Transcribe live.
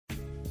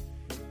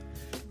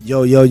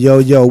Yo, yo, yo,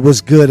 yo,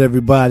 what's good,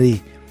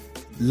 everybody?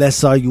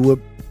 Let's argue with...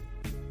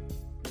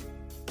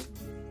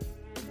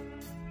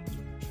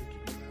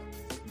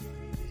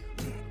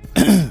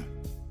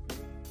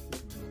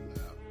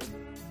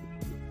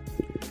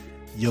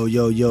 Yo,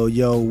 yo, yo,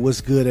 yo,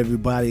 what's good,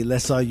 everybody?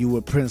 Let's argue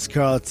with Prince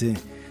Carlton.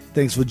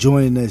 Thanks for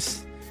joining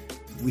us.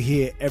 We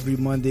here every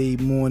Monday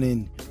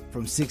morning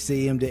from 6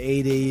 a.m. to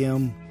 8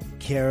 a.m.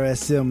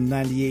 KRSM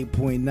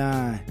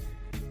 98.9.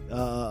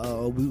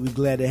 We're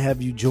glad to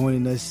have you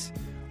joining us.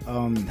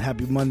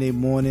 Happy Monday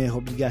morning.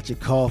 Hope you got your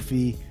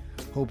coffee.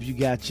 Hope you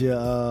got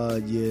your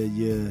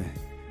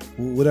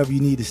whatever you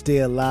need to stay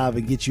alive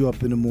and get you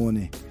up in the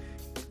morning.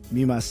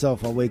 Me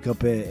myself, I wake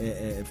up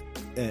at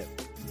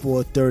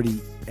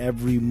 4:30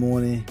 every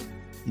morning.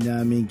 You know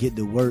what I mean? Get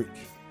to work.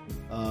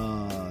 You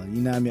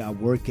know what I mean? I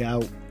work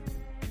out,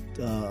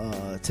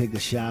 take a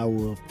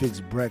shower, fix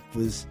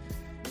breakfast.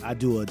 I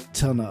do a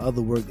ton of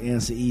other work,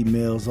 answer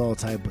emails, all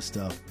type of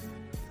stuff.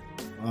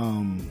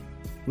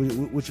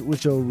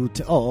 What's your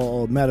routine?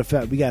 Oh, matter of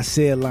fact, we got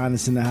Said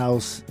Linus in the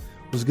house.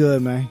 What's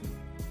good, man?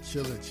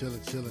 Chilling.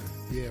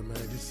 Yeah, man.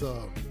 Just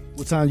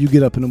What time you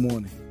get up in the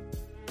morning?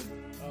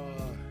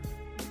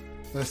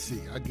 Let's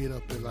see. I get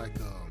up at like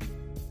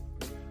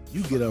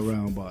You get up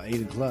around about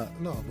 8 o'clock.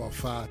 No, about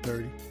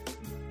 5:30.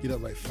 Get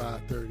up like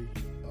 5:30.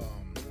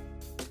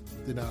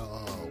 Then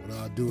what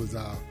I'll do is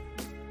man,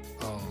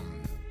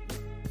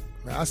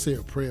 I say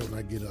a prayer when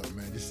I get up,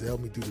 man, just to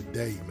help me through the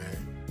day,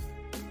 man.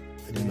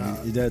 And then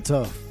Is that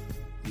tough?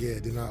 Yeah.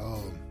 Then I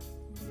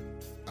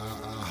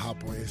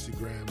hop on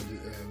Instagram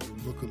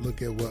and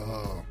look at what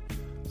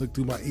look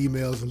through my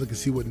emails and look and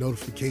see what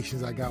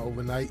notifications I got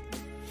overnight.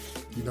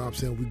 You know what I'm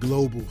saying? We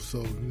global,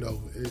 so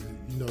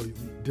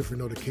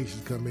different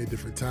notifications come in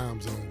different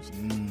time zones.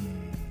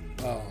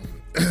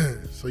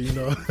 So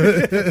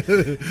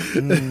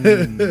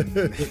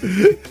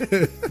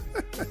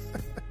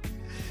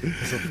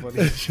That's so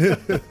funny.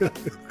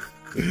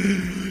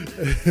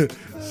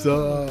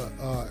 So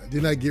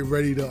then I get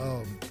ready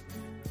to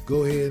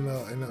go ahead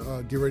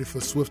and get ready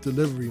for swift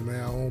delivery,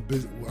 man.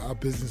 Our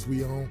business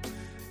we own,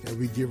 and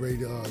we get ready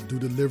to do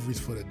deliveries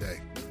for the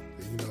day.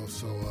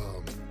 So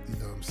you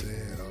know what I'm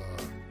saying?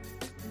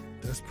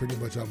 That's pretty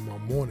much my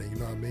morning. You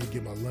know what I mean?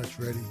 Get my lunch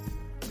ready.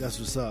 That's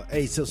what's up.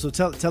 Hey, so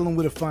tell them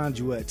where to find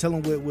you at. Tell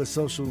them what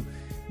social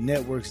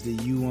networks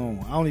that you own.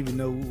 I don't even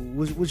know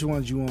which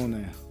ones you own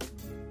now.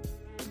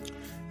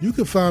 You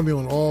can find me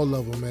on all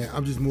of them, man.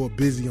 I'm just more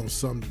busy on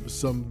some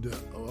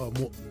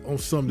on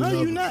some No, than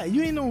you're others. not.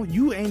 You ain't on.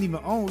 You ain't even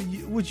on.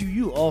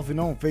 You off and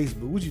on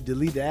Facebook? Would you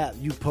delete the app?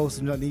 You post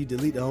something, you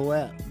delete the whole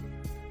app?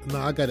 No,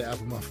 I got an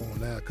app on my phone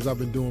now because I've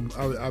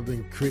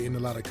been creating a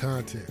lot of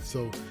content.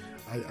 So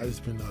I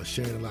just been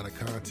sharing a lot of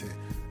content.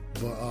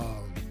 But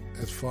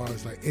as far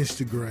as like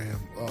Instagram,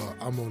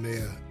 I'm on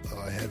there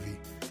heavy,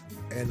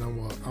 and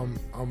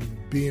I'm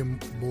being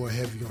more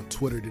heavy on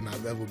Twitter than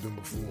I've ever been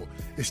before.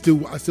 I still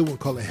won't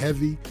call it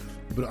heavy,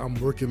 but I'm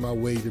working my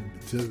way to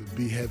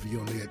be heavy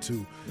on there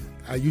too.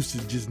 I used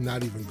to just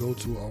not even go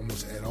to it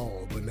almost at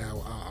all, but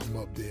now I'm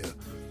up there.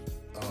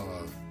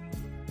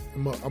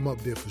 I'm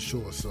up there for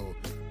sure. So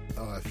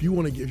if you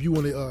want to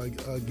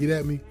get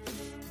at me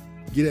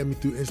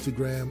through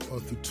Instagram or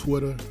through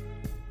Twitter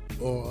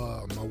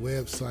or my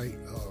website.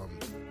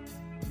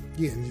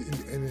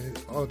 And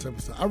all type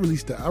of stuff. I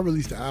released the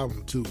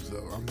album too,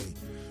 so I mean.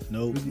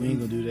 Nope, we ain't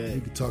gonna do that.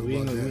 We can talk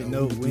about that.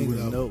 We ain't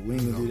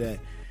gonna do that.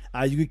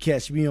 You can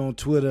catch me on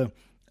Twitter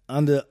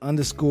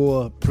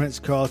 _ Prince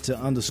Carlton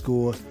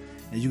 _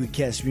 and you can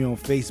catch me on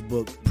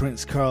Facebook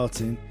Prince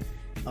Carlton.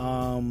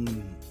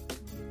 And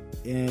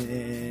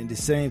the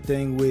same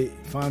thing with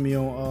find me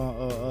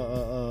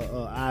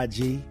on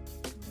IG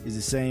is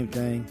the same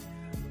thing.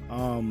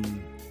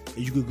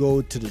 You could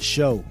go to the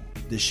show.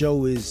 The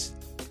show is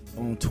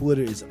on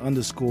Twitter is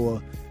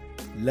 _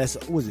 less.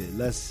 What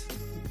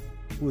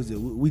was it?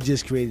 We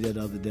just created that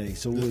the other day.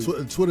 So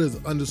Twitter is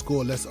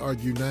 _ Let's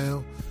Argue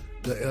Now.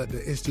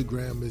 The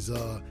Instagram is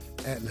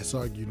at Let's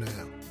Argue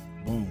Now.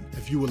 Boom.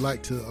 If you would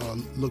like to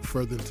look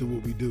further into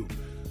what we do,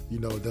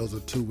 those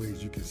are two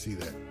ways you can see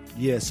that.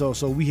 Yeah. So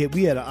we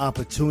had an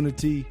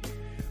opportunity,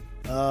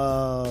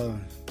 a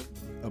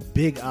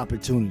big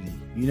opportunity.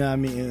 You know what I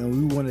mean?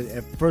 And we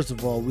wanted. First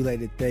of all, we like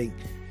to thank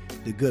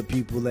the good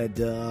people at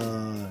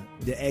the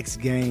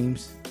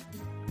X-Games.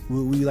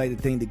 We like to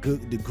thank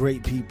the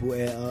great people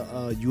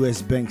at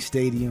US Bank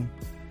Stadium.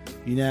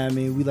 You know what I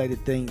mean? We like to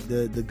thank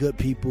the good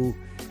people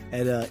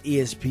at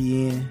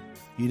ESPN.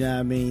 You know what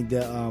I mean?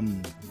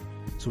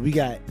 So we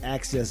got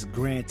access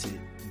granted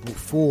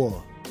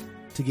before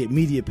to get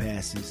media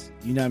passes.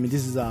 You know what I mean?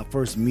 This is our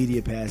first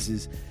media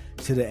passes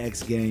to the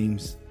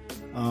X-Games.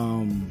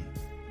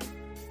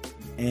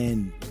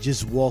 And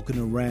just walking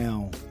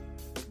around.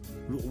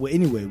 Well,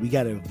 anyway, we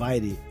got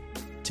invited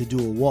to do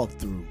a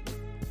walkthrough.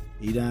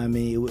 You know what I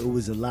mean? It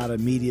was a lot of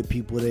media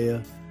people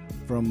there.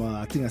 From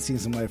I think I seen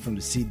somebody from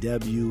the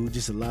CW.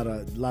 Just a lot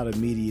of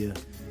media,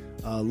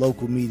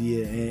 local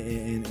media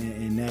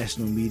and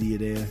national media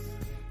there,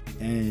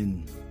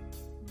 and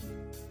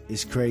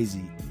it's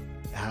crazy.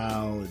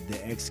 how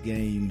the X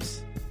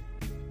Games,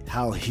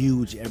 how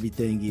huge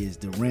everything is,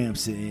 the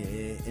ramps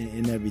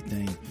and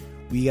everything.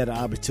 We got an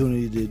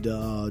opportunity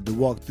to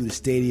walk through the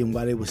stadium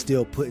while they were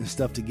still putting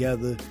stuff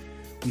together.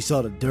 We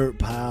saw the dirt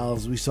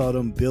piles. We saw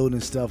them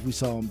building stuff. We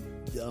saw them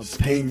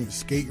painting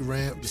skate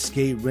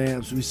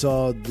ramps. We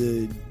saw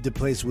the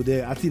place where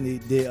they, I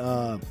think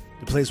the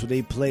place where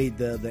they played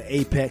the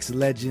Apex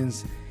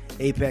Legends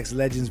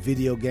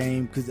video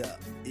game, because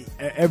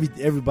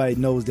everybody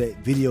knows that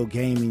video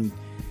gaming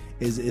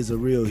is a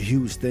real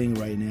huge thing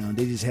right now.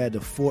 They just had the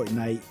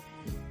Fortnite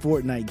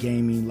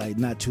gaming like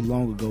not too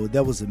long ago.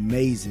 That was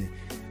amazing.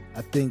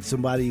 I think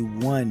somebody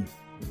won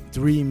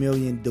 $3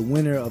 million. The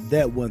winner of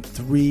that won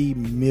 $3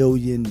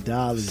 million.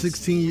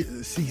 16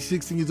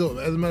 years old.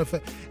 As a matter of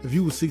fact, if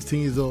you were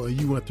 16 years old and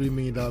you won $3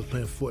 million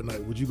playing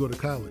Fortnite, would you go to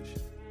college?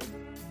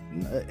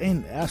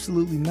 Ain't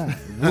absolutely not.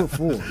 What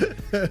for?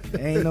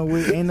 Ain't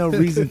no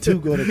reason to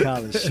go to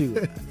college.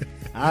 Shoot,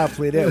 I'll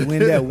play that,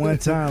 win that one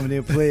time, and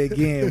then play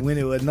again, win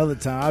it another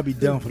time. I'll be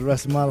done for the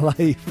rest of my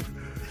life.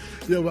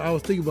 Yeah, but I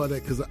was thinking about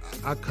that because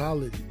our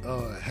college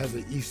has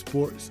an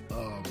esports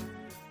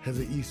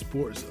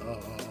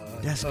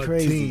That's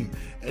crazy. Team,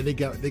 and they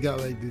got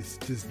like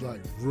this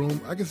like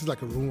room. I guess it's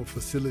like a room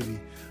facility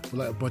with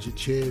like a bunch of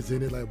chairs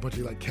in it, like a bunch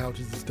of like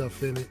couches and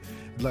stuff in it,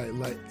 like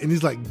and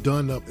it's like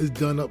done up. It's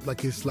done up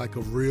like it's like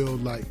a real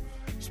like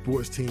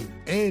sports team.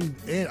 And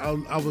I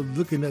was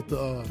looking at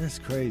the that's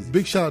crazy.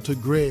 Big shout out to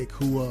Greg,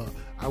 who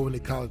I went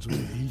to college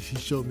with. He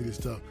showed me this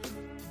stuff.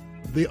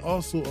 They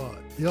also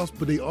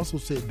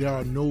said there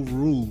are no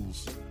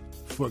rules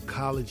for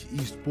college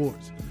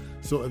esports.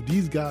 So if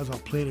these guys are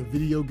playing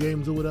video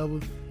games or whatever,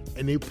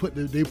 and they put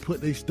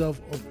their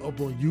stuff up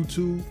on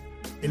YouTube,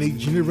 and they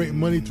generate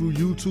money through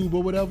YouTube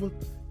or whatever,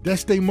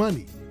 that's their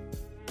money.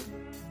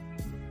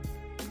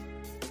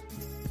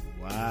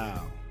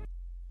 Wow,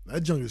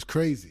 that junk is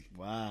crazy.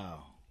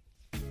 Wow.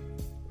 Nice.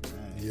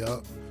 Yeah,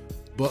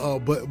 but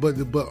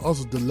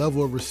also the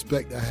level of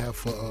respect I have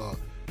for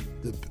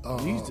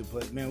we used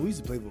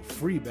to play for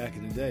free back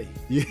in the day.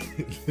 Yeah.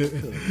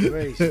 Good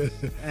gracious.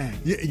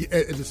 Yeah.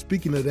 And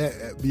speaking of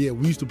that, we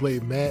used to play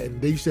Madden.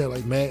 They used to have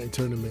like Madden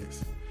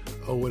tournaments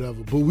or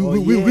whatever. But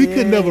we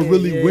could never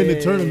really win the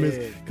tournaments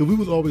because we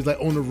was always like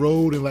on the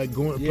road and like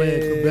going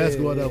playing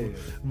basketball or whatever.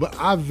 But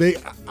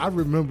I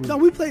remember. No,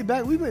 we played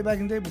back in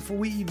the day before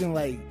we even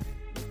like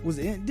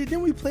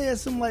didn't we play at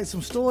some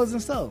stores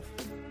and stuff?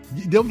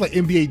 There was like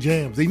NBA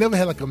Jams. They never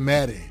had like a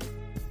Madden.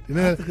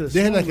 They had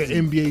like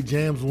an NBA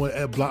Jams one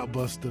at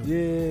Blockbuster.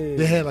 Yeah.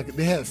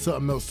 They had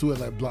something else too at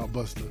like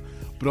Blockbuster.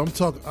 But I'm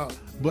talking.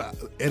 But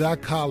at our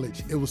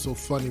college, it was so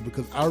funny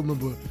because I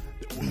remember.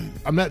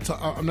 I'm not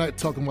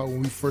talking about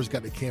when we first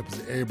got to campus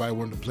and everybody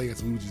wanted to play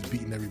us. So we were just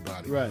beating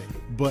everybody. Right.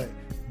 But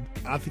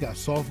I think our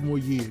sophomore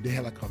year they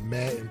had like a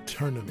Madden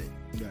tournament.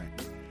 Right.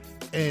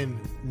 And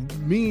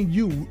me and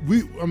you,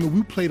 we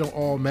played on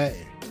all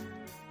Madden.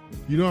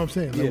 You know what I'm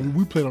saying? Like,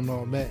 we played on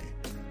all Madden.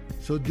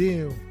 So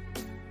then.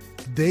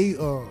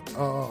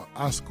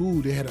 Our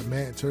school, they had a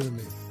Madden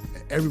tournament.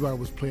 And everybody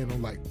was playing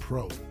on like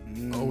pro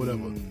or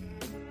whatever.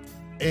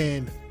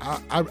 And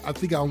I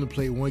think I only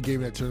played one game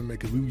in that tournament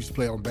because we used to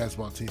play on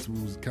basketball teams, so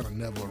we was kind of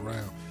never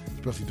around,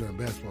 especially during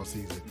basketball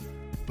season.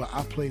 But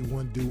I played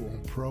one dude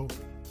on pro.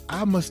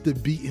 I must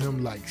have beat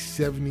him like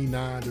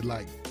 79 to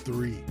like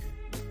 3.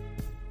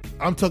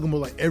 I'm talking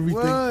about like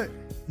everything. What?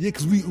 Yeah,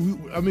 because we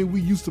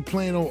used to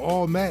playing on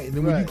all Madden, and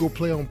then when you go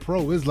play on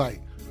pro, it's like,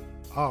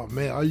 oh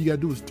man, all you gotta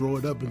do is throw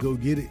it up and go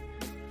get it.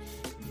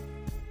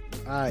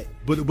 All right.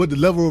 But the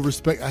level of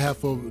respect I have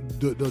for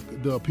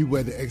the people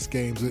at the X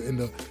Games and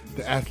the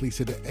athletes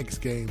at the X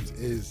Games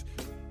is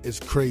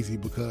crazy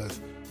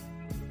because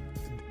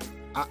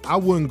I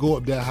wouldn't go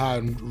up that high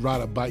and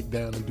ride a bike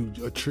down and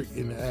do a trick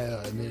in the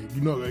air and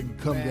then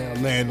come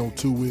down, land on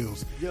 2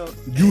 wheels.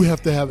 You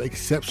have to have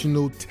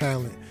exceptional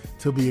talent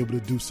to be able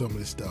to do some of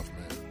this stuff,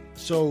 man.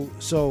 So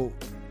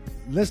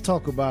let's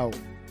talk about.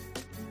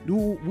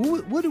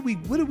 What do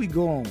we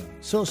go on?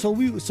 So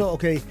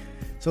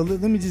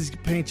let me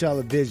just paint y'all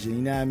a vision.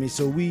 You know what I mean?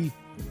 So we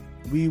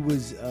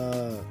was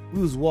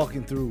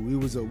walking through. We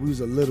was a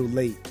little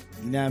late.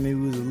 You know what I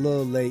mean? We was a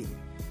little late.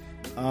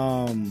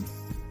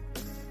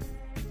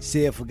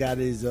 Sid forgot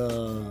his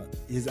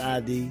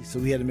ID, so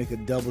we had to make a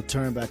double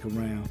turn back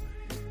around.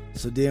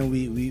 So then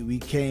we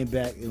came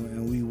back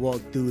and we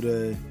walked through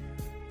the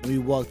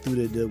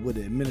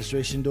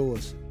administration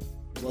doors.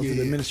 Through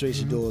the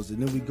administration doors,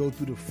 and then we go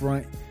through the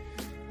front.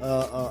 We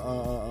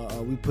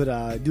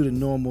do the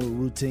normal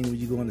routine when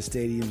you go in the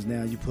stadiums.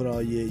 Now you put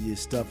all your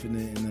stuff in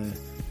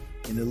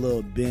the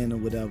little bin or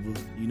whatever.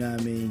 You know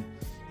what I mean?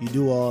 You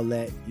do all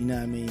that. You know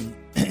what I mean?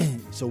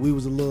 So we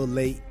was a little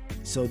late.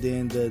 So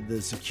then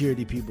the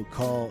security people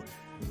called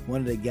one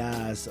of the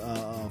guys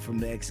from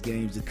the X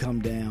Games to come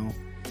down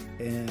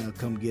and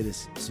come get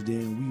us. So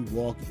then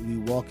we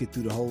walk it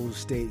through the whole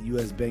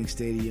U.S. Bank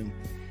Stadium.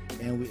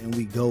 And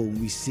we go and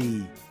we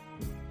see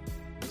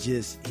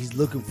he's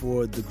looking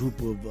for the group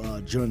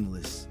of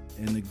journalists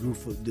and the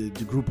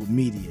group of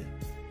media,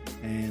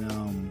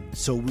 And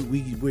so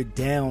we're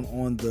down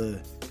on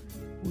the,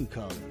 what do we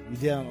call it? We're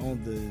down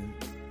on the.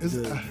 It's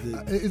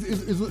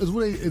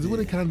what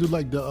they kind of do,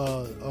 like the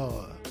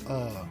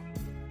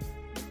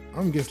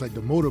I'm guessing like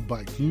the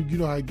motorbikes. You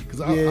know how, because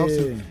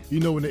you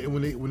know when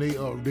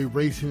they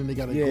racing and they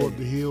gotta go up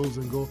the hills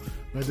and go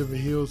right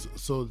different hills.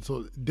 So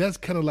that's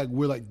kind of like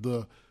we're like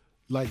the.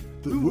 We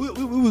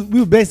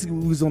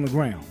was on the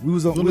ground. We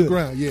was on the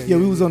ground.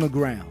 We was on the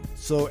ground.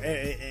 So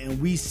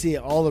and we see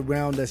all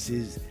around us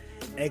is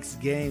X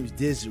Games,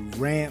 this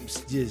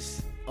ramps,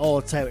 just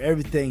all type,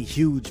 everything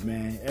huge,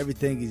 man.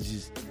 Everything is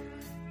just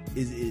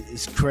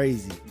it's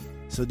crazy.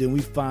 So then we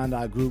find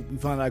our group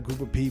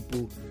of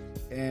people,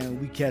 and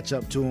we catch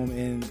up to them.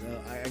 And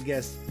I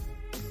guess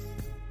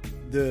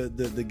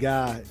the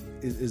guy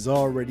is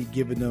already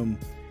giving them,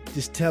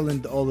 just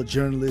telling all the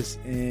journalists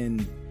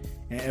and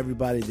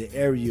everybody the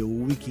area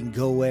where we can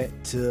go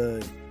at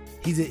to.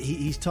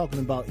 He's talking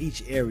about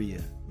each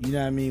area, you know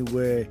what I mean,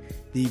 where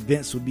the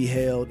events will be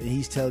held, and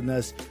he's telling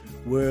us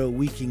where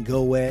we can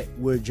go at,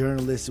 where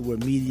journalists, where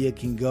media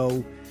can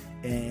go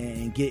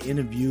and get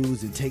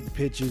interviews and take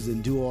pictures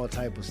and do all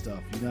type of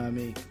stuff, you know what I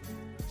mean.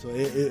 So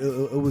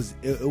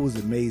it was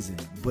amazing.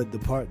 But the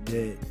part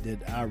that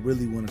I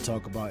really want to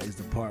talk about is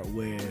the part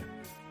where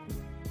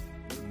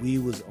we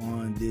was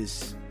on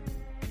this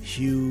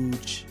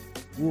huge.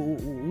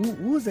 What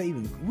was that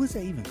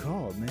even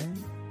called, man?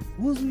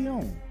 What was we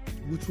on?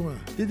 Which one?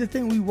 The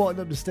thing we walked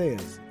up the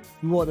stairs.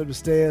 We walked up the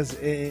stairs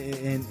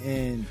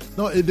and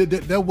no,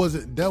 that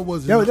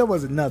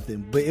wasn't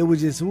nothing. But it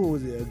was just, what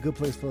was it? A good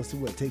place for us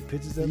to take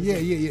pictures of? Yeah.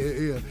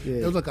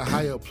 It was like a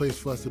high up place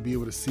for us to be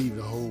able to see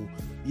the whole.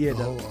 Yeah.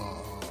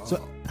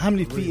 So how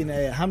many feet in the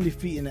air? How many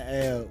feet in the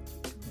air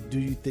do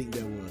you think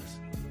that was?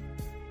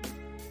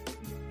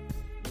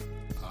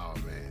 Oh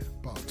man,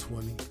 about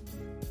 20.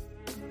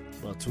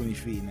 About 20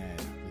 feet in the air.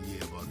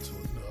 Yeah, about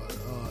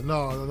 20.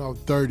 No,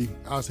 30.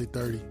 I'll say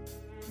 30.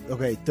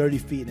 Okay, 30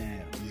 feet in the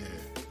air. Yeah.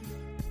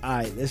 All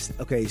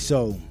right,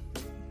 so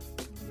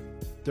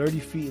 30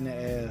 feet in the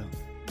air.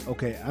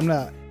 Okay, I'm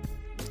not.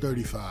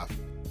 35.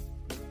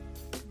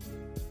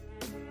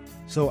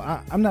 So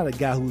I'm not a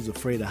guy who's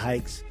afraid of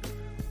heights.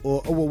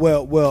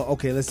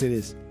 Okay, let's say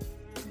this.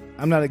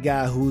 I'm not a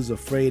guy who's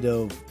afraid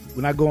of,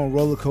 when I go on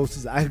roller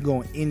coasters, I could go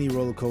on any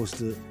roller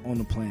coaster on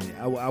the planet.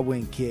 I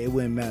wouldn't care. It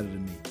wouldn't matter to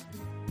me.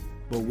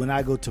 But when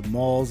I go to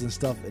malls and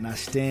stuff and I'm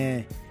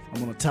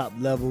on the top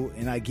level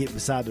and I get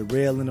beside the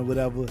railing or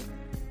whatever,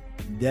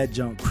 that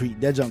junk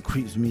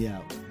creeps me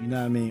out. You know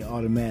what I mean?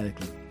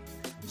 Automatically.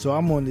 So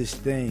I'm on this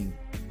thing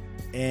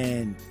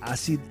and I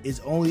see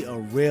it's only a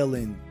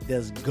railing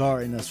that's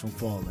guarding us from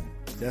falling.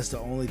 That's the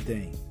only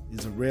thing.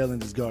 It's a railing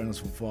that's guarding us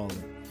from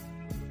falling.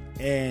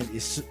 And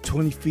it's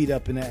 20 feet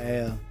up in the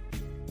air.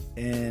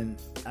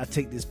 And I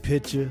take this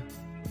picture,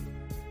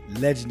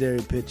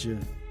 legendary picture,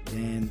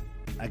 and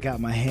I got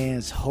my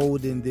hands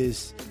holding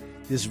this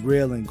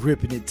railing,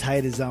 gripping it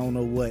tight as I don't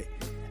know what.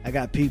 I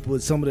got people,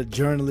 some of the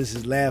journalists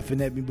is laughing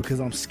at me because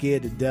I'm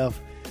scared to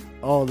death.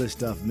 All this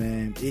stuff,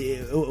 man.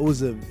 It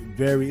was a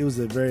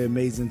very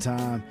amazing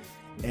time,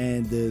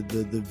 and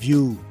the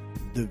view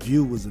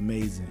was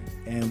amazing.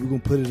 And we're gonna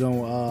put it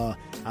on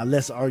our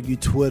Let's Argue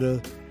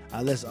Twitter,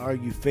 our Let's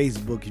Argue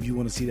Facebook. If you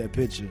want to see that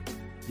picture,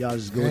 y'all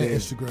just go there.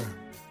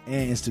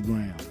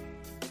 Instagram.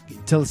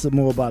 Tell us some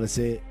more about it,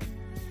 Sid.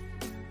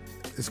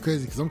 It's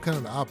crazy because I'm kind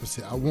of the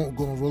opposite. I won't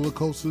go on roller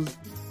coasters,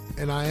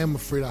 and I am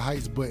afraid of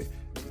heights, but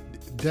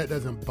that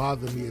doesn't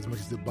bother me as much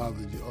as it bother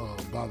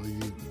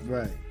you.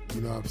 Right.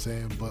 You know what I'm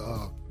saying?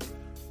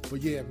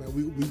 But yeah, man,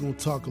 we gonna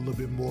talk a little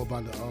bit more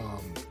about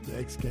the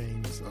X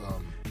Games.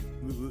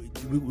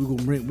 We're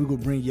gonna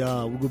bring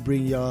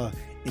y'all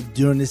and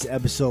during this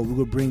episode. We're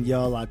gonna bring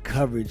y'all our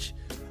coverage,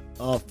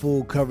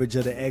 full coverage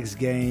of the X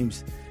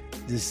Games,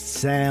 the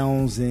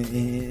sounds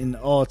and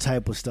all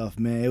type of stuff,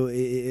 man.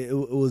 It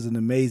was an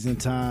amazing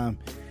time.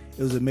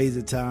 It was an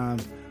amazing time.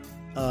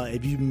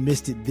 If you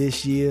missed it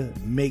this year,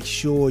 make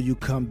sure you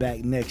come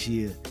back next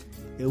year.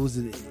 It was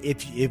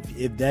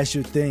if that's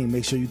your thing,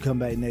 make sure you come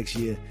back next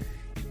year.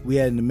 We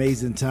had an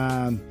amazing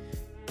time.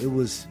 It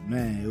was,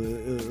 man,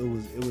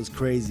 it was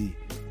crazy.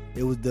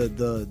 It was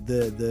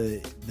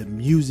the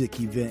music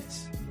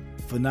events,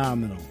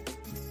 phenomenal.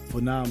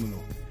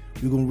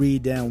 We're gonna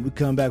read down. When we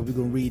come back, we're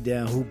gonna read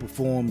down who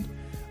performed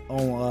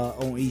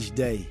on each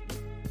day,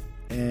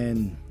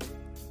 and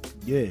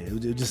yeah, it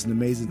was just an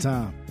amazing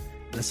time.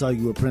 Let's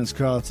Argue with Prince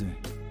Carlton,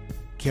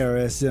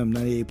 KRSM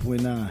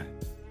 98.9.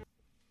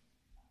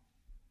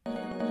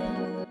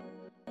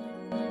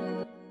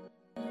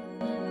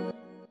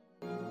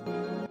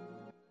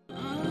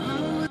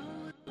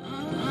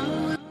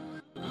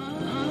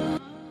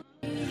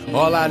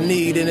 All I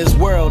need in this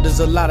world is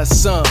a lot of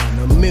sun,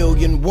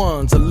 1,000,000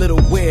 ones, a little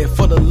weird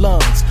for the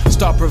lungs.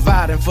 Start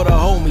providing for the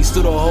homies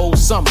through the whole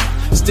summer.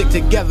 Stick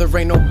together,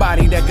 ain't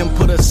nobody that can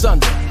put us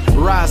under.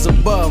 Rise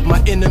above,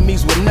 my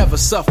enemies will never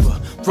suffer.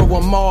 Throw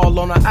them all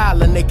on an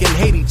island, they can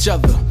hate each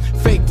other.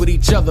 Fake with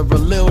each other, a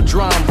little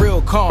drum,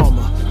 real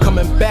calmer.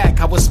 Coming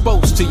back, I was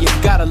supposed to, you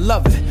gotta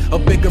love it. A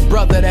bigger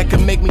brother that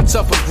can make me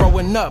tougher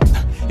growing up.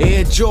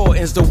 Air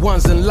Jordans, the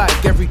ones in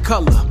like every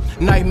color.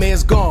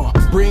 Nightmares gone,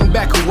 bring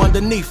back who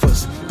underneath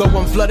us.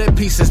 Throwing flooded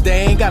pieces,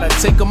 they ain't gotta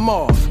take them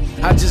off.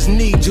 I just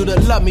need you to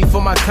love me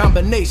for my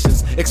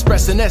combinations.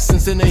 Expressing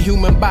essence in a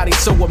human body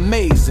so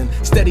amazing.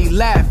 Steady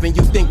laughing,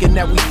 you thinking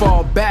that we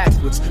fall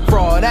backwards.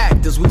 Fraud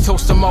actors, we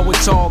toast them all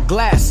with tall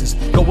glasses.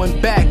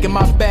 Going back in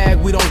my bag,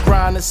 we don't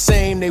grind the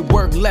same. They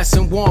work less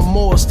and want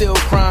more, still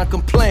crying,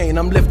 complain.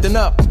 I'm lifting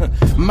up,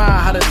 my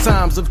how the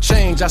times have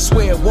changed. I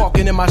swear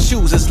walking in my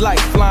shoes is like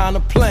flying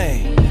a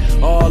plane.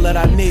 All that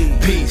I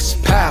need, peace,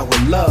 power,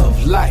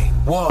 love, light,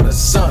 water,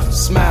 sun,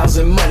 smiles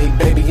and money,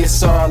 baby,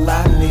 it's all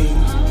I need.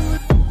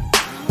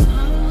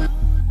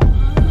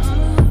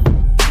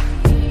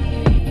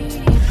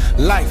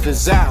 Life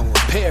is our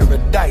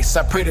paradise.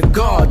 I pray to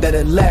God that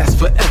it lasts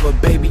forever,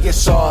 baby.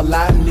 It's all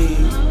I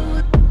need.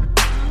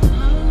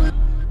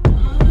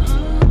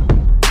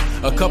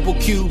 A couple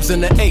cubes in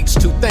the H,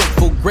 too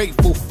thankful,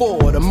 grateful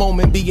for the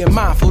moment, being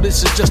mindful.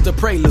 This is just a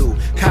prelude.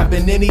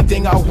 Copping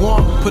anything I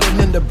want, put it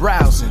into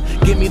browsing.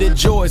 Give me the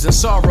joys and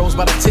sorrows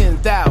by the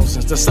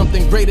 10,000s. There's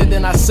something greater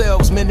than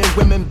ourselves, men and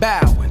women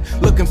bowing.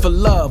 Looking for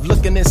love,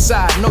 looking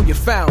inside, know you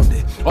found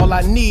it. All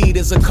I need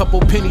is a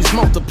couple pennies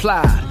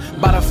multiplied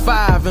by the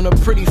 5 in a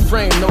pretty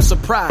frame, no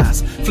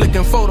surprise.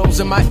 Flicking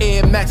photos in my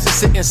Air Maxes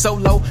sitting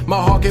solo. My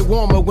heart get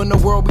warmer when the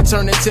world be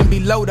turning 10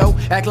 below though.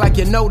 Act like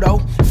you know though.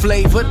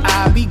 Flavored,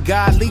 I be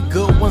godly,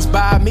 good ones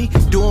by me.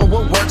 Doing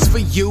what works for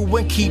you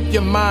and keep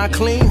your mind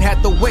clean.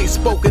 Had the way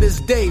spoke of this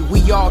day,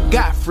 we all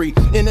got free.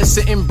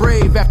 Innocent and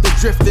brave after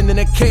drifting in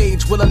a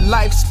cage. With a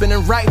life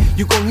spinning right,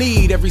 you gon'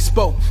 need every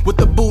spoke. With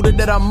the Buddha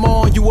that I'm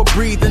on, you will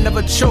breathe and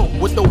never choke.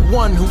 With the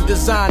one who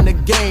designed the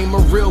game, a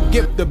real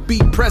gift to be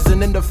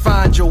present and to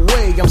find your way.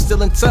 I'm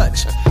still in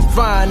touch,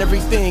 fine,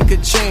 everything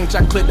could change.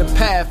 I clear the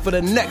path for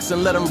the next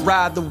and let them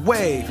ride the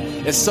wave.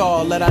 It's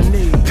all that I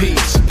need.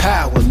 Peace,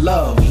 power,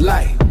 love,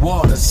 light,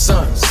 water,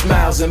 sun,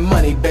 smiles and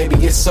money, baby,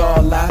 it's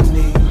all I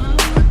need.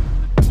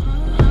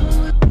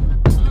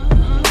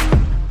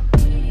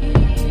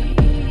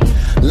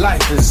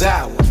 Life is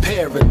our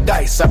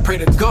paradise. I pray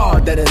to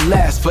God that it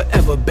lasts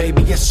forever,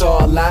 baby, it's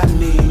all I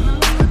need.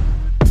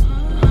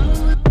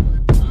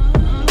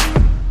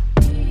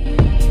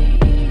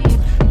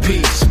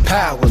 Peace,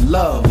 power,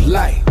 love,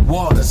 light,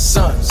 water,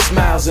 sun,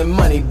 smiles and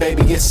money,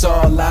 baby, it's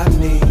all I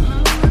need.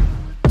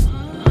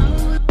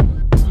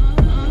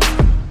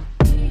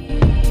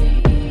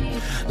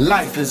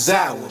 Life is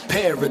our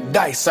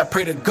paradise. I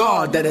pray to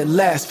God that it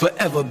lasts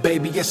forever,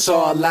 baby, it's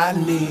all I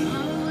need.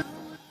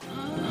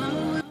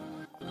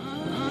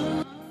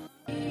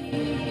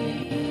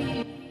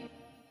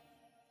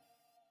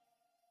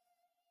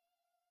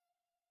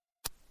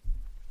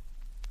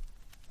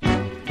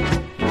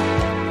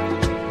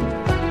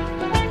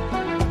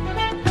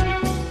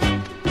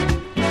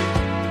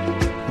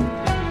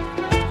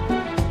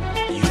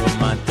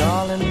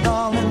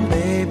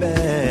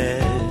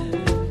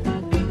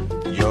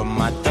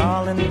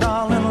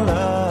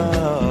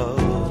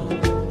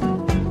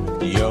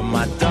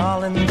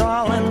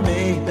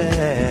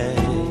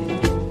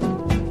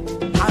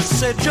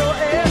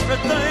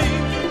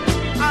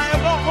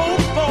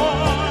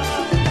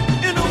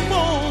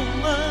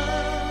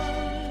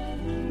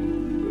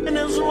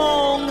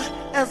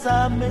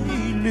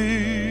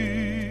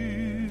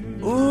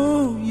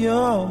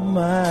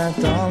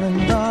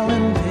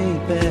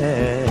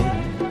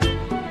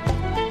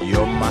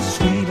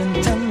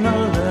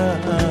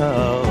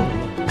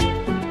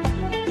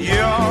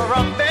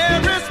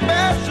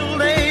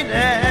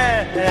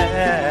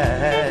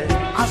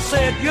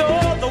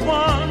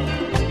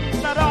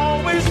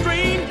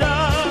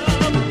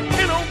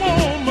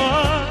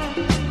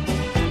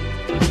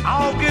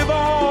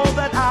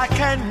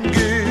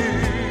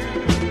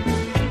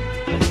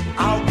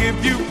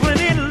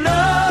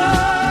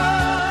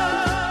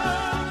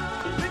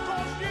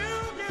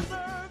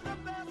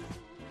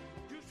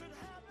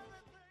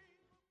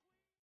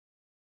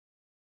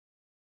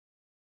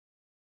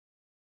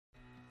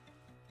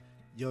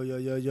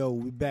 Yo,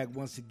 we back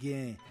once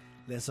again.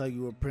 Let's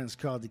Argue with Prince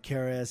called the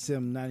Carry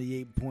SM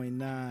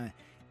 98.9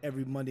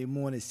 every Monday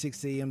morning,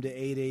 6 a.m. to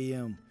 8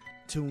 a.m.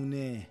 Tune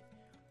in.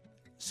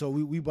 So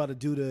we about to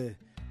do the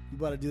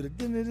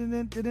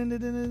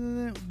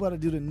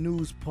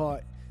news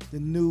part. The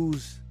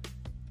news.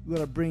 We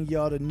gotta bring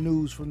y'all the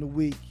news from the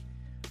week.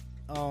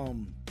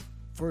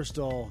 First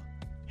off,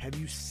 have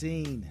you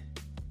seen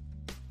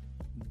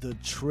the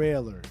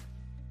trailer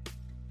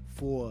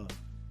for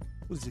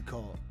what is it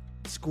called?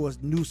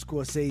 New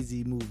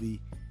Scorsese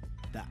movie,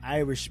 The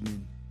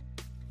Irishman.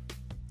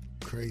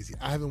 Crazy.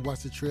 I haven't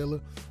watched the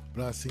trailer,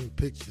 but I've seen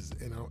pictures,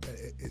 and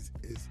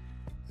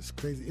it's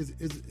crazy.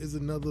 It's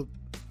another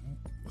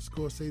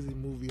Scorsese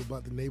movie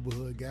about the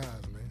neighborhood guys,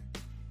 man.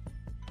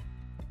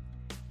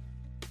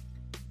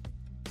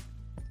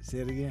 Say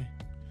it again.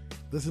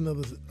 There's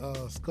another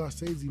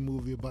Scorsese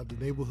movie about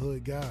the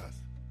neighborhood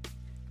guys.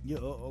 Yeah,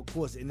 of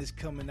course, and it's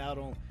coming out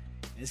on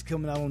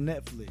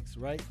Netflix,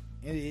 right?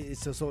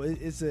 It's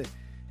a.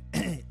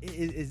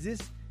 Is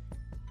this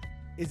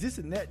this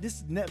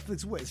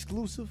Netflix what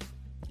exclusive?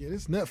 Yeah,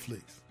 this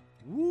Netflix.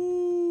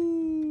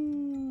 Woo!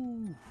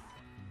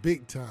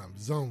 Big time.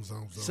 Zone.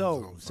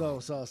 So.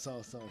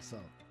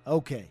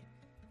 Okay,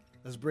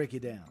 let's break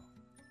it down.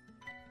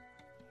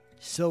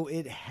 So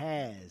it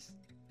has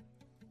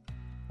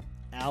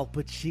Al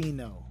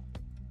Pacino.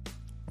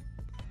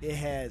 It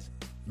has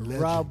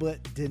Legend.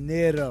 Robert De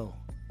Niro.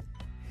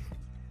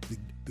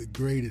 The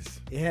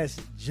greatest. It has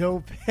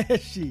Joe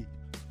Pesci.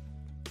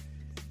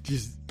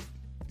 Just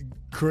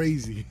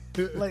crazy.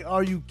 Like,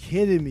 are you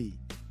kidding me?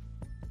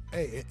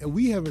 Hey, and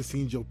we haven't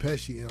seen Joe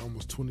Pesci in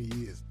almost 20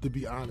 years, to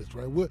be honest,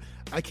 right?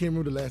 I can't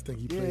remember the last thing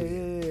he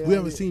played. Yeah, we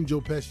haven't seen Joe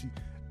Pesci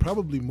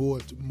probably more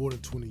than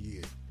 20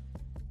 years.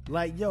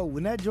 Like, yo,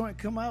 when that joint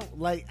come out,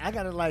 like, I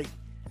gotta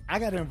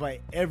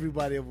invite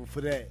everybody over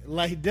for that.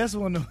 Like, that's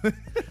one of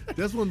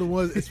That's one of the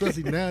ones,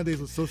 especially nowadays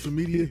with social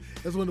media.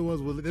 That's one of the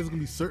ones where there's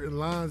gonna be certain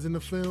lines in the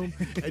film,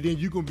 and then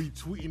you're gonna be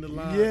tweeting the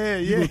lines.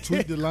 You're gonna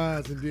tweet the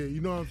lines, and then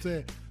you know what I'm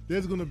saying.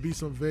 There's gonna be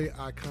some very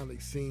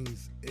iconic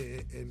scenes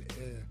in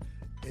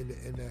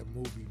that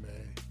movie,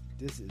 man.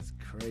 This is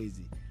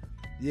crazy.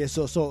 Yeah.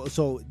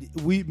 So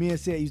me and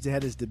Sam used to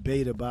have this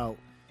debate about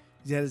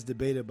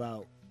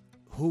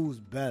who's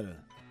better.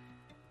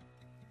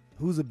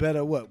 Who's a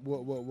better what?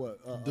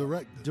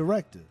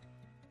 Director.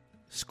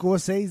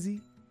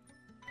 Scorsese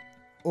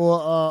or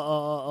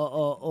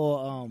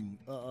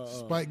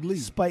Spike Lee.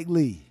 Spike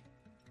Lee.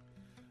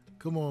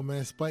 Come on,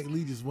 man. Spike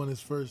Lee just won his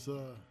first.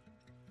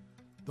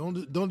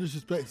 Don't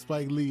disrespect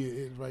Spike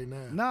Lee right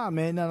now. Nah,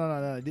 man.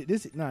 No.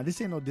 This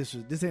ain't no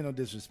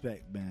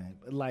disrespect, man.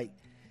 Like,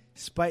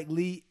 Spike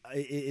Lee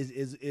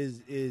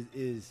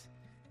is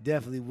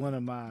definitely one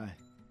of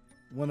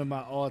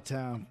my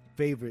all-time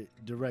favorite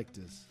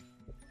directors.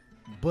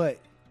 But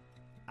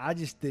I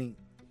just think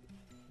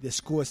that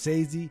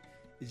Scorsese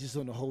is just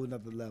on a whole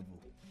nother level.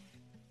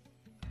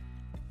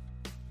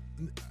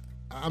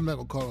 I'm not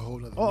gonna call it a whole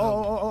nother level.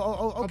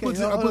 Oh, okay.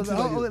 I'll put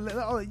it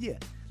like yeah.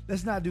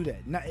 Let's not do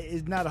that.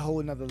 It's not a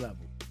whole nother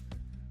level.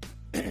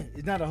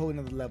 It's not a whole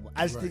nother level.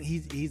 I just think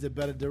he's a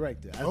better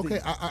director.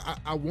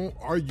 I won't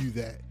argue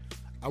that.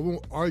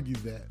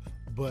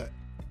 But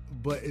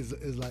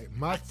it's like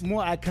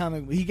more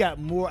iconic. He got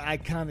more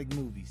iconic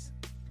movies.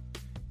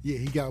 Yeah,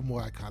 he got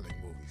more iconic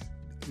movies.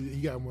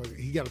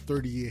 He got a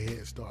 30-year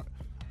head start.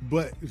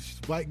 But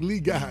Spike Lee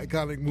got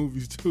iconic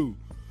movies too.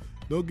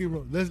 Don't get me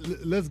wrong.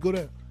 Let's go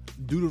there.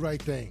 Do the Right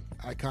Thing,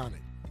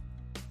 iconic.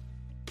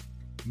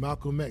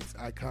 Malcolm X,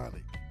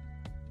 iconic.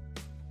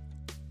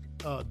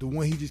 The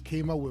one he just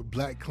came out with,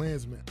 Black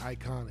Klansman,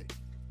 iconic.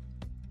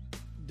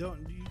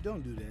 Don't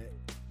do that.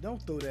 Don't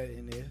throw that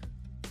in there.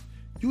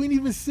 You ain't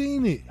even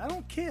seen it. I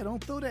don't care.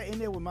 Don't throw that in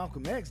there with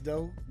Malcolm X,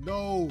 though.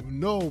 No.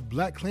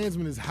 Black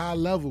Klansman is high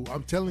level.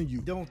 I'm telling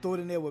you. Don't throw it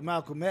in there with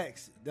Malcolm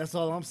X. That's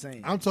all I'm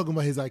saying. I'm talking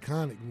about his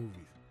iconic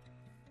movies.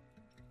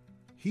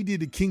 He did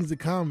The Kings of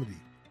Comedy.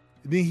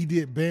 And then he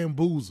did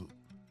Bamboozle.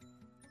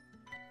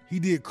 He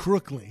did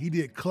Crooklyn. He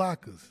did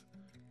Clockers.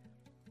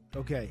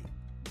 Okay.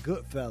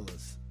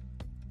 Goodfellas.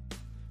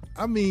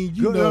 I mean,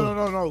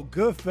 No.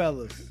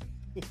 Goodfellas.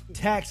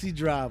 Taxi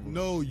Driver.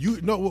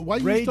 Why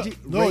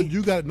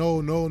you got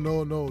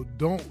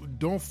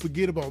don't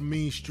forget about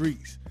Mean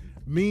Streets.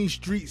 Mean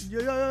Streets.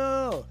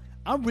 Yo.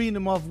 I'm reading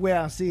them off where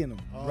I'm seeing them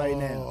right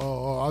now.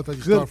 I thought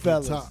you started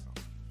from the top.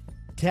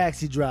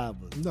 Taxi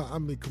Driver. No, I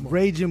mean, come on.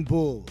 Raging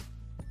Bull.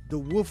 The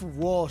Wolf of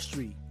Wall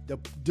Street. The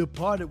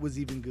Departed was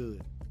even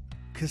good.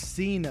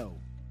 Casino.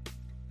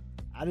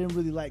 I didn't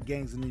really like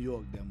Gangs of New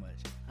York that much.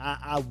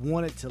 I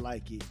wanted to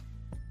like it,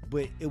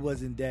 but it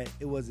wasn't that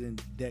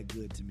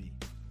good to me.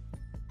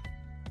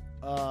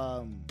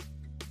 I'm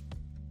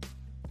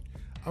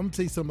gonna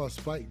tell you something about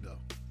Spike though.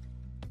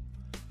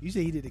 You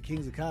say he did the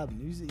Kings of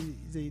Comedy. You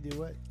say he did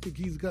what? The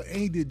Kings of Comedy, and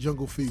he did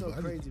Jungle Fever.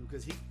 So crazy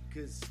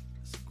because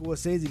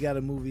Scorsese got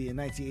a movie in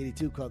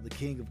 1982 called The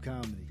King of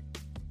Comedy.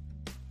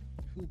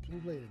 Who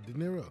played it? De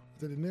Niro.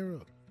 Is that De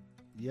Niro?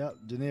 Yep,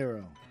 De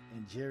Niro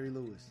and Jerry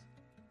Lewis.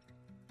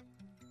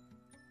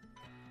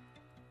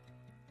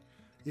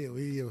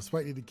 Yeah.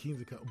 Spike did the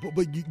Kings of Comedy,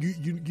 but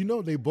you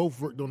know they both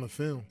worked on a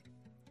film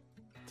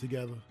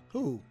together.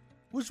 Who?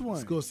 Which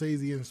one?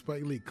 Scorsese and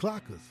Spike Lee.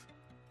 Clockers.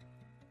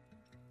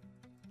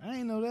 I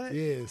ain't know that.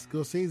 Yeah,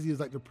 Scorsese is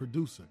like the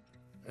producer,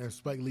 and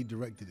Spike Lee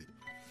directed it.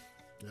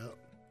 Yep.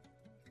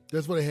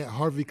 That's why they had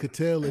Harvey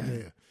Keitel in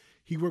there.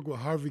 He worked with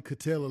Harvey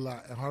Keitel a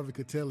lot, and Harvey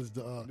Keitel is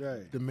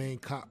the main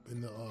cop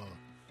in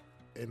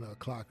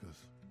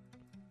Clockers.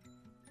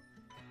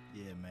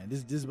 Yeah, man,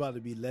 this is about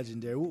to be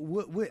legendary.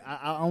 What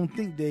I don't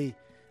think they.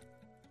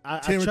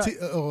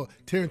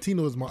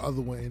 Tarantino is my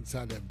other one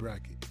inside that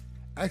bracket.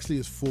 Actually,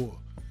 it's 4: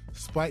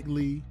 Spike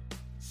Lee,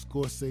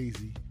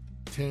 Scorsese,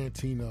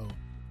 Tarantino,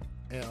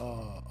 and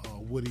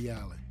Woody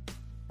Allen.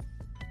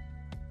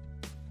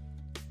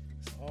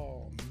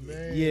 Oh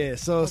man! Yeah,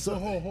 so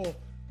hold.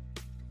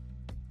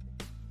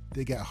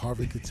 They got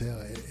Harvey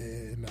Keitel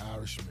and The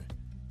Irishman.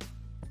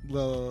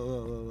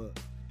 Look.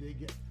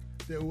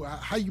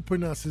 How you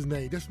pronounce his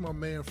name? That's my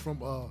man from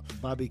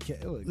Bobby.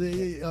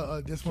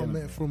 That's my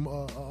man from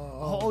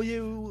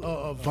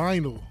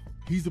Vinyl.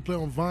 He used to play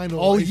on Vinyl.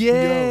 Oh on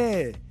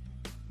HBO.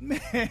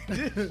 yeah,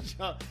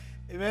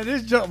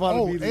 this jump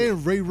about to be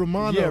and Ray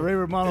Romano. Yeah, Ray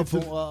Romano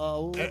from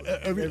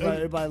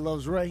everybody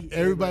loves Ray.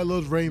 Everybody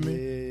loves Raymond.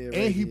 Yeah,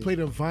 and he played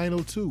on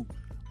Vinyl too.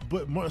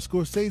 But Martin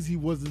Scorsese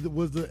was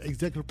the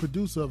executive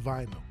producer of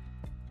Vinyl.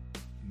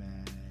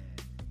 Man,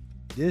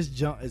 this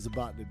jump is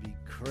about to be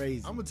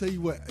crazy. I'm gonna tell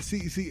you what.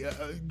 See, swing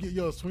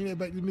that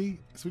back to me.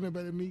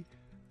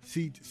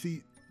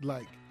 See,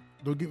 like,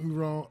 don't get me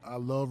wrong. I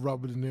love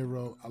Robert De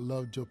Niro. I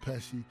love Joe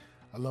Pesci.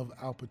 I love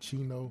Al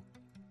Pacino.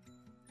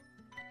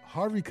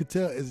 Harvey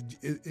Keitel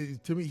is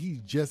to me, he's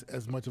just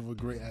as much of a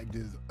great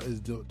actor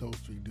as those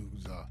three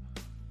dudes are.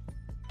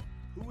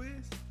 Who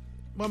is?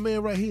 My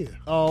man right here.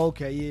 Oh,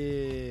 okay,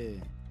 yeah.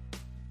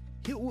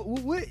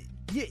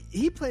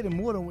 He played in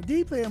more than one. Did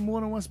he play in more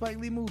than one Spike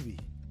Lee movie?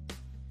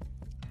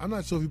 I'm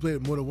not sure if he played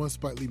in more than one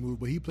Spike Lee movie,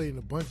 but he played in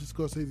a bunch of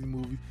Scorsese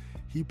movies.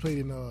 He played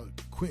in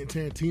Quentin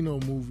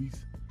Tarantino movies.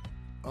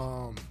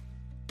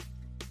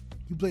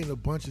 He played in a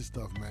bunch of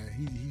stuff, man.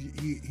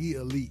 He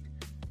elite.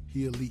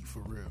 He elite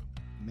for real.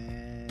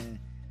 Man,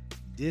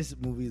 this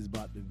movie is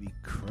about to be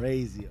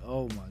crazy.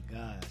 Oh my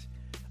gosh.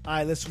 All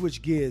right, let's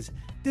switch gears.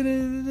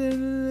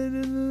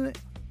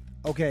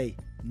 Okay,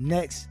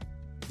 next,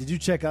 did you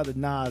check out the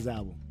Nas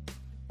album?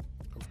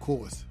 Of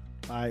course.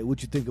 All right,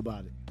 what you think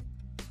about it?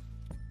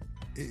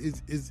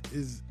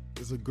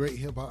 It's a great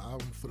hip hop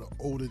album for the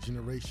older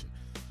generation.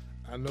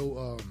 I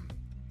know.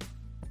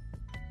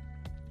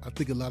 I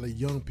think a lot of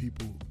young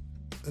people,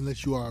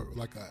 unless you are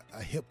like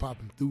a hip hop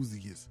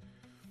enthusiast,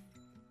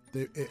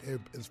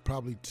 it's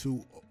probably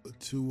too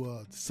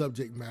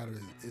subject matter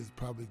is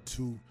probably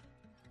too.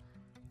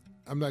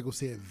 I'm not gonna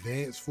say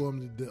advanced for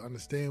them to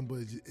understand, but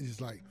it's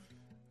just like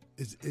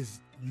it's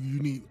you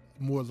need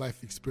more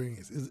life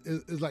experience.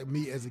 It's like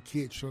me as a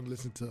kid trying to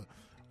listen to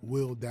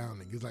Will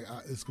Downing. It's like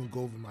it's gonna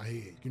go over my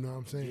head. You know what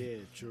I'm saying? Yeah,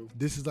 true.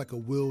 This is like a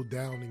Will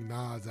Downing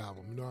Nas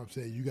album. You know what I'm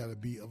saying? You got to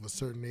be of a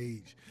certain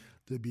age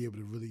to be able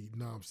to really, you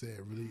know what I'm saying,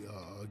 really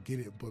get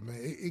it. But man,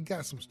 it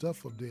got some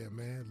stuff up there,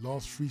 man.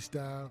 Lost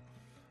Freestyle,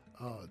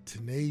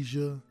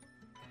 Tenasia.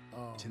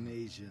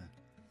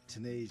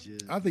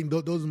 Tenasia. I think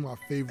those are my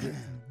favorite.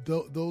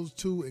 Those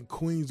two and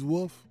Queen's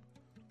Wolf.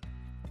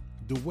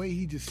 The way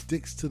he just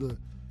sticks to the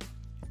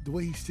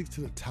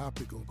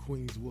topic on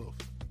Queen's Wolf.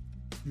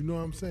 You know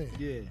what I'm saying?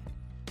 Yeah.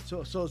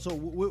 So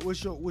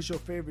what's your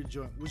favorite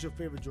joint? What's your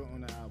favorite joint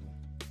on the album?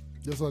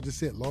 That's what I just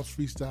said. Lost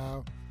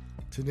Freestyle,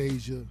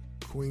 Tenasia,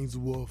 Queen's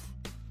Wolf.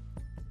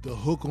 The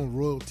hook on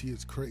Royalty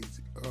is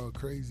crazy.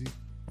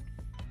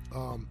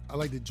 I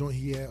like the joint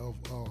he had of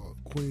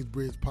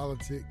Queensbridge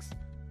Politics.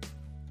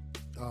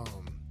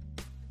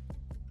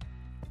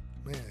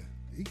 Man,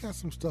 he got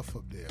some stuff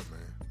up there,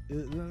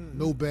 man.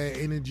 No Bad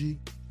Energy.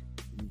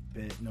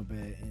 No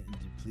bad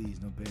energy,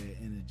 please. No bad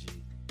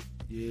energy.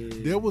 Yeah.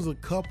 There was a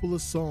couple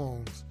of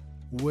songs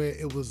where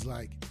it was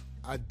like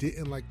I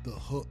didn't like the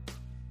hook.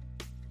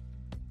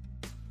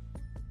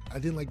 I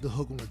didn't like the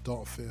hook on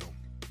Adult Film.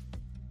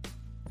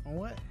 On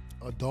what?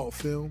 Adult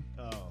Film.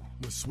 Oh.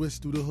 When Swiss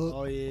through the hook.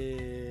 Oh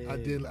yeah.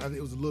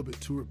 It was a little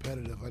bit too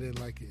repetitive. I didn't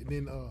like it. And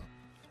then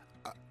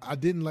I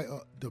didn't like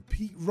the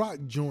Pete Rock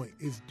joint.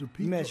 Is the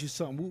Pete? Let me ask you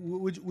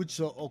something. Which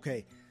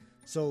okay,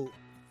 so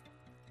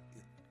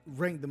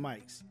rank the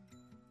mics.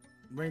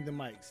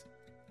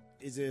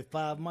 Is it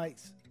 5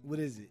 mics? What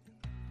is it?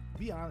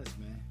 Be honest,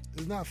 man.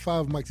 It's not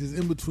 5 mics. It's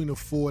in between a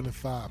 4 and a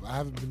 5. I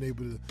haven't been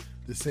able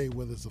to say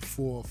whether it's a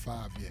 4 or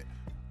 5 yet,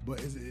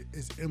 but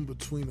it's in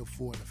between a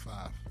 4 and a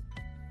 5.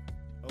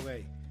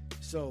 Okay,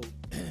 so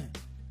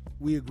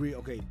we agree.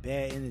 Okay,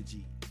 Bad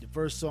Energy. The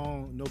first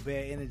song, No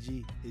Bad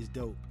Energy, is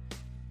dope.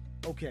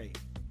 Okay,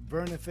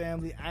 Vernon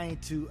Family. I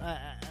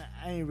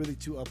ain't really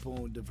too up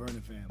on the Vernon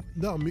Family.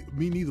 No,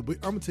 me neither. But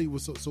I'm gonna tell you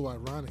what's so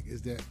ironic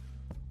is that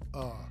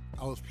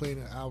I was playing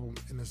an album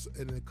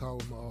in the car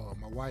with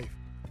my wife,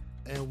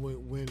 and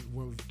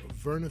when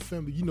Vernon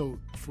Family, you know,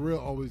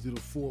 Pharrell always did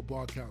a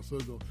 4-bar count, so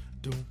it go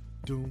doom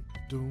doom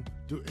doom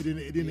doom, and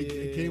then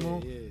it came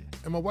on,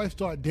 and my wife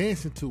started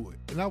dancing to it,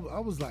 and I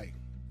was like,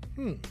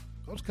 I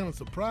was kind of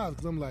surprised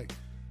because I'm like,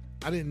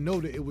 I didn't know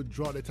that it would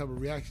draw that type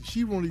of reaction.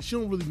 She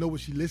don't really know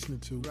what she's listening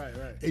to. Right.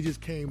 It just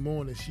came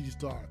on and she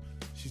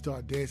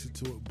started dancing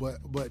to it.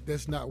 But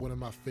that's not one of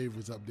my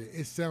favorites up there.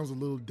 It sounds a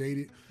little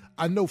dated.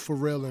 I know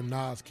Pharrell and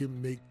Nas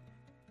can make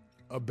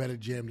a better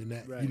jam than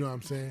that. Right. You know what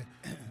I'm saying?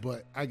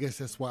 But I guess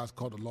that's why it's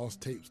called the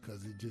Lost Tapes,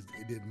 because it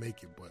didn't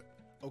make it. But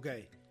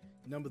okay,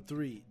 number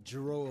 3,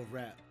 Jero of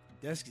Rap.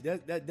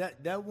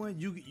 That one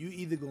you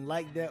either gonna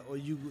like that or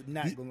you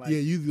not gonna like it. Yeah,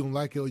 you either gonna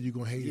like it or you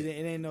gonna hate it.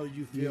 It ain't no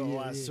you feel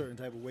a certain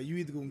type of way. You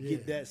either gonna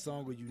get that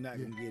song or you not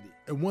gonna get it.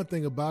 And one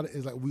thing about it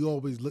is like we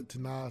always look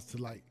to Nas to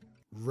like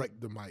wreck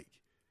the mic.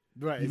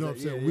 Right. You know what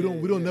I'm saying?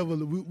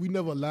 We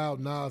never allowed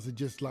Nas to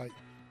just like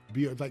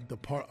be like a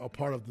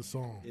part of the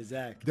song.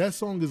 Exactly. That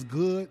song is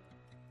good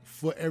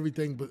for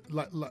everything, but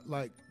like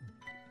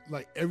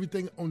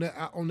everything on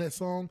that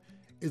song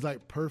is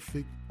like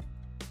perfect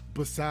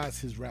besides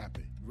his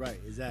rapping. Right,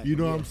 exactly. You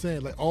know what I'm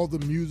saying? Like all the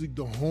music,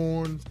 the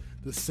horns,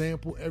 the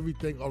sample,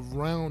 everything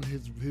around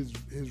his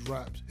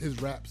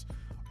raps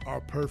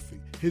are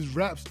perfect. His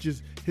raps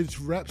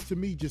to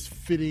me just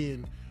fit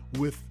in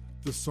with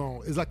the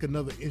song. It's like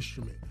another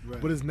instrument,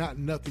 right. But it's not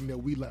nothing that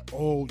we like.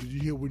 Oh, did you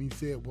hear what he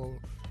said? Well,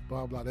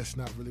 blah blah. That's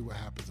not really what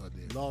happens out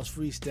there. Lost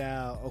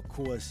Freestyle, of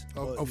course,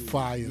 of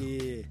fire.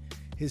 Yeah,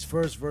 his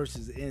first verse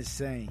is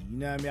insane. You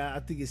know what I mean? I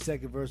think his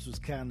second verse was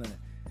kind of.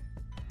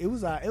 It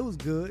was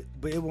good,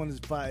 but it wasn't as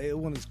fire. It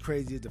wasn't as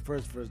crazy as the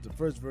first verse. The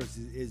first verse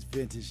is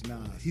vintage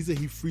Nas. He said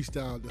he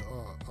freestyled the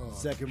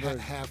second verse,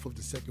 half of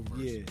the second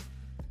verse. Yeah.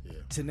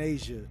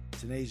 Tenacia's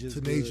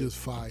good.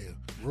 Fire.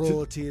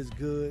 Royalty is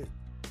good.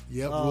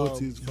 Yep,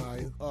 royalty is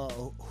fire.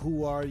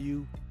 Who Are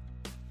You?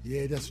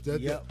 Yeah, that's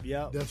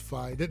That's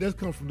fire. That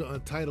comes from the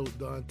untitled.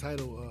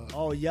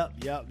 Yep.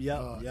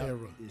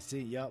 Era. You see,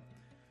 yep.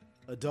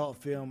 Adult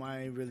film,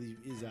 I ain't really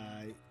is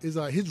alright. It's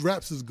alright. His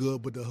raps is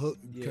good, but the hook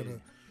kind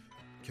of.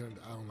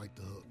 I don't like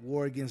the hook.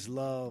 War Against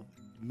Love,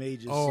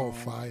 major song.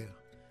 song. Fire.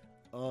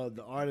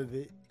 The Art of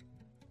It.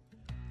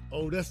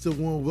 Oh, that's the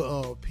one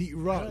with Pete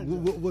Rock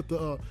with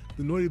the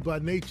Naughty by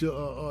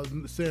Nature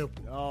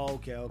sample. Oh,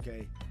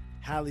 okay.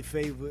 Highly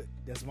Favored,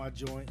 that's my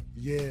joint.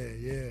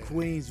 Yeah.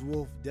 Queen's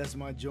Wolf, that's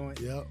my joint.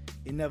 Yep.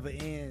 It Never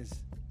Ends.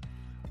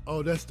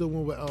 Oh, that's the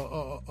one with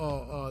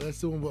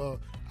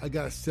I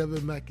got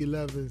 7 Mac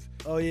 11s.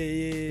 Oh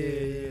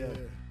yeah.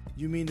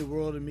 You Mean the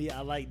World to Me? I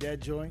like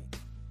that joint.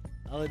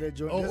 The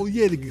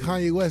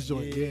Kanye West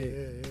joint.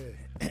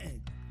 Yeah.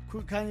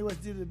 Kanye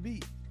West did the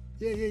beat.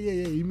 Yeah.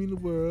 You Mean the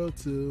World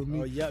to Me.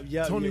 Oh,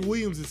 yep. Tony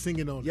Williams is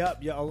singing on it.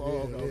 Yep.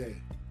 Okay.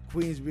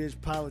 Queensbridge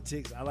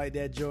Politics. I like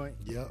that joint.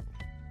 Yep.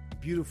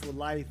 Beautiful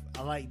Life.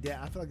 I like that.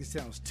 I feel like it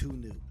sounds too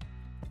new.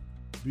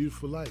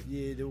 Beautiful Life.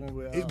 Yeah, the one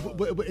where.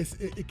 But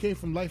it came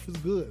from Life is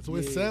Good, so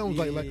it sounds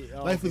like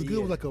Life is Good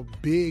was like a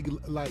big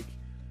like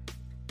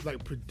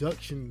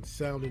production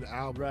sounding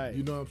album. Right.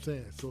 You know what I'm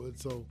saying?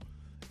 So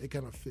it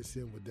kind of fits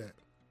in with that.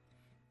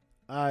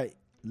 All right,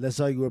 let's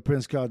argue with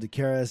Prince called the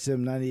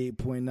KRSM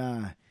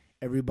 98.9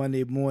 every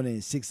Monday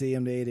morning, 6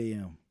 a.m. to 8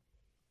 a.m.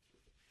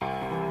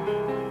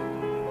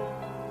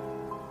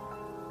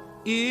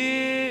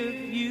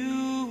 If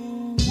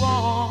you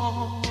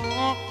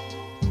want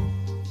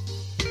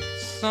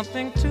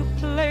something to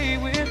play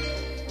with,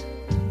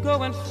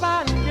 go and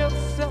find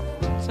yourself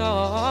a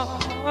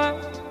toy.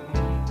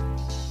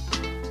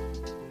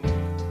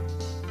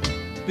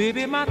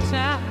 Baby, my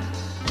time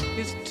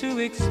is too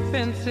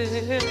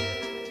expensive,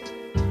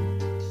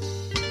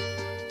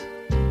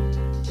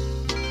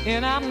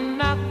 and I'm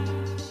not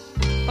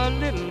a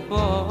little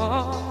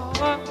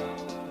boy.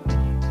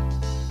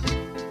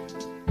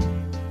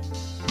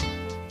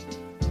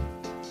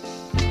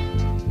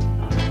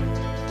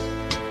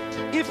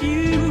 If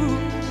you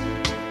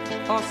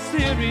are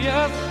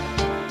serious,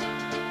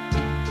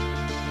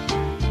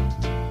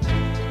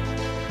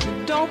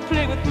 don't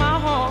play with my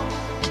heart,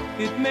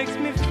 it makes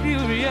me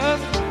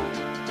furious.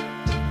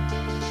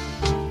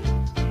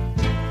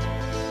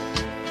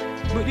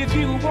 But if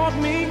you want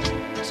me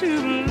to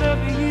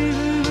love you,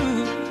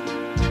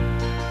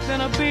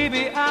 then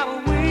baby I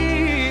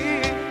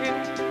will.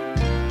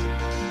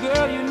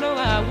 Girl, you know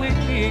I will.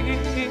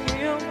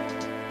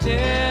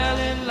 Tell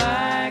it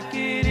like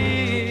it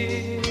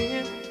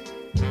is.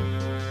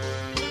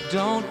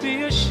 Don't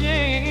be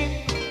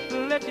ashamed.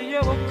 Let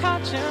your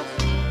conscience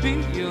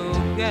be your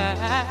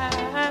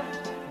guide.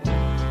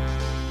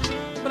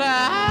 But I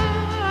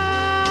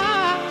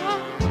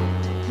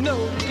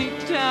know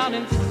deep down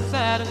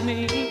inside of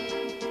me,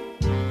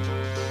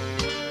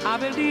 I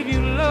believe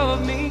you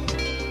love me.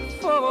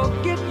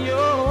 Forget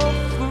your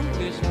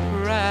foolish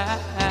pride.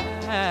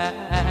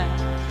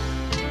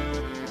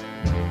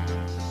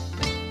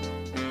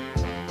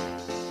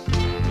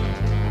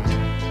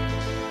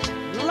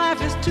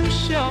 Life is too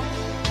short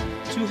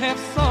to have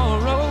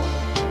sorrow.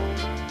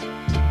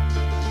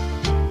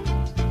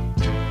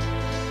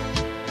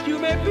 You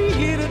may be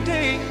here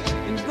today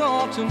and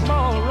gone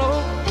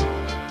tomorrow.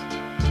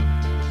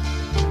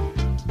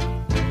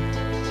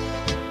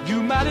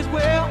 You might as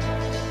well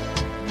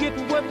get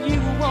what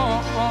you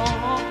want.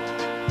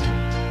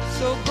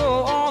 So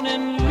go on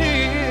and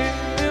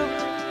live.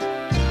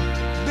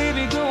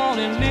 Baby, go on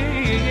and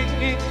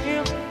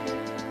live.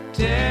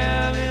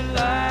 Tell it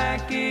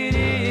like it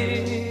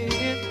is.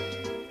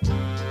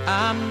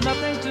 I'm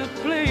nothing to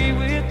play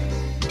with.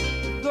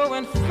 Go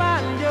and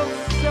find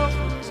yourself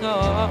a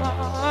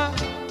toy.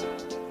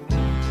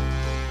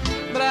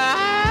 But I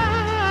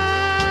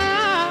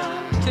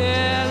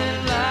tell it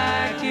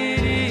like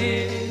it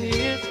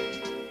is.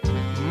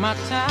 My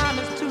time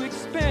is too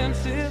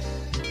expensive,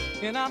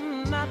 and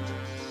I'm not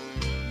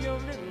your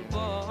little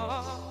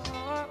boy.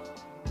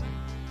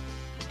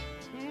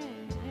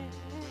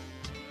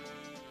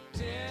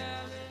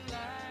 Tell it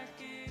like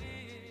it is.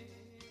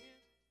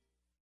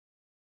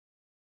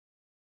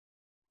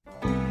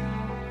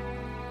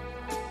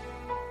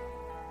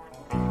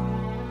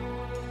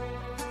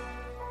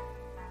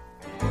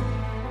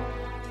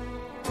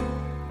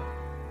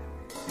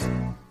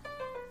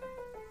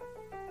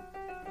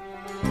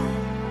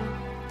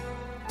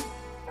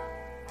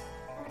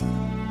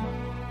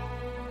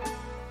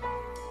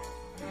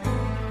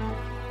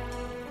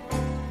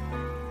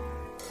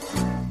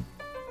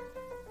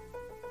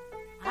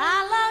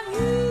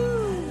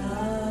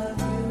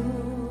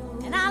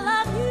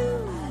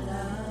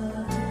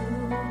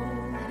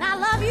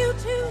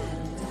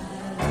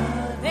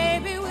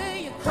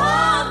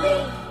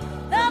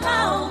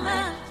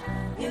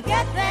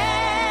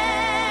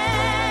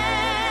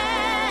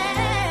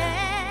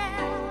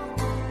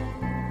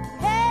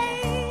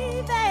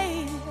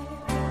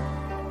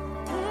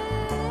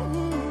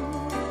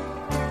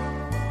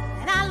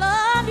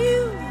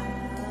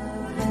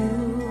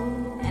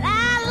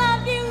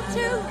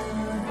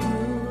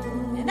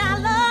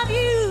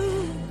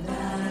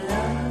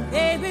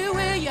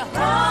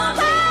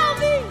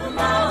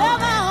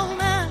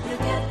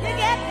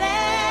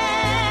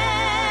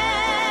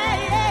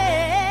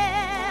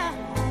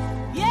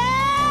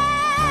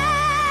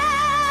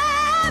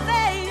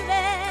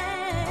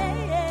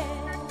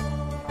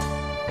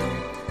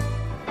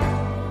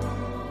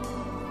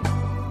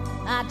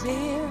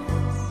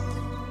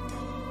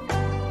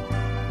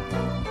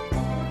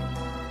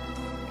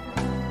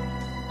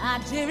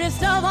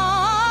 Dearest of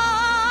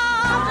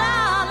all,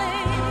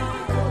 darling,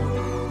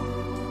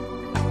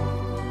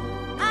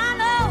 I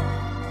know,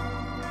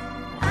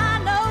 I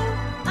know,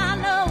 I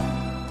know,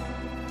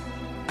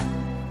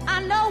 I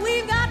know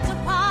we've got to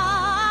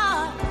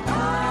part.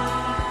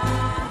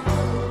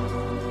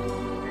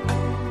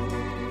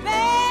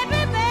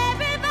 Baby,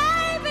 baby,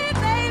 baby,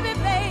 baby,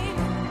 baby,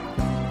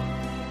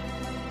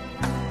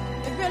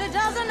 it really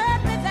doesn't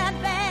hurt me that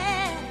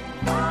bad.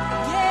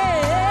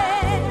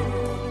 Yeah,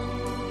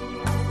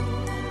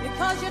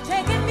 because you're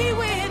taking me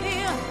with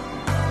you,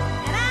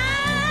 and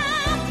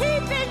I'm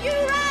keeping you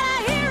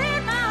right here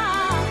in my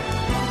arms.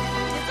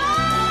 It's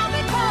all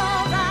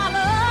because I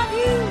love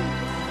you.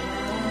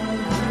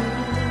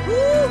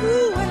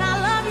 Ooh, and I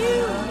love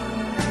you,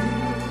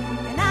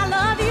 and I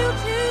love you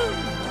too.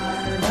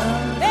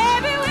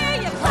 Baby, will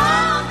you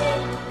call me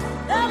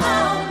the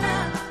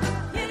moment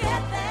you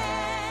get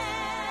there?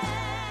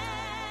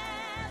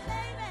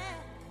 Baby,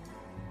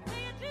 will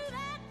you do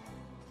that?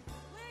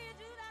 Will you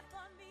do that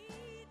for me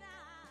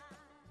now?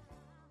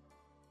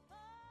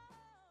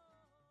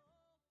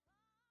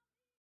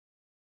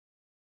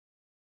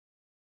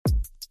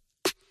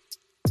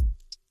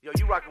 Yo,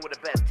 you rockin' with the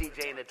best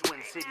DJ in the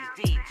Twin Cities,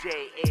 DJ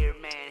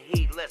Airman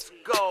Heat. Let's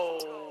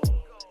go.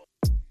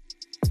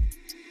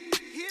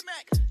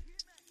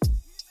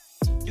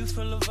 You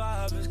feel the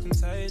vibe is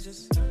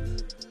contagious.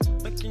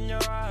 Look in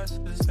your eyes,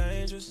 it's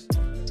dangerous.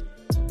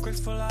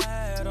 Grateful I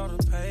had all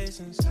the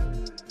patience.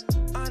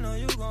 I know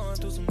you going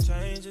through some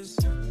changes.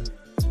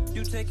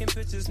 You taking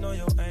pictures, know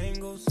your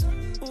angles.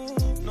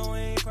 Ooh, no, we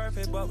ain't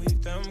perfect, but we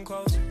them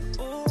close.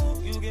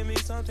 Ooh, you give me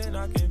something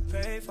I can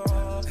pay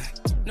for.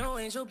 No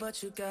angel,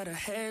 but you got a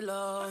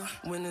halo.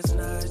 When it's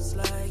nights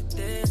like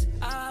this,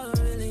 I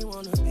really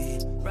wanna be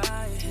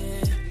right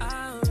here.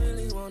 I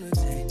really wanna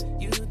take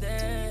you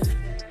there.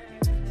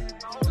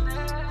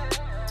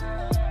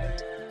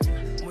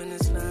 When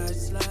it's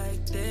nights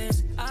like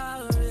this,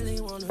 I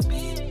really wanna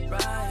be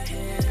right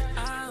here.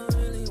 I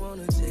really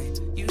wanna take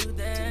you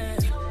there.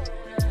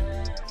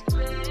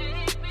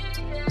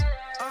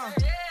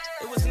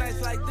 It was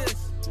nights like this,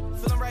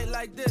 feeling right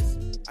like this.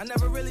 I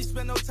never really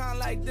spent no time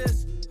like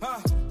this.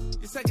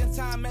 Your second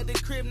time at the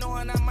crib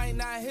knowing I might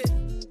not hit.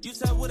 You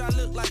said what I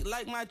look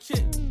like my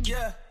chick,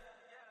 yeah.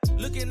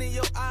 Looking in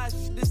your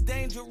eyes, this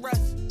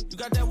dangerous. You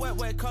got that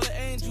wet, call it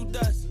angel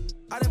dust.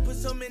 I done put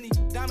so many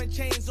diamond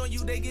chains on you,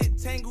 they get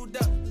tangled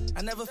up.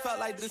 I never felt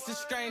like this is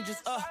strangers,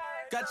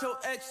 Got your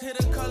ex hit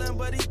a calling,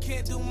 but he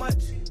can't do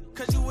much.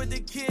 Cause you with the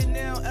kid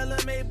now,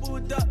 LMA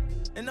booed up.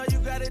 And all you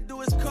gotta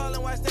do is call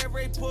and watch that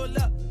Ray pull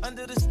up.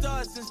 Under the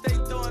stars since they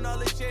throwing all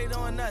the shade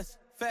on us.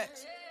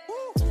 Facts.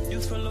 You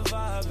feel the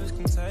vibe is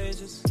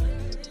contagious.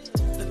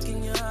 Look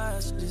in your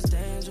eyes, it's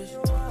dangerous.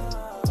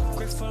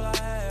 Grateful I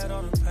had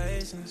all the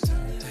patience.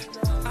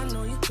 I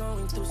know you're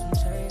going through some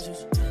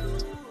changes.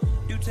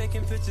 You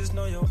taking pictures,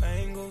 know your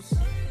angles.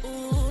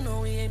 Ooh, no,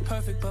 we ain't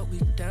perfect, but we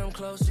damn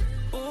close.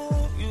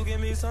 Ooh, you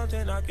give me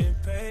something I can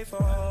pay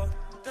for.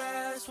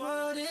 That's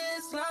what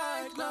it's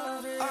like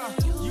loving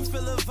you.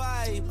 Feel a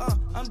vibe,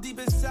 I'm deep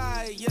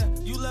inside, yeah.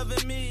 You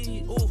loving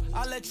me, ooh,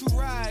 I let you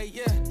ride,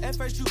 yeah. At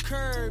first you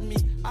curved me,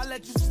 I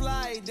let you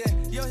slide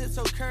in. Your hips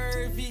so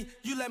curvy,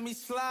 you let me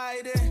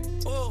slide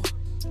in, ooh.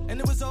 And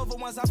it was over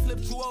once I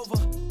flipped you over.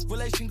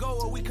 Relation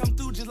goer, we come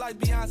through just like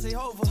Beyonce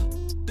Hova.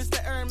 This the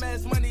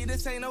Hermes money,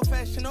 this ain't no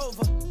fashion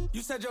over.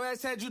 You said your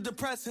ex had you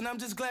depressed, and I'm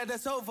just glad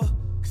that's over.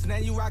 Cause now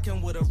you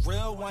rockin' with a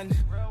real one.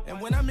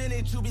 And when I'm in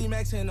it, you be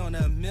maxing on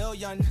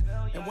 1,000,000.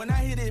 And when I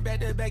hit it back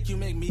to back, you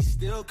make me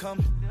still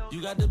come.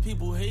 You got the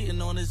people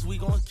hating on us, we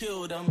gon'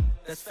 kill them.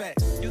 That's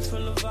facts. You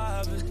feel the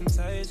vibe is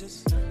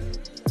contagious.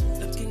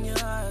 Look in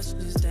your eyes,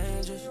 it's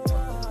dangerous.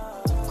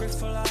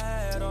 Grateful I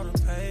had all the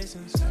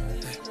patience.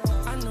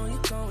 I know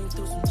you're going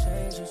through some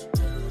changes.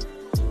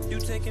 You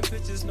taking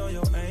pictures, know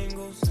your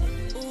angles.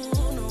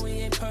 Ooh, no, we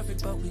ain't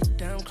perfect, but we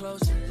damn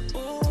close.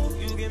 Ooh,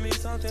 you give me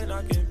something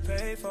I can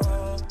pay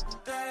for.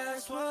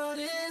 That's what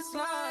it's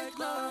like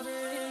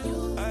loving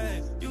you.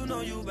 Hey, you know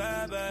you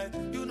bad,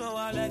 babe. You know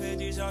I laugh at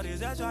these shorties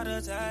that try to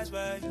attach,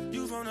 babe.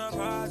 You from the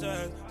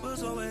project, but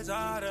so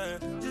exotic.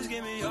 Just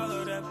give me all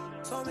of that,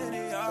 so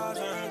many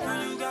options.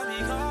 Girl, you got me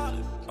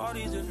calling all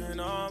these different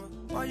numbers.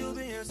 Why you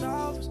being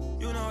selfish?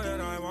 You know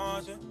that I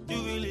want you.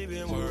 You really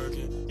been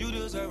working. You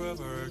deserve a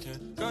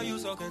virgin. Girl, you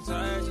so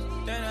contagious.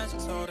 Then that's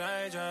so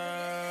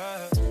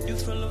dangerous. You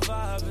feel the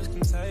vibe is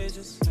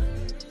contagious.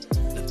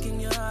 Look in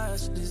your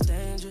eyes, it's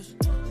dangerous.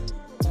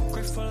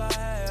 Grateful I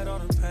had all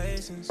the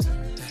patience.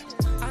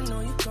 I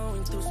know you're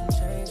going through some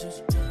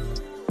changes.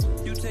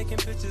 You taking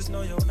pictures,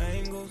 know your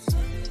angles.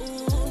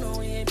 Ooh, no,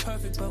 we ain't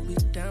perfect, but we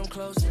damn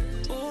close.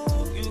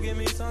 Ooh, you give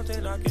me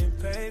something I can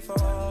pay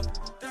for.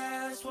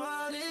 That's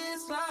what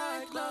it's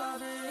like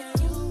loving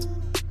you.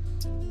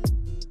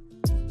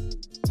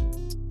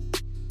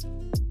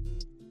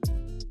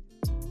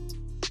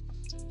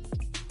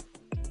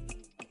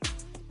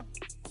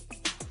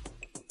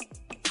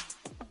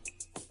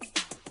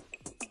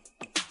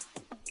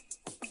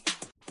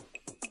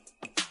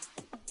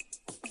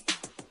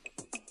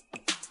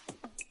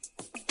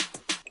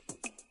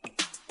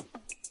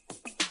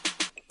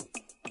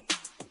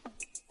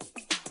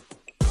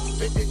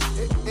 Do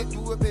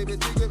it, baby,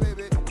 take it,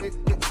 baby. Do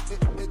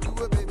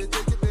it, baby,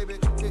 take it, baby.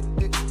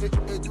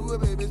 Do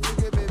it, baby, take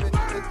it, baby.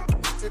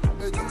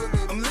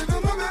 I'm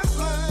living my best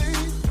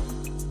life.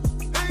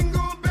 Ain't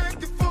going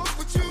back and forth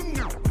with you.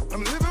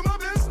 I'm living my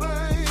best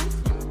life.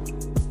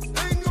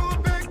 Ain't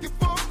going back and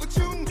forth with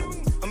you.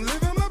 I'm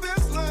living my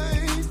best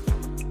life.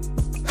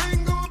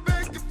 Ain't going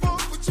back and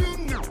forth with you.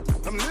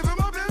 I'm living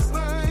my best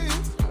life.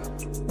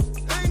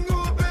 Ain't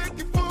going back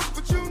and forth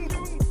with you.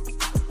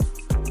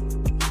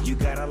 You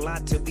got a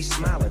lot to be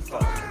smiling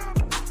for.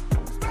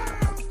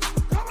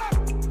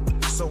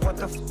 So what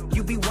the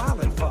you be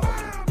wildin' for?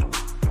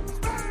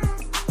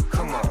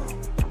 Come on,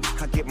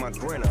 I get my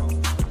grin on.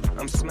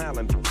 I'm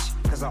smiling,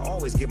 bitch, cause I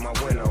always get my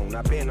win on.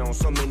 I've been on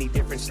so many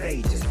different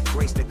stages,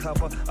 graced the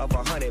cover of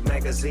 100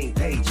 magazine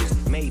pages,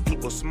 made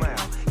people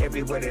smile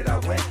everywhere that I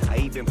went. I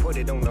even put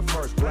it on the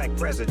first black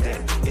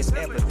president. It's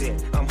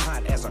evident I'm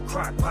hot as a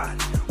crock pot,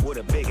 with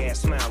a big ass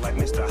smile like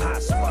Mr.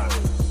 Hot Spot.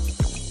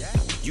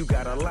 You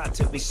got a lot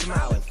to be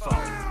smiling for.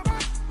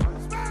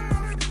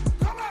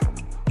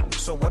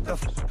 So what the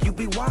you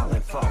be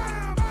wildin' for?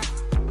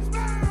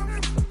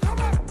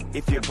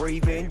 If you're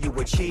breathing, you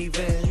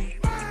achieving.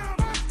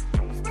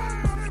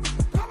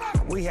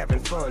 We having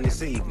fun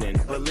this evening,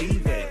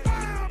 believe it.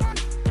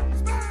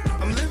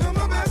 I'm living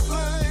my best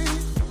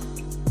life.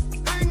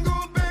 Ain't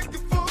going back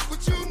and forth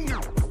with you.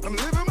 I'm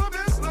living my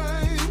best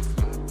life.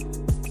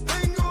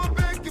 Ain't going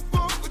back and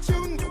forth with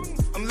you.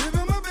 I'm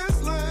living my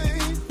best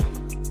life.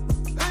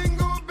 Ain't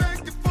going back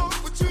and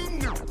forth with you.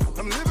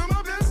 I'm living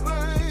my best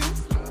life.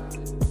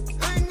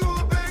 Ain't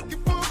going back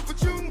and forth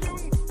with you.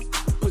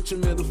 Put your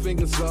middle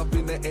fingers up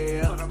in the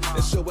air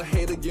and show a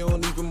hater you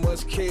don't even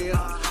much care.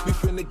 We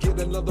finna get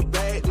another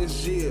bag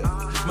this year.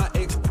 My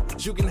ex,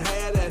 you can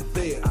have that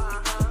there.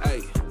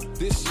 Hey,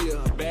 this year,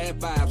 bad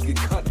vibes get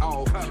cut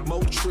off.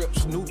 More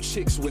trips, new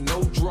chicks with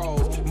no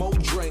draws. More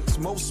drinks,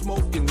 more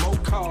smoking, more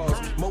cars.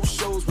 More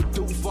shows with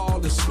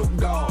Duval and Snoop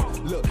Dogg.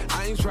 Look,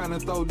 I ain't tryna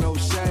throw no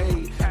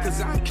shade,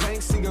 cause I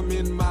can't see them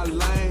in my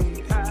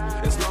lane.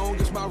 As long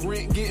as my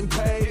rent getting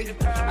paid,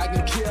 I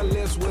can care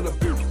less with a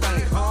big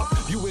thing, huh?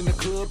 You in the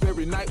club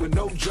every night with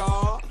no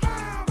job,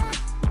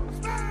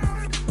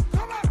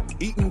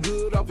 eating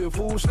good off your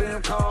food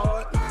stamp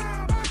card.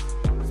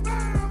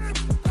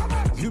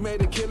 You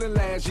made a killing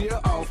last year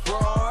off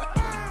fraud.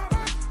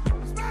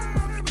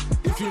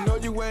 If you know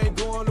you ain't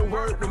going to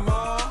work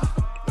tomorrow,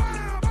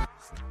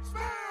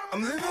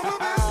 I'm living my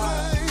best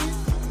life.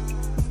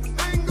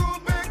 Ain't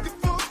going back and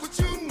forth with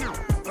you.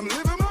 I'm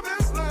living my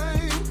best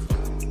life.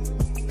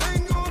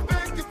 Ain't going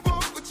back and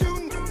forth with you.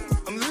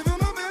 I'm living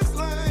my best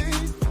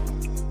life.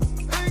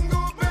 Ain't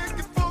going back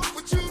and forth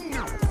with you.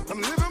 I'm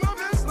living my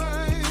best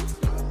life.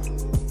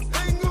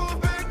 Ain't going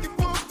back and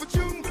forth with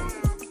you.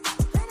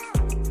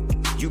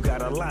 You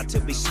got a lot to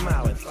be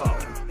smiling for.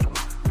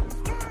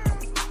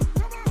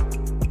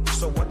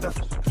 So what the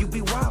you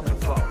be wildin'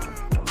 for?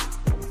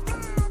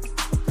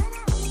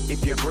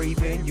 If you're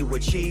breathing, you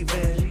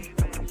achieving.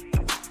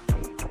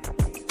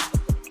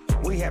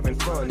 We having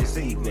fun this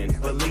evening,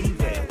 believe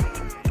it.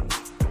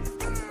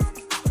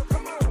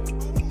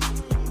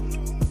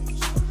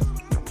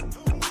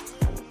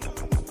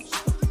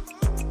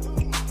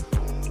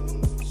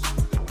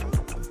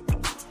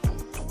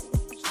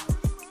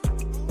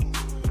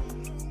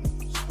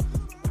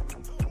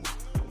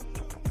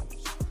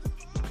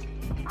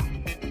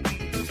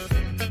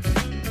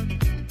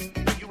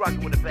 You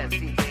rockin' with the best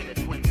DJ in the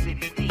Twin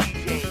Cities,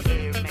 DJ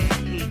Airman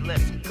Heat.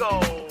 Let's go.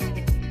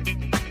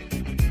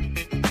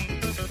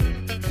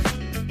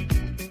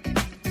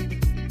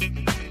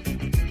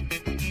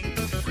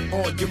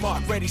 on your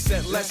mark, ready,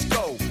 set, let's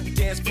go.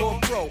 Dance floor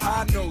pro,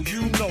 I know,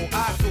 you know,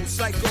 I go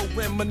psycho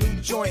when my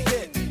new joint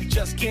hit.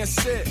 Just can't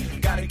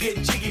sit, gotta get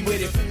jiggy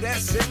with it.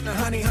 That's it, now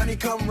honey, honey,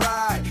 come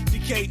ride.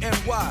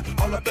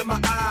 DKNY, all up in my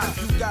eye.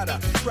 You got a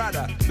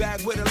Prada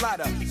bag with a lot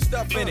of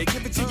stuff in it.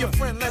 Give it to your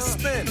friend, let's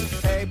spin.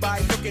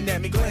 Everybody looking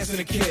at me, glancing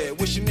a kid.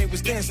 Wishing they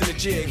was dancing a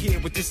jig here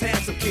with this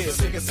handsome kid.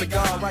 Sick a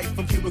cigar right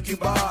from Cuba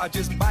Cuba. I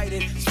just bite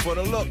it, it's for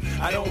the look,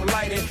 I don't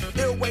light it.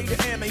 Ill way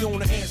to ammo on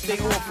the hand, stay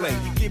on play.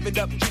 Give it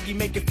up, jiggy,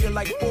 make it feel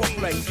like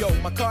foreplay. Yo,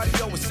 my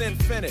cardio is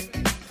infinite.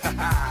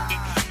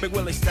 Big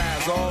Willie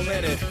style's all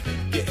in it.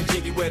 Getting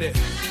jiggy with it.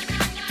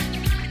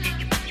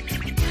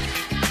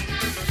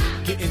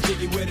 Getting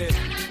jiggy with it.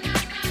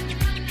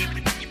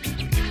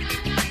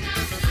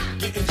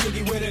 Getting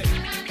jiggy with it.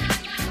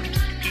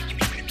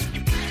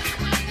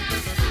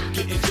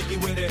 Getting jiggy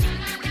with it.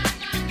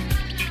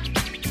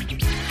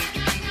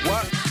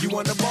 What? You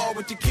on the ball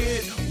with your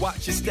kid?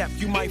 Watch your step,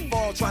 you might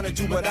fall trying to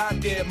do what I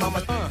did.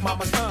 Mama,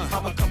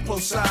 mama, come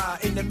close side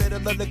in the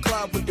middle of the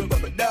club with the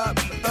rubber dub.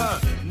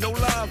 No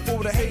love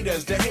for the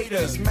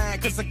haters,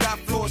 mad cause I got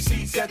floor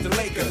seats at the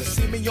Lakers.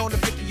 See me on the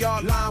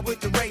 50-yard line with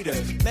the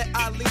Raiders. Met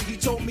Ali, he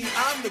told me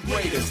I'm the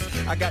greatest.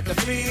 I got the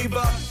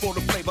fever for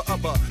the flavor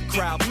of a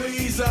crowd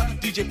pleaser.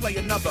 DJ play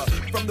another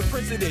from the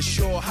Prince of this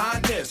Your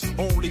Highness.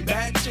 Only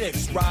bad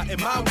chicks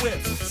riding my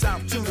whip.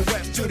 South to the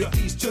west, to the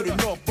east, to the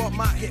north. Bump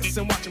my hips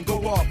and watch them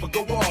go off. off or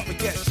go off and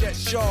get shut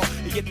short.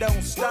 And you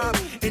don't stop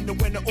in the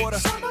winter order.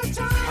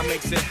 I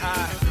makes it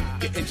high,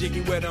 getting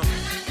jiggy with them.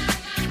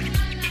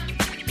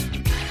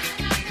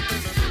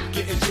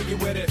 Getting jiggy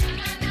with it.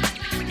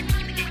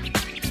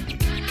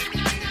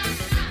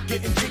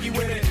 Getting jiggy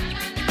with it.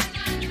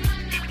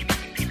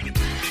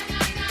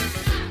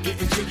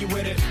 Getting jiggy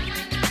with it.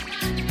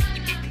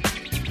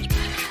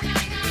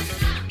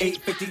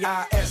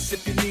 850 IS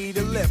if you need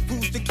a lift.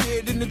 Who's the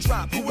kid in the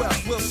drop? Who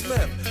else? Will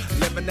Smith.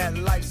 Living that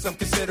life some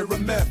consider a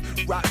myth.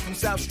 Rock from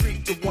South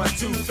Street to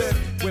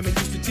 125th. Women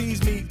used to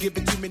tease me, give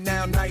it to me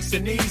now nice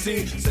and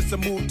easy. Since I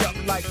moved up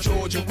like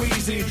George and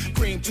Wheezy,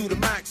 cream to the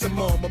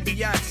maximum. I'll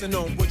be asking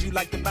them, would you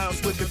like to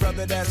bounce with your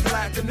brother that's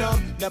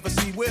platinum? Never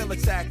see Will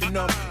attacking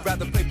them.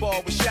 Rather play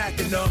ball with Shaq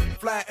and them,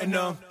 flatten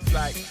them.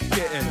 Like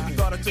getting,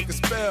 thought I took a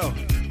spell,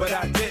 but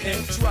I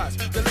didn't.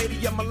 Trust the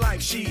lady of my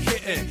life, she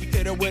hitting.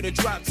 Hit her with a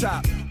drop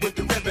top, with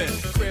the ribbon.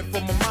 Crib for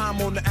my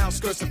mom on the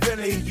outskirts of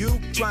Philly. You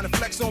trying to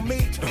flex on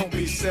me? Don't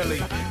be silly.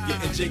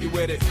 Getting jiggy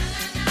with it.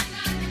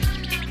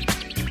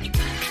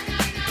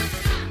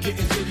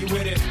 Getting jiggy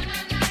with it.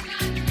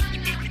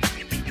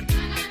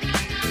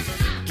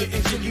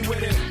 Getting jiggy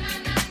with it.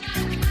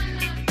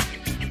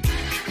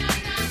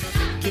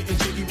 Getting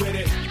jiggy with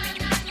it.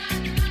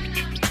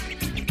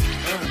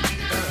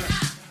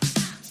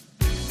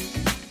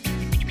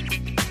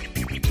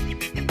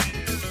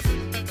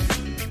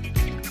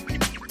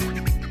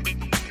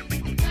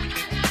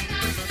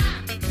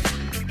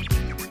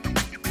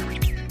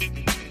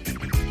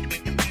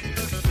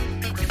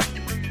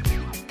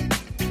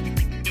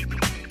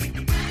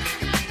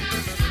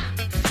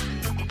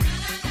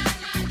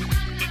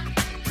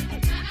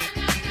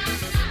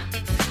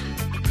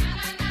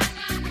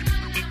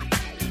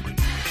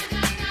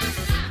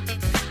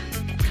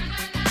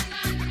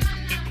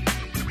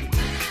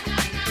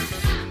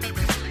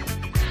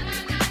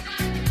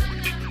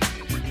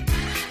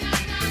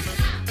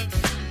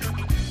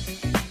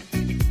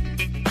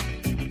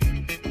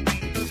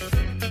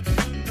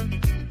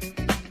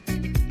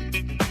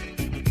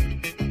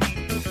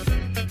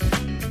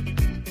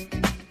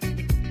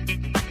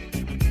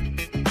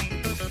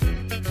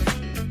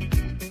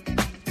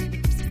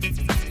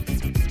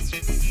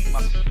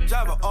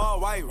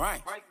 White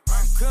rank.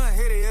 Couldn't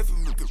hit it if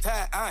you could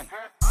tie ain't.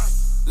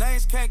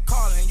 Lanes can't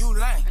call it and you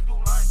lame.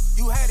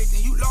 You had it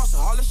and you lost it,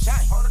 all the shame.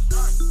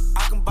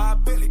 I can buy a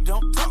Billy,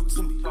 don't talk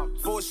to me.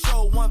 For a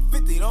show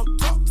 150, don't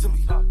talk to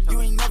me.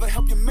 You ain't never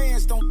help your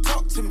mans, don't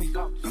talk to me.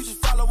 You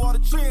just follow all the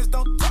trends,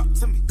 don't talk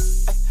to me.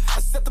 I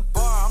set the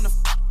bar, I'm the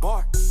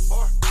bar.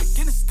 Like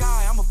in the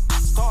sky, I'm a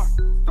star.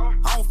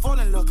 I don't fall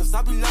in love cause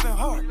I be loving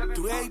hard.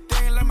 Do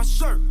everything like my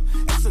shirt,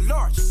 extra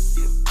large.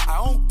 I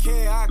don't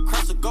care, I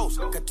cross a ghost.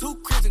 Got 2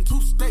 cribs and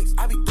 2 states,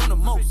 I be doing the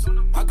most.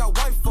 I got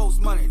white folks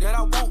money that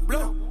I won't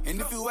blow. And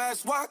if you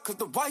ask why, cause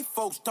the white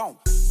folks don't.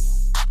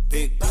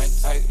 Big bank,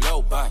 tight,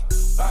 low bank,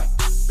 bank.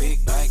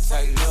 Big bank,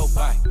 tight, low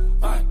bank,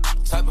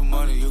 bank. Type of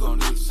money you gon'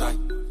 need to sight.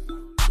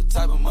 The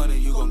type of money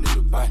you gon' need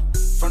to buy.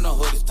 From the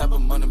hood, this type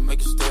of money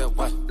make you stay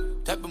away.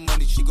 Type of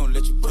money she gon'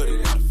 let you put it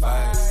in the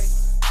fight.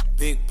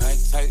 Big bank,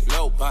 tight,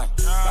 low bank,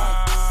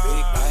 bank.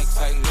 Big bank,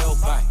 tight, low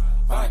bank.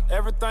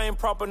 Everything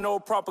proper, no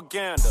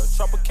propaganda.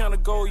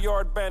 Tropicana gold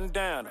yard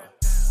bandana.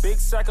 Big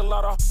sack, a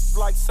lot of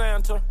like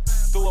Santa.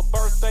 Threw a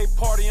birthday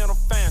party in a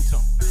phantom.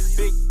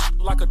 Big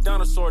like a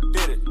dinosaur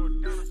did it.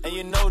 And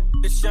you know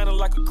it's shining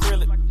like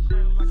acrylic.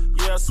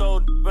 Yeah,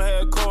 so I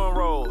had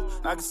cornrow.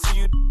 I can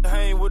see you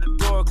hang with the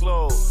door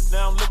closed.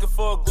 Now I'm looking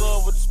for a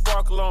glove with a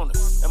sparkle on it.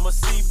 And my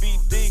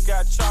CBD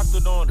got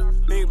chocolate on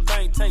it. Big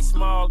bank, take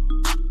small.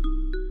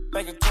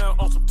 Bank account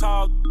on some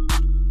tall.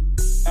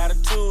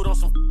 Attitude on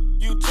some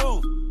you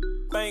too.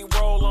 Bank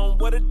roll on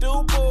what it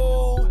do,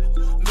 boo.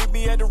 Meet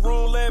me at the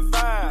roulette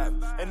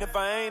vibe. And if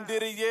I ain't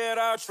did it yet,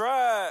 I'll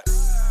try.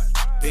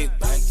 Big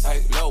bank,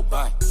 tight, low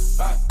bank,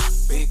 bank.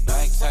 Big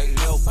bank, tight,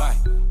 low bank,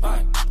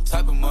 bank.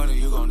 Type of money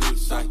you gon' need to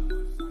sight.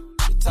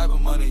 The type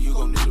of money you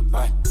gon' need to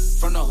buy.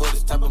 From the hood,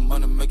 this type of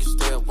money make you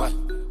stay away.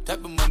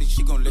 Type of money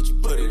she gon' let you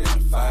put it in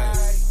the fight.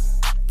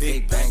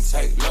 Big bank,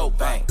 tight, low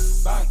bank,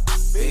 bank.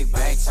 Big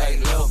bank,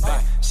 tight, low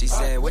bank. She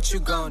said, what you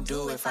gon'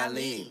 do if I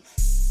leave?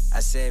 I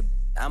said,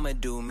 I'ma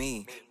do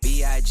me.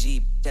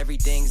 B.I.G.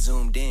 Everything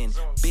zoomed in.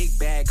 Big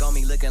bag on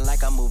me looking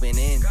like I'm moving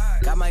in.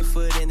 Got my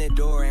foot in the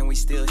door and we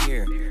still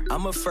here.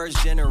 I'm a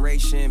first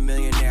generation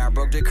millionaire. I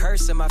broke the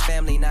curse of my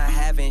family not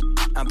having.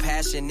 I'm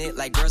passionate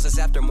like girls that's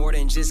after more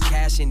than just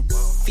cashing.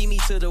 Feed me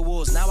to the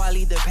wolves, now I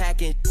lead the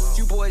packing.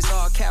 You boys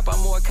all cap, I'm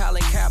more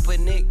Colin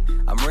Kaepernick.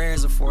 I'm rare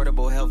as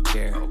affordable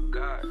healthcare.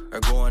 Or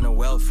going to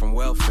wealth from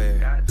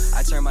welfare.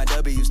 I turn my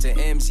W's to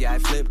M's, yeah I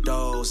flip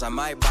those. I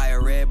might buy a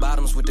red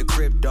bottoms with the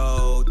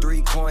crypto.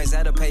 3 coins,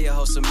 that'll pay your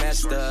whole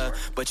semester.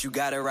 But you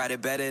gotta ride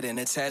it better than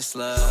a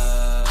Tesla.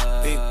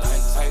 Big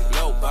bank, tight,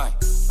 low bank,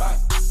 bank.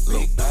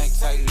 Big bank,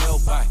 tight, low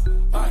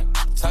bank, bank.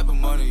 Type of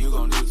money you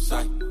gon' need to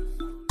sight.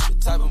 The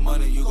type of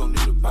money you gon'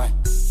 need to buy.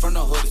 From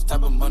the hood, this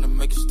type of money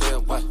make you stay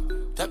away.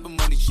 Type of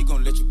money she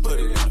gon' let you put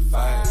it in the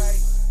fight.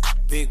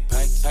 Big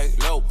bank, tight,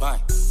 low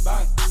bank,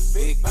 bank.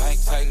 Big bank,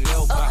 tight,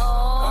 low bank,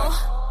 bank.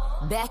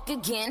 Back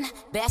again,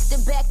 back to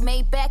back,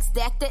 made back,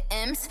 stack the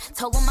M's.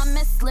 Told him I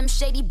miss Slim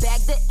Shady, bag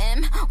the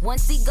M.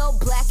 Once he go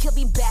black, he'll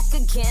be back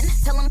again.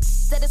 Tell him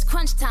that it's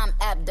crunch time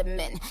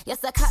abdomen.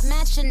 Yes, I caught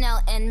Mad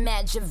Chanel and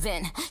Mad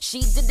Javin.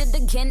 She did it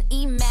again,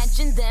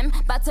 imagine them.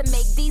 About to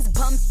make these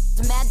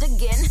bums mad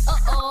again.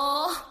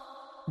 Uh-oh.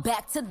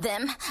 Back to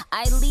them.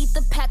 I lead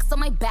the pack, so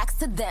my back's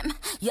to them.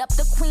 Yup,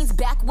 the queen's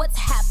back, what's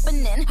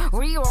happening?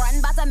 Rerun,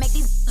 about to make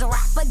these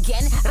rap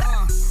again.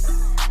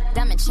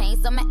 Diamond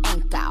chains on my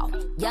ankle.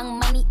 Young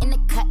money in the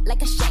cut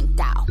like a shank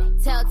doll.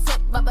 Tail tip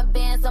rubber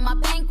bands on my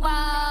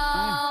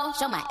bankroll.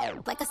 Show my air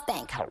like a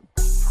stank hoe.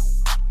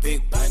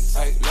 Big bank,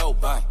 tight, low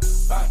bank,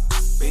 bank.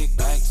 Big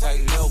bank,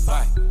 tight, low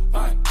bank,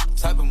 bank.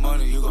 Type of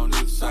money you gon'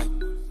 need to sight.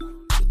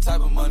 The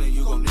type of money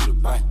you gon' need to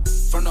buy.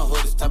 From the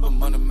hood, this type of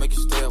money make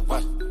you stay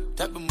away.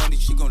 Type of money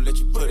she gon' let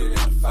you put it in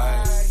the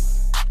fight.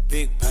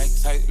 Big bank,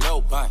 tight,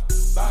 low bank,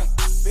 bank.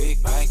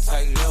 Big bank,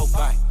 tight, low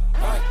bank,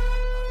 bank.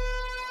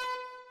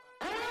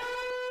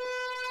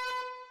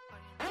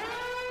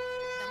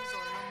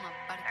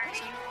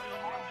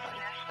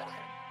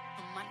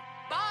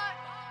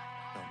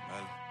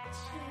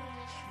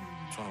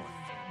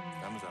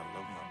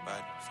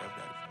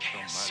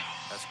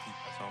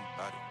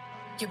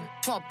 You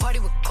wanna party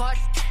with Cardi?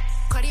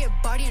 Cardi a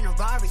body in a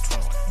Rari.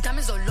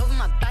 Diamonds all over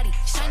my body,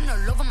 shining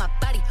all over my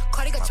body.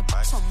 Cardi got your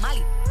bitch on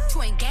Molly.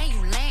 You ain't gang,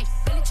 you lame.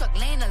 Billy truck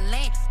laying the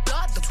lane, blow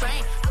out the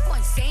brain. I go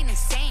insane.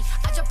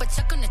 I drop a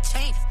check on the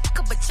chain, pick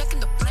up a check in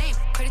the flame.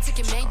 Cardi took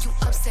it, man, you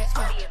upset.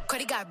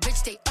 Cardi got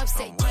rich, they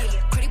upset.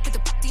 Yeah, Cardi put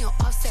the p on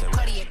offset.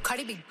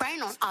 Cardi be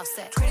brain on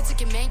offset. Cardi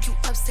took it, man, you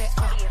upset.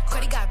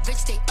 Cardi got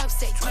rich, they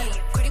upset. Yeah,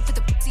 Cardi put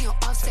the p on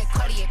offset.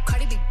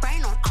 Cardi be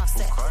brain on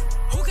offset.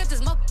 Who got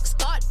this motherfucker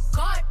started?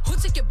 God. Who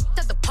took your bitch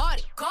at the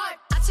party? God.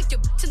 I took your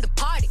bitch in the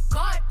party.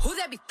 God. Who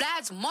that be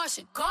flags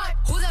Martian? God.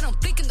 Who that don't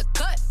flick in the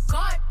cut?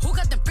 God. Who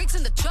got them freaks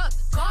in the truck?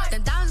 God.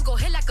 Then diamonds go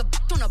hit like a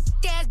bitch on a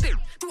ass bitch.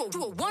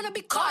 You a wanna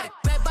be caught.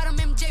 Red bottom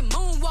MJ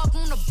moonwalk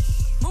on the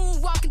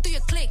moonwalking through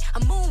your clique.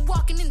 I'm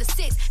moonwalking in the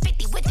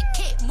 650 with the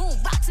kick. Moon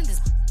rocks in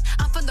this.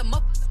 I'm from the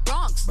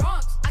Bronx.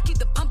 I keep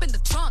the pump in the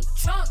trunk.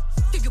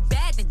 If you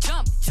bad, then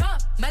jump.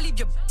 Might leave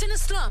your bitch in the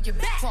slum. You're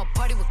back. Want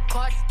party with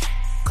Cardi?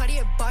 Cardi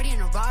a body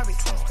in a Rari.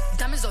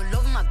 Diamonds all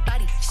over my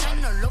body,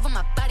 shining all over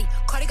my body.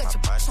 Cardi got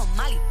your bitch on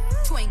Molly.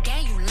 You ain't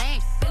gang, you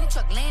lame. Billy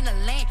truck laying the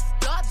lane,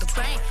 blow out the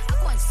brain.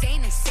 I go insane.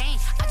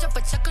 I drop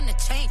a check on the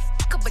chain,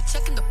 pick up a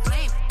check in the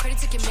flame. Cardi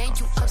took it, man,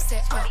 you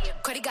upset.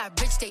 Cardi got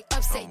rich, they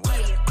upset.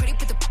 Yeah, Cardi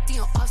put the p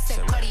on offset.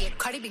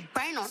 Cardi be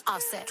brain on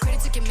offset. Cardi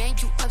took it, man,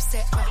 you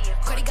upset.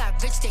 Cardi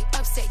got rich, they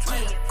upset.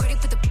 Yeah, Cardi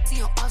put the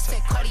p on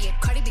offset.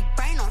 Cardi be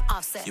brain on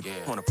offset. You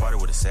wanna party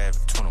with a savage?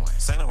 21.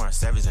 Saint Laurent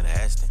Savage in the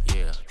Aston.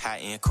 Yeah, high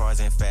end cars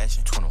and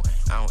fashion. 21.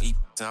 I don't eat,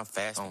 I'm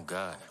fast. On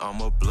God,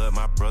 I'm a blood,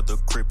 my brother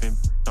crippin'.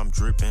 I'm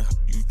drippin',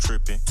 you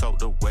trippin'. Told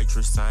the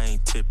waitress I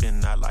ain't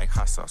tippin'. I like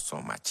hot sauce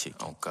on my chick.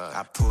 On God,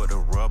 I pull the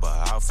rubber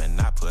off and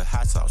I put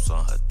hot sauce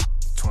on her.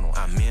 21.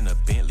 I'm in a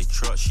Bentley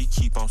truck, she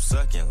keep on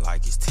sucking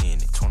like it's 10.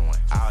 21.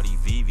 All these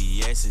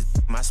VVS's,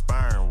 my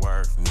sperm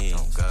worth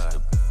millions. Oh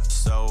God,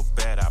 so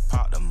bad I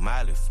popped a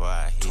Miley before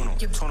I hit.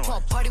 21.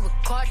 Want party with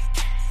Cardi?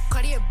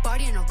 Cardi a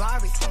body in a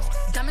Rari.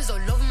 Diamonds all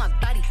over my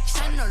body,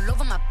 shining all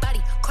over my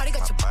body. Cardi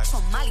got your bitch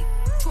on Molly.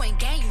 You ain't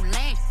gang, you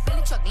lame.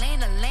 Billy truck laying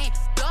the lane,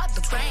 blow out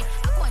the brain.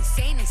 I go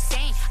insane.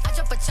 I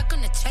drop a check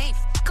on the chain,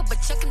 pick up a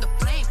check in the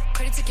flame.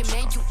 Cardi took it,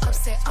 man, you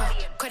upset.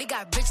 Cardi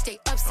got rich, they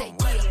upset.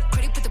 Yeah,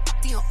 Cardi put the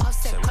p on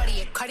offset.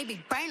 Cardi be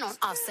brain on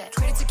offset.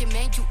 Cardi took it,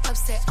 man, you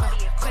upset.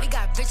 Cardi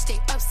got rich, they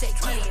upset.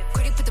 Yeah,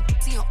 Cardi put the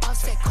p on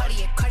offset.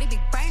 Cardi be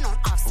brain on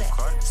offset.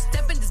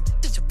 Step in this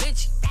bitch, your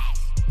bitch.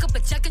 Pick up a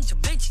check in your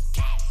bitch.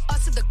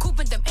 Us to the coupe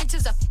in them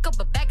inches. I pick up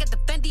a bag at the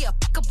Fendi. I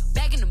pick up a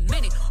bag in a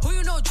minute. Who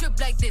you know drip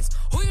like this?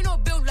 Who you know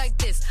build like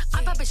this?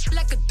 I'm poppin' shit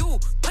like a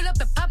dude. Pull up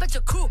and pop at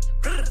your crew.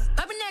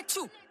 Poppin' at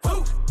you.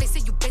 Woo. They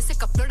say you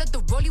basic. I flirted the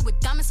rollie with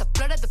diamonds. I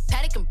flirted the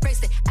paddock and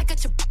bracelet. I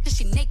got your bitch,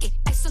 she naked.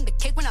 Ice on the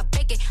cake when I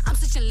bake it. I'm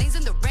switching lanes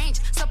in the range.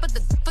 Sup at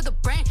the for the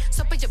brain.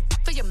 Sup at your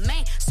for your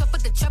main. Sup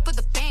at the trap for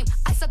the fame.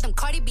 I saw them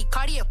Cardi B,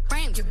 Cardi a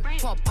frame. You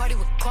want party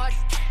with Cardi?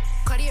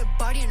 Cardi a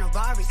body in a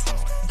Rari.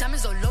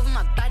 Diamonds all over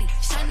my body,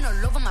 shining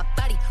all over my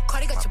body.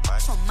 Cardi got your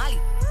bitch on Molly.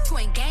 You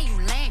ain't gang, you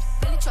lame.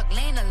 Billy truck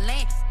laying the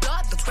lane, blow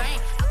out the brain.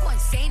 I go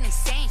insane.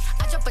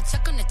 I drop a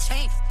check on the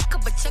chain, pick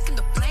up a check in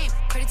the flame.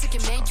 Cardi took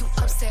it, man, you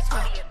upset.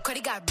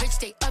 Cardi got rich,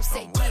 they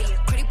upset. Yeah,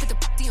 Cardi put the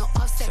p on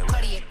offset.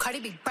 Cardi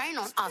be brain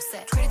on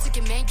offset. Cardi took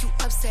it, man, you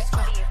upset.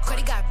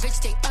 Cardi got rich,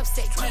 they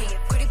upset. Yeah,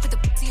 Cardi put the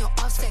p on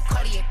offset.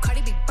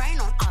 Cardi be brain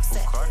on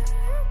offset.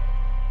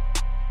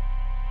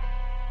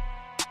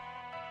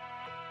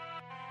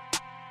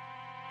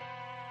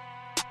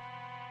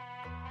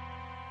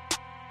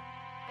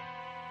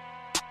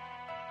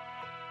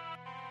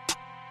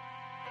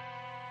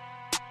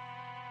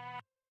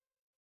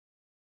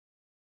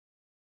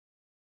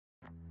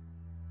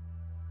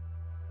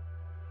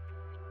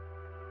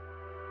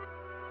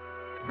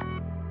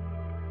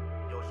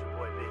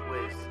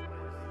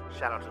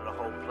 Shout out to the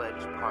whole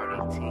Pledge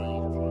Party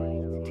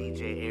team.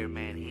 DJ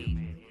Airman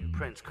Heat,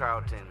 Prince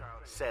Carlton,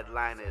 said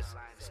Linus,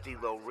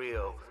 Stilo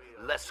Real.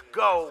 Let's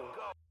go.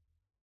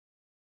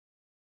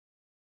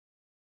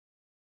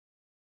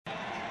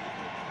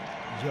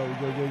 Yo,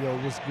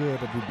 what's good,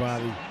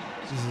 everybody?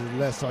 This is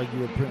Let's Argue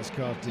with Prince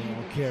Carlton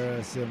on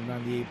KRSM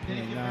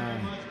 98.9.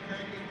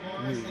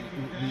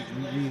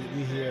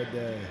 We hear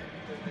the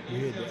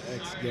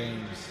X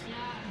Games.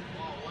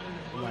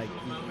 Like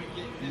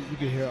you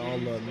can hear all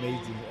the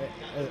amazing.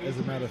 As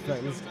a matter of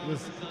fact,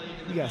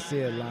 we got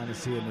Said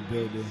Linus here in the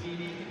building.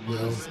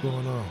 Yeah, what's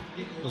going on?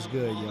 What's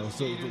good, yo?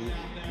 So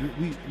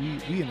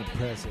we in the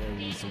press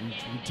area, so we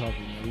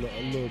talking a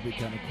little bit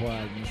kind of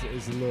quiet.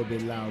 It's a little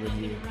bit louder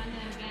here.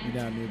 You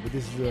know what I mean? But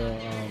this is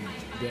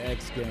the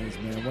X Games,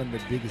 man. One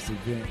of the biggest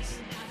events.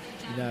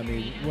 You know what I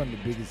mean? One of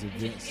the biggest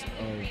events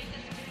of.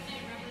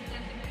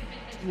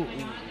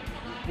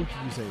 What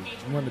can you say?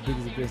 One of the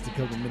biggest events to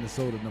come to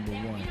Minnesota, number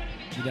one.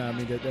 You know what I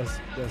mean?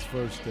 That's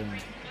first thing.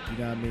 You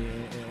know what I mean?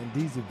 And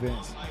these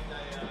events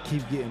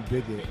keep getting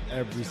bigger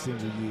every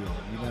single year.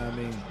 You know what I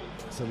mean?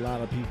 It's a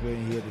lot of people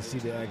in here to see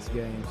the X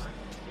Games.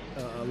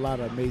 A lot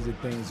of amazing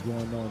things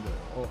going on.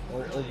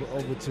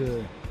 Over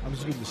to, I'm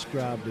just going to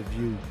describe the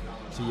view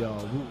to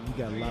y'all. We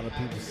got a lot of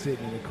people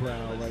sitting in the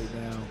crowd right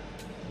now.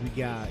 We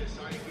got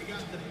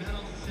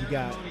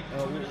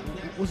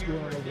what's going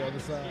on over the other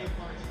side?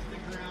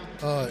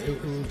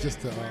 It was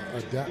just an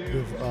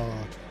adaptive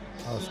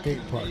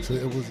skate park. So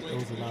it was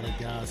a lot of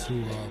guys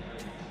who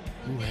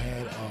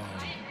had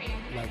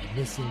like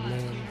missing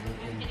limbs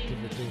and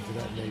different things of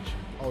that nature.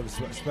 Oh, the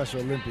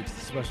Special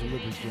Olympics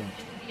joint.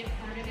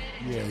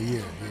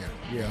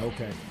 Yeah.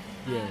 Okay.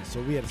 Yeah.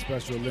 So we had a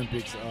Special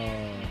Olympics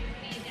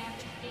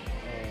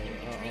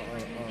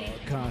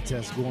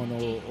contest going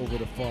over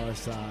the far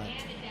side,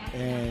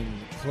 and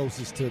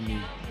closest to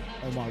me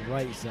on my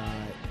right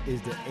side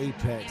is the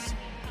Apex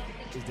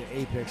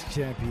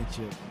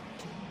Championship,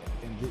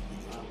 and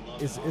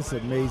it's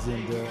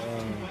amazing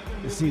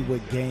to see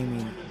what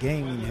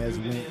gaming has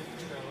went,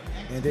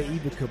 and they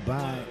even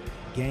combine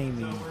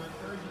gaming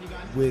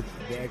with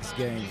the X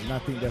Games, and I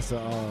think that's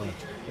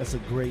a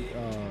great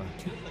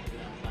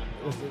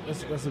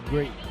that's a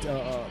great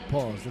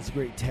pause. That's a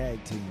great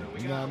tag team.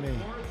 You know what I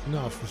mean?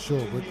 No, for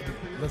sure. But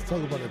let's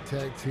talk about the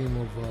tag team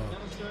of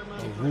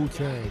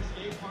Wu-Tang.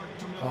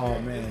 Oh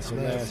man! So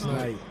last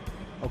night.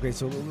 Okay,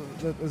 so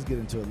let's get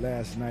into it.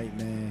 Last night,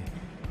 man,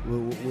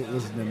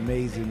 was an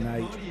amazing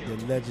night. The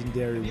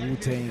legendary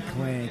Wu-Tang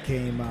Clan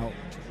came out.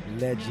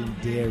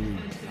 Legendary.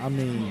 I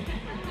mean,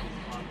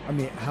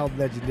 how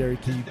legendary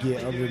can you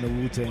get other than the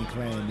Wu-Tang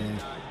Clan, man?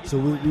 So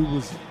we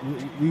was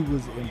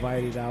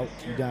invited out.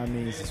 You know what I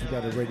mean? Since we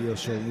got a radio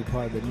show, we're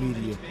part of the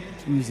media.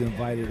 We was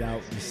invited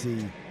out to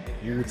see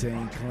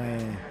Wu-Tang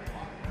Clan.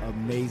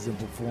 Amazing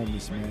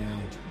performance,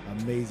 man.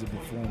 Amazing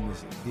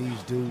performance.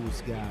 These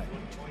dudes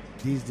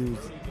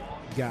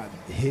got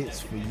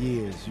hits for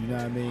years, you know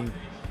what I mean?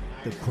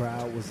 The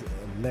crowd was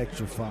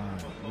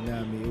electrifying, you know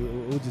what I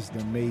mean? It was just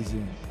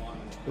amazing.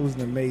 It was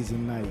an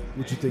amazing night.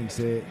 What you think,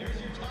 Sid?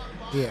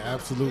 Yeah,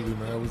 absolutely,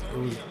 man.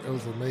 It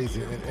was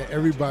amazing, and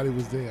everybody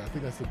was there. I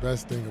think that's the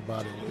best thing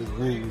about it. Is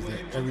Wu was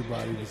that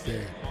everybody was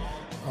there.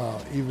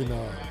 Even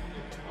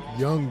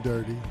Young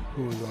Dirty,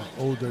 who was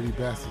Old Dirty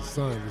Bastard's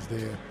son, was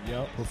there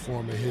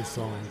performing his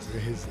songs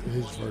and his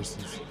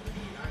verses.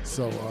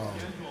 So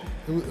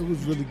it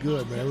was really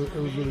good, man. It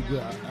was really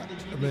good.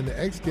 I mean, the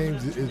X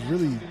Games is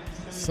really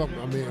something.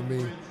 I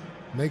mean,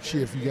 next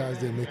year if you guys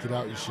didn't make it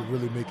out, you should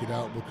really make it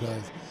out,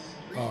 because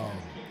I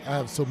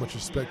have so much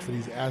respect for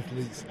these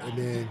athletes. And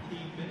then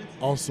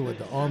also at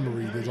the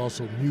Armory, there's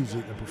also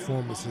music and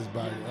performances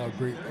by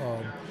great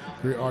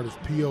artists.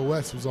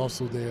 POS was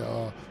also there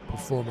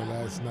performing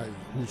last night,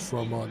 who's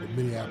from the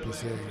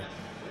Minneapolis area.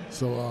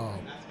 So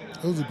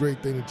it was a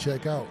great thing to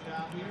check out.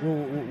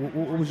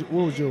 What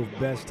was your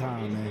best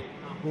time, man?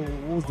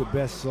 What was the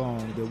best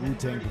song that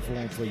Wu-Tang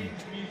performed for you?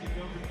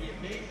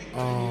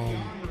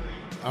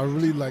 I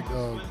really like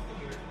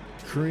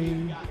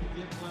Cream.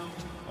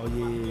 Oh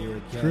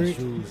yeah,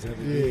 Cream.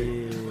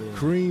 Yeah.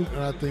 Cream,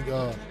 and I think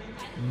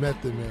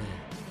Method Man.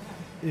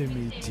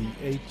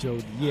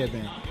 METHOD. Yeah,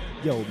 man.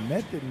 Yo,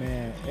 Method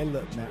Man. Hey,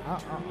 look, man. I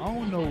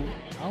don't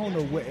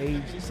know what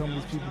age some of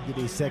these people get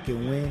their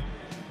second win,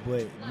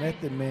 but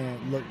Method Man.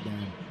 Look,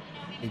 man.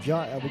 If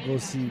y'all ever go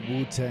see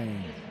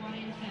Wu-Tang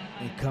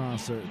in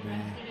concert,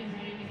 man,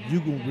 you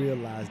gonna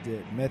realize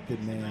that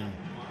Method Man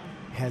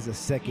has a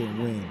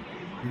second win.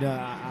 You know,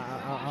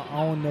 I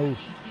don't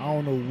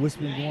know what's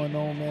been going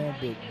on, man,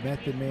 but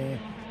Method Man,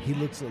 he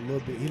looks a little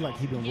bit,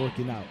 he been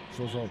working out.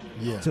 So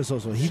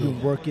he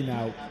been working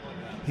out.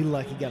 He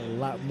like he got a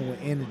lot more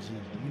energy.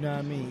 You know what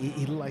I mean?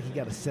 He look like he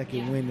got a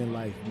second win in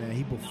life, man.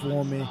 He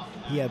performing,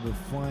 he having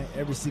fun.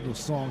 Every single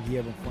song he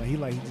having fun. He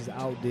just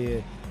out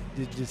there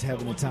just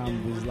having the time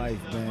of his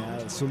life, man.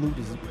 I salute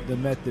the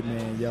Method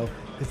Man, yo.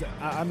 Cause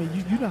I mean,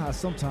 you know how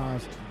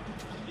sometimes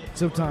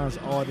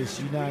artists,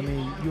 you know what I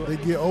mean? They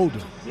get older.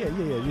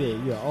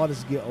 Yeah.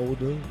 Artists get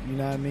older, you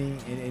know what I mean?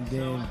 And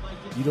then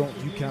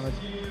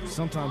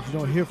sometimes you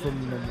don't hear from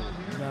them no more.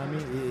 You know what I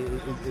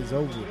mean? It's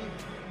over.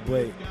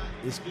 But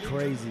it's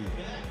crazy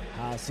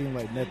how it seemed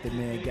like Method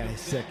Man got his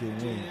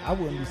second win. I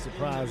wouldn't be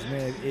surprised,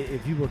 man,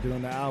 if you working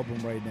on the album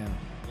right now.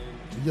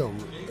 Yo,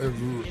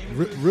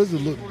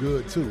 RZA looked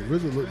good too.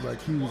 RZA looked like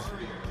he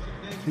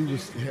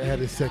had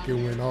his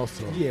second win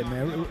also. Yeah,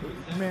 man,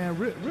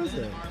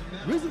 RZA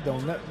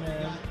don't let,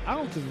 man. I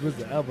don't think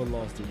RZA ever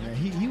lost it, man.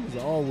 He was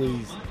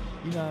always,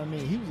 you know what I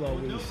mean. He was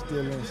always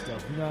stealing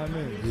stuff. You know what I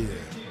mean? Yeah.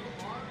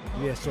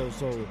 Yeah. So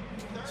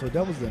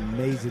that was an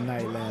amazing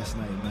night last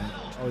night, man.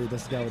 Oh yeah,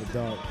 that's the guy with the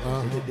dog.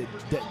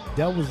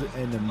 That was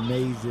an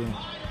amazing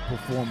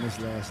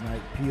performance last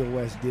night.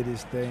 POS did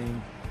his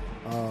thing.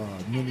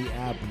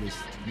 Minneapolis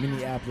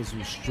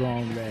was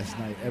strong last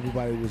night.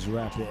 Everybody was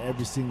rapping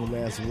every single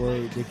last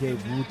word. They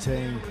gave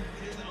Wu-Tang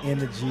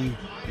energy.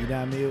 You know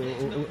what I mean?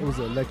 It was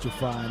an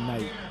electrifying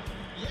night.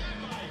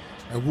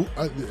 And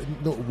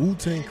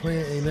Wu-Tang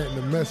Clan ain't nothing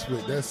to mess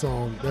with. That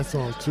song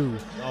too.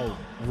 Oh,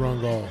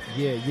 rung off.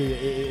 Yeah.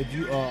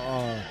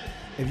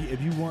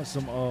 If you want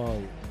some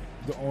on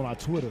our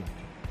Twitter,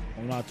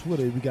 we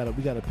got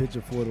a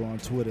picture for it on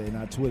Twitter, and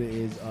our Twitter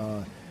is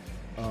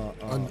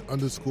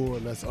underscore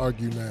Let's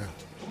Argue Now.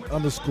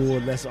 Underscore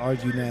Let's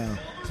Argue Now.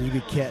 So you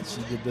can catch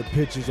the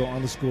pictures on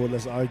underscore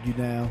Let's Argue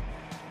Now.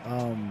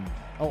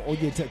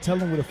 Tell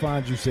them where to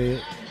find you, say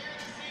it.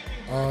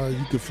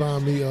 You can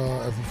find me,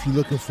 if you're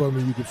looking for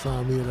me, you can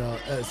find me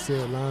at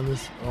Said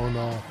Linus on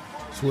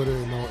Twitter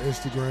and on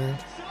Instagram.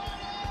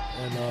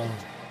 And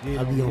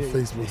I'll be on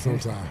Facebook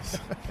sometimes.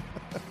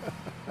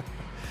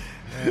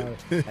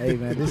 Hey,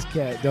 man, this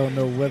cat don't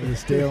know whether to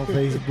stay on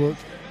Facebook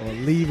or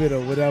leave it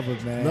or whatever,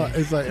 man. No,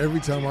 it's like every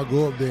time I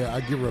go up there, I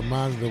get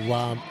reminded of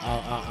why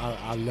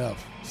I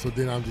left. So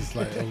then I'm just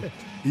like, but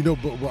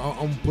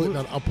I'm putting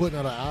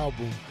out an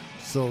album.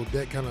 So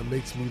that kind of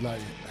makes me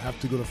like have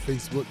to go to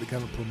Facebook to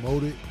kind of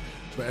promote it.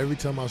 But every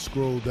time I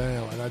scroll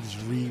down and I just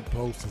read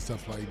posts and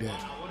stuff like that,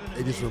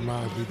 it just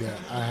reminds me that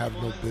I have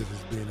no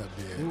business being up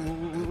there.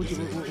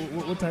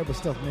 What type of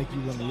stuff make you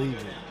want to leave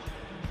it?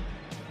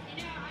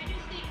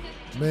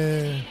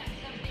 Man,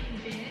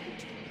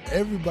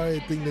 everybody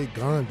think they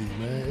Gandhi,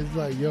 man. It's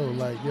like, you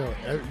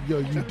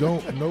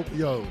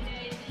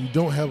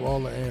don't have all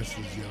the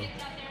answers, yo.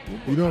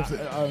 You know what I'm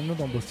saying? I'm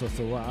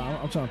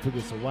trying to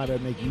figure. So why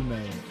that make you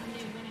mad?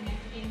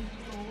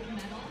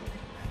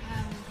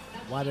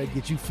 Why that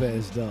get you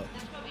fizzed up?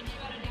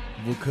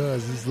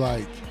 Because it's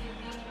like,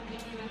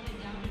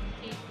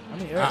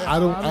 I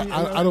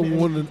don't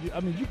want to. I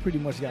mean, you pretty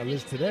much got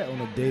listened to that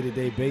on a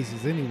day-to-day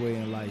basis anyway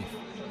in life.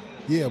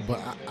 Yeah, but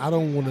I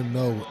don't want to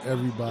know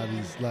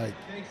everybody's like.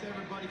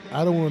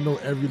 I don't want to know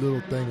every little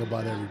thing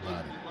about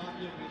everybody.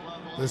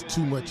 There's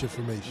too much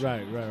information.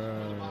 Right.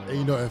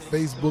 And and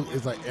Facebook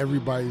is like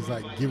everybody's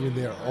like giving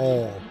their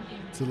all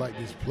to like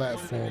this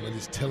platform and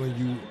just telling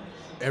you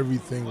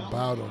everything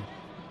about them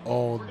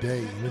all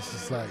day. And it's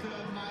just like,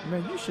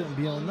 man, you shouldn't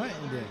be on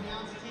nothing then.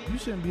 You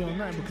shouldn't be on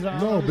nothing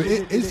because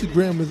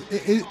Instagram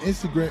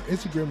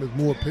is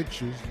more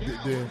pictures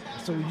than.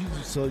 So you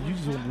just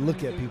want to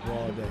look at people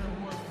all day.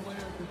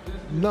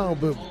 No,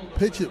 but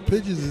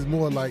pictures is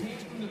more like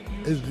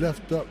it's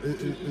left up.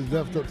 It's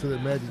left up to the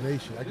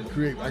imagination. I can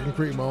create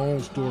my own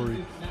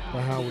story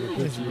behind what a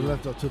picture. It's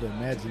left up to the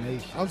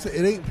imagination. I'm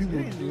saying it ain't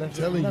people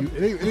telling you.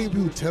 It ain't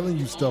people telling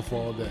you stuff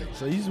all day.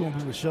 So you just want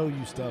people to show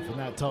you stuff and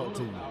not talk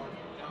to you.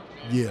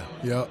 Yeah.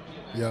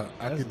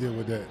 I can deal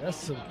with that. That's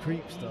some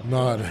creep stuff.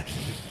 No,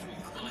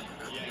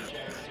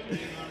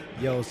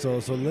 Yo, so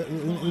let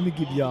me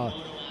give y'all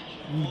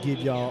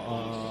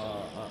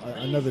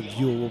another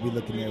view of what we're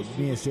looking at.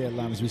 Me and Said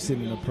Linus, we're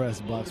sitting in the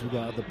press box. We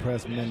got other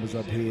press members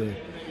up here,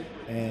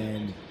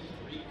 and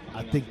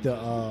I think the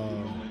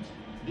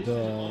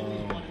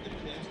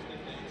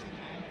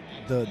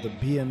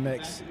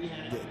BMX,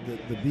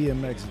 the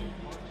BMX.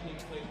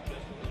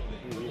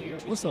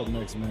 What's up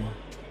next, man?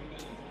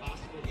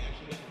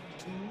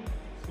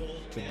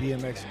 The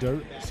BMX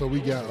Dirt. So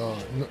we got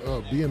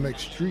BMX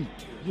Street.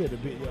 Yeah,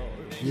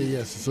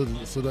 So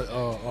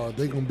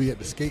they're gonna be at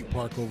the skate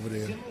park over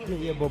there.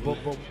 Yeah, but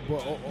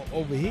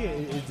over here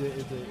is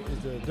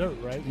the dirt,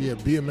 right? Yeah,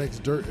 BMX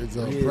Dirt is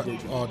they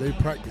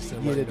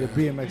practicing. Yeah, right the now.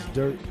 BMX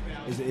Dirt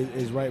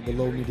is right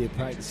below me. They're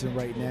practicing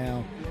right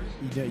now.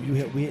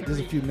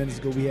 Just a few minutes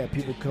ago we had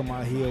people come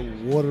out here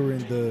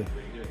watering the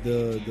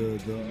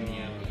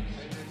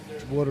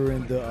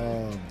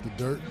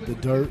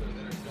dirt.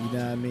 You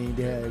know what I mean?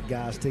 They had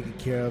guys taking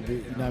care of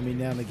it. You know what I mean?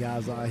 Now the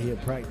guys are out here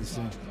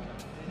practicing.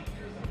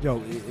 Yo,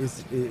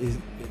 this is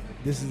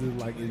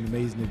like an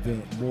amazing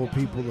event. More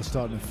people are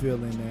starting to feel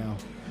in now.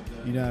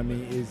 You know what I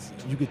mean?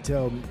 You could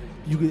tell,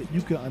 you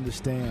could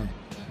understand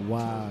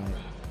why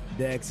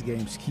the X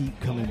Games keep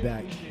coming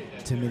back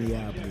to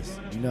Minneapolis.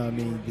 You know what I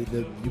mean?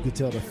 You could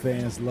tell the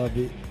fans love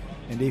it,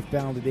 and they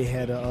found that they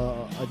had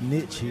a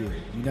niche here.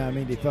 You know what I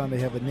mean? They found they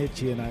have a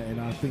niche here,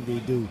 and I think they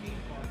do.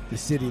 The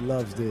city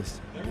loves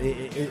this.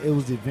 It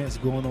was events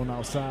going on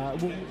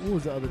outside. What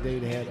was the other day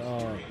they had?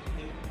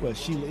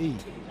 Sheila E.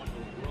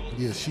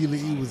 Yeah, Sheila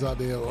E. was out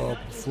there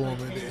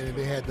performing, and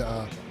they had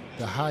the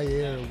high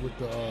air with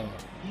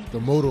the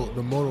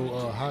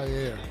moto high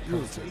air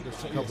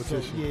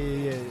competition.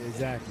 Yeah,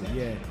 exactly.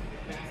 Yeah,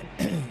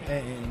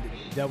 and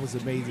that was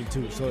amazing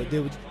too. So they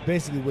were,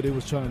 basically what they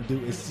was trying to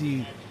do is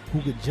see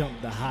who could jump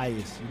the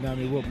highest. You know what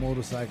I mean? What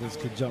motorcycles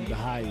could jump the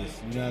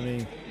highest? You know what I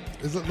mean?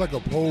 It's like a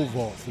pole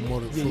vault for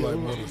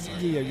motorcycles.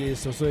 Yeah.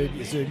 So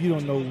if you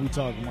don't know what we're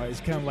talking about, it's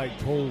kind of like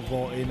pole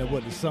vault in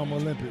the Summer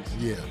Olympics.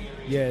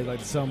 Yeah, like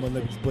the Summer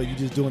Olympics, but you're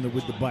just doing it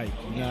with the bike.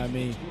 You know what I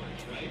mean?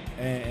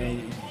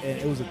 And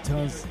it was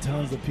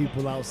tons of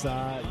people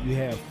outside. You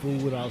had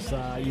food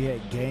outside. You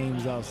had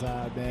games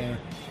outside, man.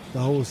 The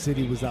whole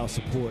city was out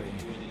supporting.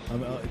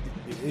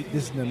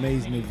 This is an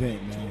amazing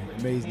event, man.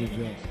 Amazing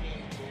event.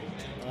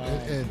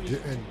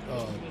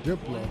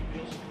 Diplo.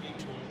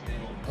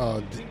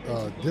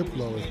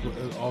 Diplo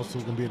is also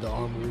going to be at the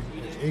Armory.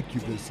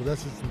 Incubus. So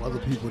that's just some other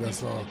people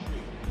that's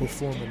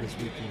performing this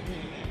weekend.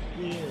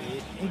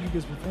 Yeah,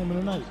 Incubus performing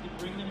tonight.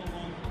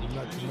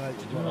 Not tonight.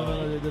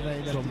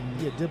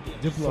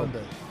 Diplo.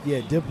 Sunday. Yeah,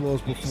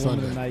 Diplo's performing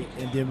Sunday. tonight,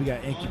 and then we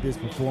got Incubus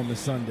performing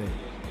Sunday.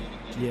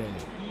 Yeah,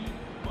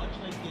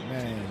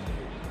 man,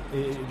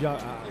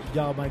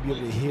 y'all might be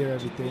able to hear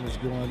everything that's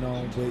going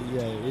on, but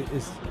yeah,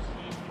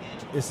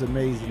 it's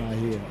amazing out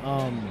here.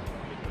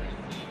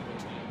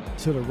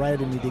 To the right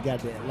of me, they got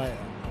the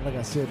like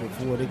I said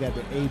before, they got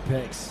the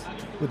Apex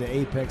with the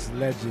Apex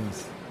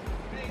Legends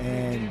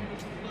and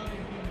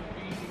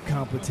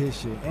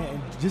competition.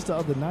 And just the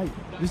other night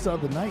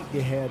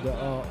they had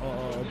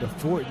the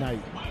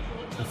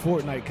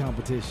Fortnite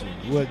competition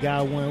where a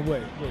guy won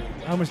what?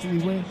 How much did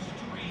he win?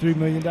 $3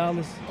 million?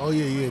 Oh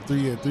yeah,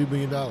 $3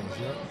 million.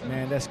 Yeah.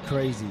 Man, that's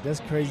crazy. That's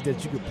crazy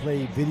that you could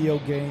play video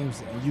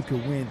games and you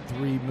could win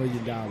 $3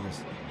 million.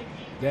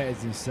 That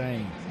is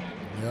insane.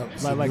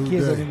 Yep, like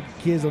kids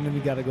don't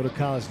even got to go to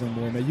college no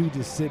more, man. You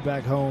just sit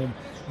back home.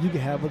 You can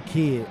have a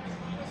kid.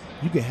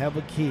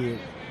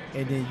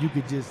 And then you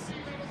could just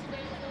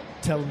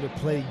tell him to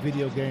play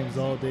video games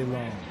all day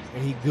long,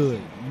 and he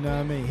good. You know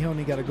what I mean? He don't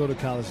even got to go to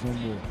college no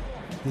more.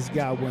 This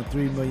guy won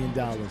 $3 million.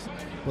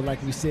 But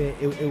like we said,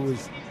 it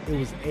was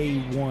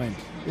A1.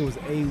 It was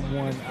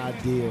A1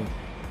 idea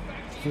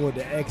for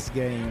the X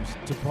Games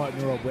to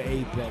partner up with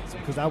Apex,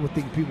 because I would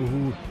think people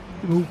who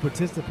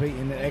participate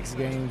in the X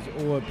Games,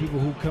 or people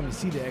who come to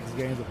see the X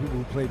Games, or people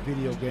who play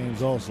video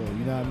games also,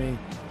 you know what I mean?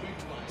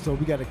 So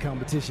we got a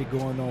competition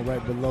going on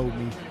right below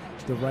me,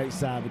 the right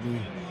side of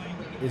me.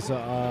 It's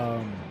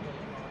a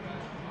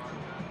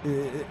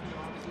and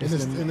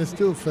there's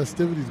still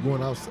festivities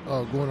going on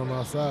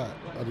outside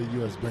of the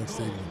U.S. Bank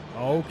Stadium.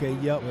 Oh, okay,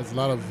 yep. There's a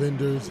lot of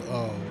vendors.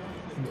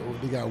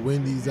 They got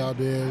Wendy's out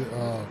there,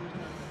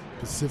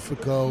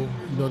 Pacifico.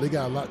 They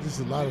got a lot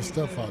of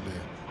stuff out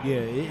there.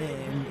 Yeah,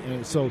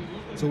 and so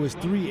it's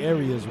 3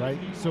 areas, right?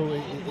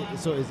 So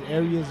it's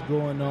areas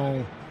going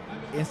on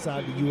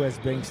inside the U.S.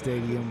 Bank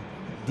Stadium.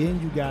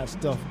 Then you got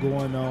stuff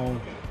going on.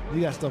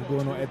 You got stuff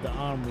going on at the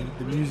Armory,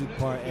 the music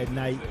part at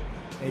night,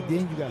 and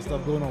then you got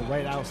stuff going on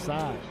right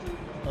outside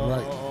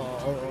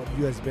of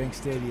U.S. Bank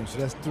Stadium. So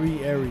that's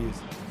 3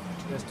 areas.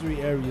 That's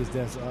 3 areas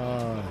that's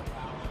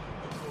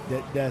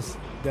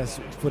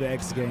for the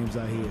X Games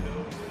out here.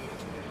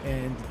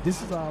 And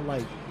this is all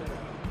like.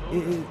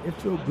 It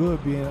feels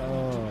good being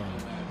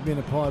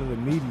a part of the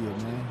media,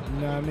 man. You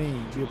know what I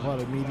mean? Be a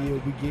part of the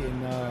media. We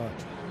getting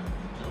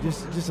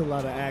just a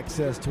lot of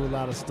access to a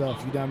lot of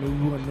stuff. You know what I mean?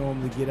 We wouldn't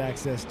normally get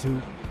access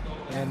to,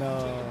 and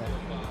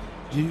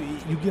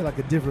you get like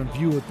a different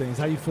view of things.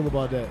 How you feel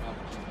about that?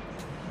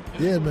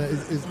 Yeah, man,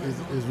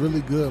 it's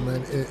really good,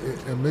 man.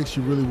 It makes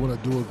you really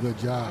want to do a good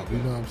job. You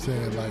know what I'm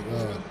saying? Like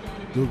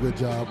do a good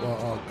job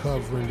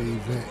covering the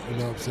event. You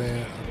know what I'm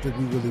saying? I think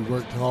we really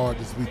worked hard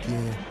this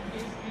weekend.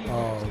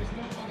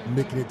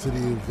 Making it to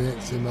the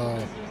events and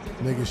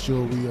making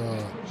sure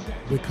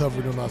we're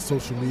covered on our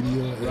social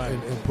media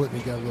and putting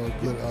together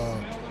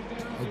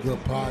a good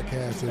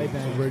podcast and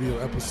a radio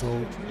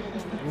episode.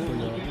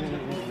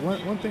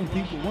 One thing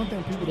people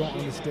don't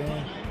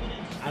understand,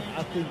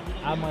 I think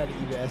I might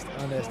have even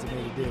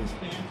underestimated this.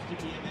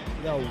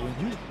 Yo, when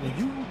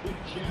you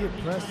get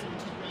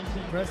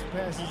press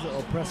passes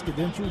or press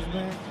credentials,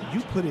 man,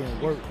 you put in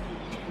work.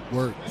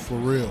 Work for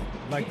real.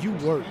 Like you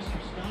work.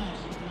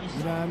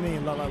 You know what I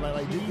mean?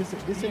 Like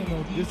this ain't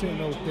no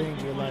thing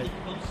where, like,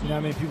 you know what I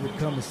mean, people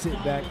come and sit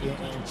back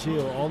and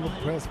chill. All the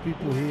press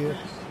people here,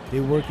 they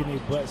working their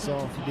butts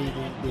off. They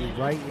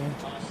writing.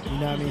 You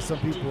know what I mean? Some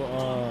people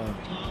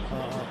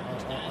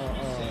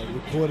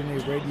recording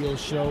their radio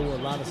show. A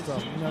lot of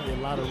stuff. You know, a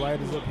lot of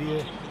writers up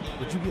here,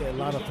 but you get a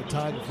lot of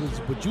photographers.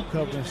 But you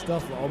covering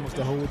stuff for almost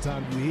the whole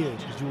time you're here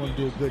because you want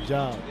to do a good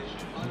job.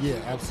 Yeah,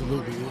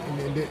 absolutely.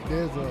 And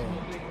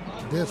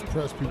there's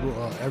press people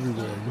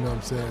everywhere. You know what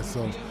I'm saying?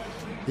 So.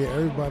 Yeah,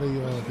 everybody,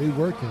 they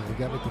working. They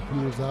got their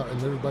computers out,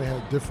 and everybody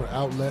has different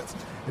outlets.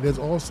 And there's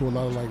also a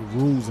lot of like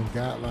rules and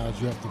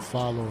guidelines you have to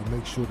follow and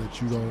make sure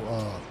that you don't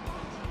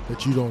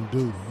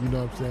do. You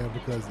know what I'm saying?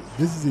 Because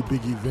this is a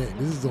big event.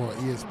 This is on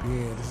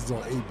ESPN. This is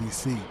on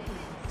ABC.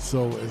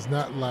 So it's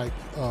not like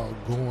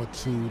going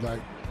to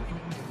like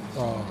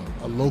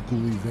a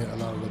local event a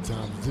lot of the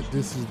times.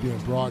 This is being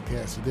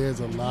broadcast. So there's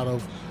a lot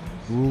of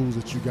rules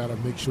that you got to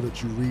make sure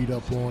that you read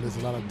up on. There's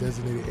a lot of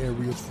designated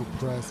areas for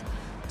press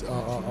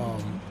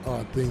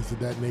things of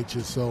that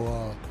nature.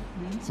 So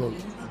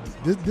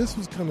this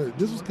was kind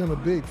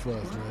of big for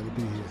us, man, to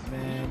be here.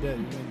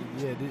 Man,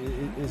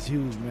 it's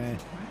huge, man.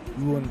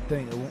 We want to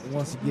thank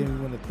once again.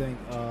 We want to thank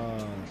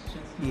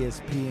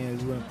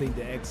ESPN. We want to thank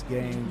the X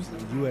Games,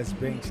 the U.S.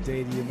 Bank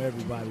Stadium,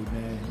 everybody,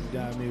 man. You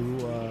know what I mean?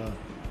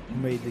 Who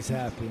made this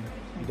happen?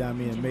 You know what I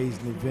mean?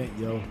 Amazing event,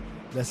 yo.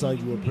 Let's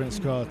argue with Prince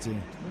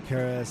Carlton,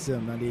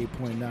 KRSM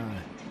 98.9.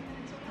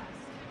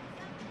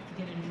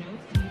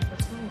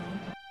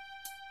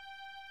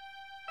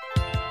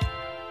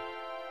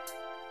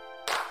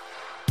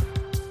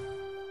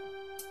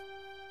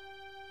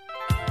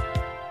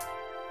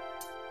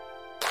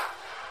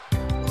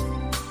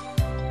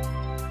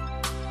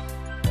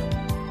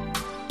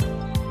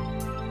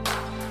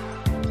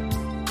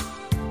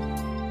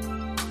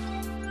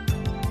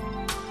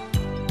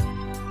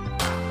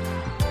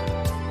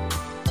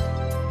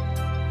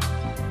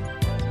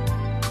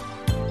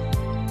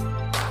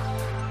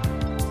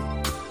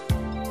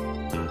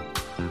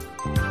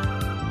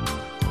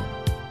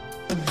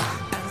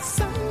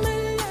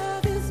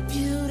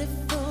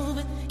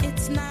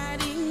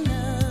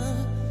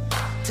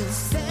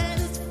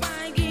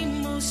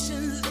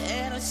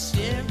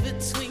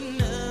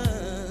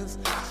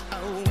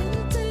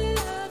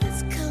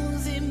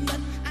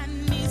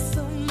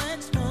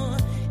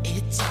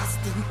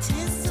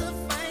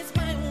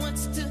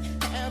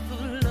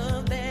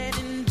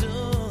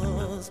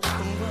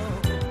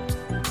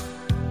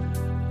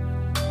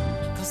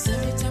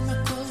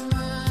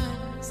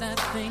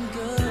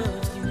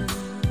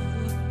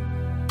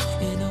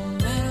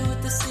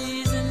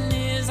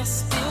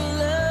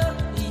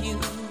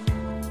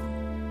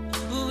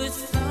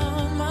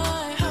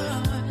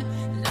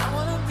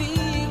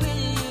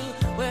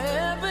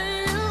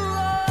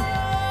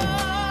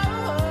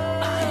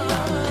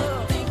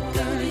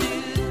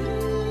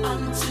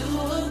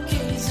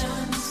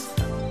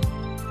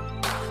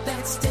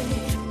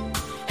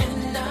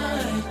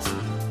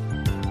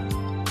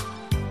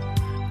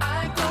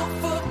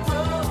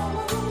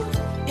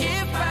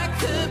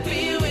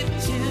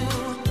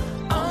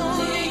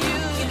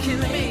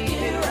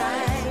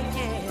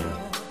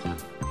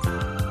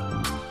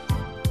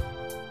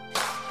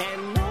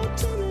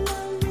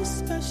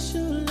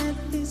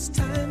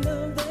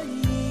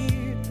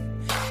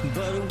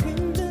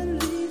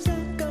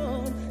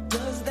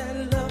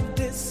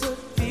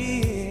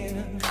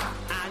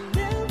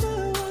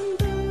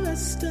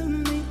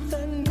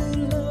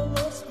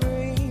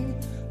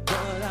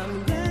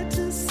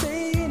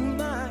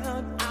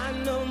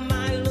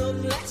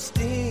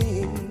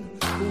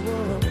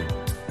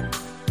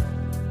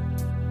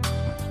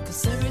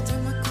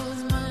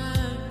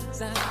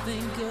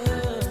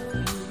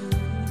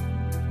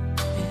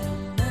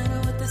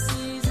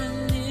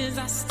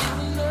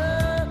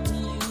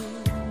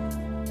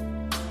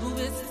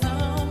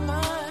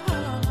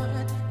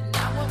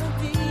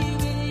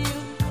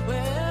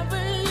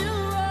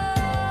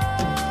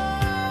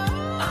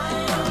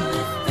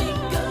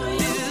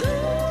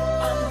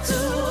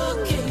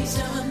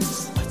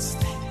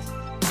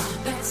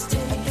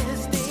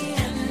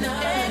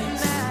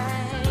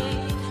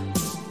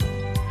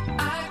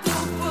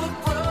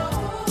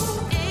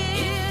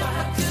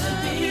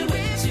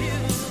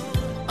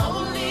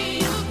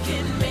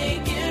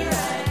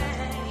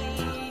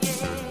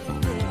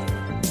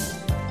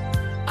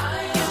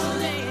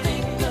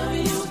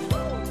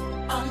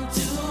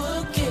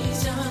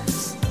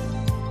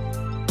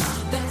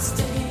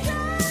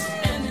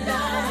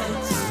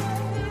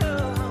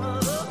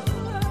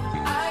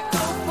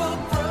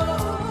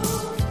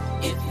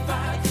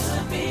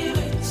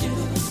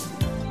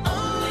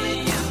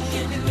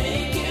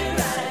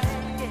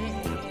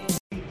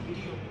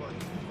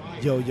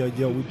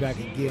 Yo, we back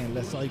again.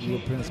 Let's argue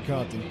with Prince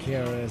Carlton,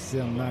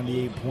 KRSM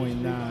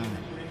 98.9.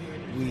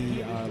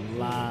 We are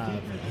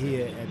live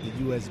here at the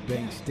U.S.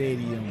 Bank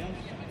Stadium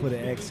for the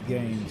X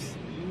Games.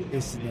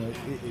 It's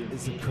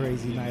a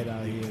crazy night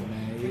out here,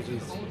 man.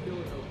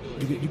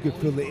 You can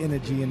feel the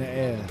energy in the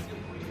air.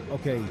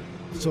 Okay,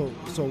 so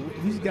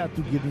we got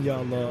to giving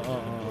y'all an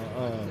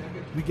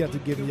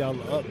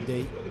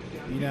update.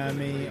 You know what I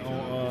mean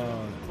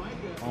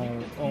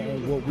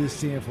on what we're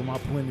seeing from our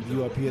point of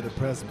view up here at the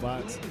press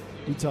box.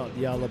 We talked to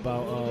y'all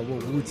about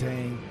what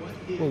Wu-Tang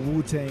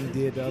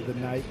did the other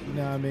night, you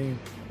know what I mean?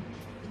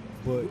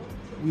 But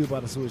we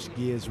about to switch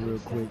gears real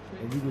quick,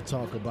 and we will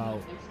talk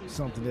about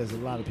something there's a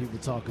lot of people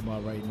talking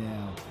about right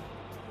now.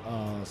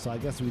 So I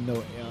guess we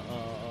know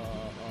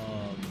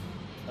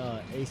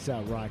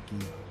A$AP Rocky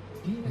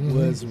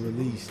was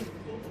released,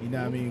 you know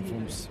what I mean,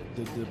 from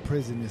the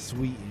prison in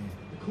Sweden.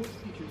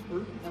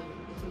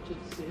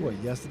 What,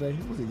 yesterday?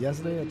 Was it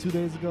yesterday or 2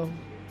 days ago?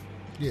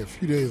 Yeah, a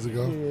few days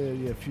ago.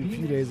 Yeah, a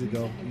few days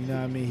ago. You know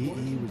what I mean?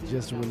 He was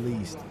just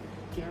released,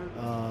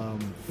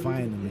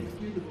 finally.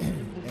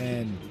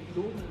 And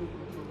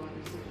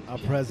our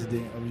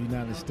president of the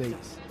United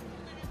States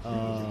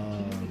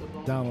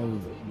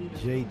Donald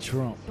J.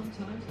 Trump.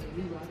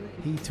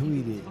 He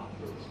tweeted,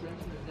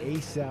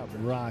 ASAP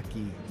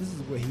Rocky. This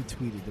is what he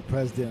tweeted. The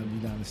President of the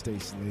United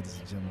States, ladies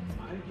and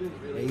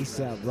gentlemen.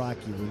 ASAP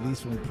Rocky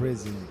released from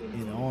prison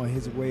and on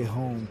his way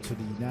home to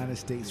the United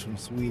States from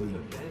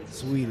Sweden.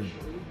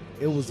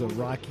 It was a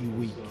rocky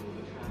week.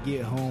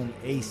 Get home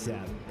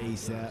ASAP.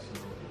 ASAP.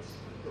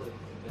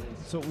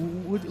 So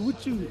what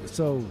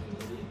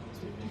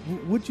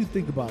you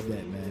think about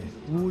that, man?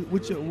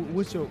 What's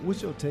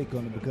your take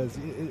on it? Because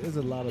there's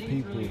a lot of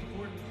people.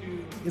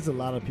 There's a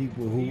lot of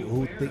people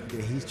who think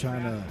that he's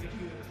trying to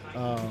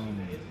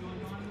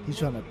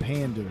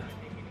pander.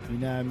 You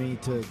know what I mean?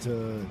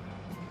 To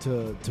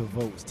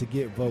votes, to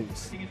get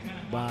votes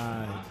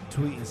by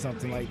tweeting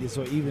something like this,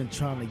 or even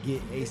trying to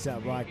get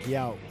ASAP Rocky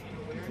out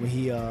when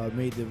he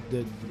made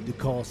the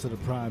calls to the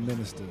Prime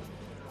Minister.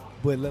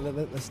 But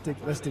let's stick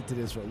to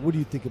this. Right? What do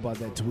you think about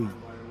that tweet?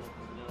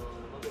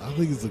 I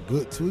think it's a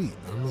good tweet.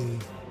 I mean,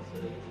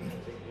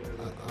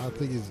 I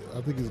think it's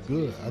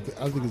good. I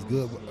think it's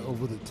good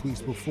over the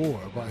tweets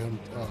before about him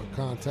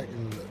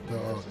contacting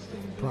the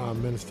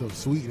Prime Minister of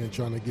Sweden and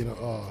trying to get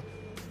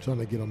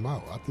him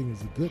out. I think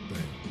it's a good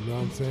thing. You know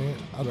what I'm saying?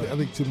 I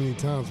think too many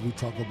times we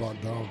talk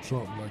about Donald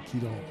Trump like he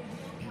don't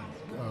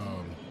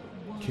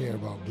care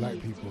about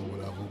black people or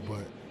whatever.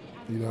 But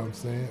you know what I'm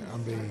saying? I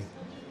mean,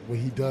 when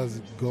he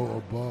does go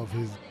above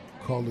his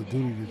call of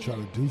duty to try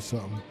to do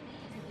something,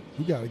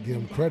 we got to give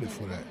him credit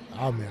for that.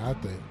 I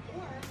think.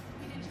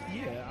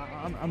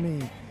 Yeah, I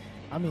mean,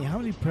 how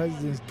many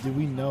presidents do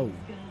we know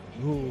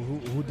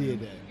who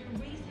did that?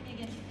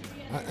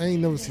 I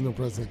ain't never seen no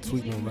president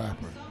tweet no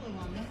rapper.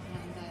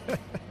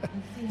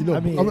 You know, I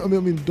mean, don't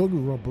get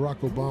me wrong. Barack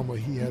Obama,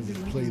 he has his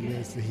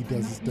playlist and he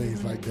does his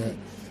things like that.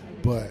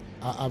 But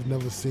I've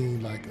never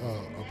seen like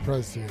a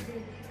president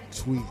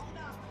tweet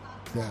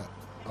that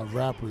a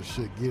rapper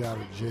should get out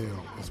of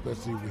jail,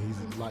 especially when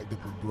he's locked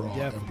up abroad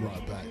and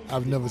brought back.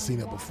 I've never seen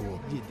that before.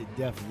 Yeah,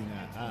 definitely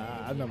not.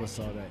 I never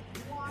saw that.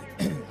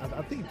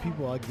 I think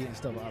people are getting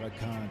stuff out of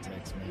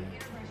context, man.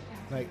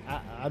 Like,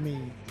 I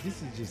mean,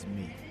 this is just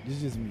me.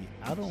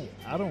 I don't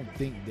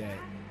think that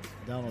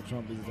Donald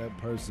Trump is that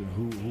person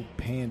who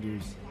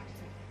panders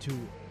to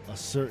a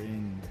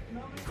certain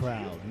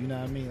crowd. You know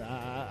what I mean?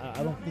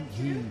 I don't think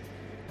he.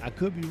 I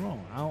could be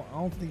wrong. I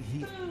don't think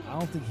he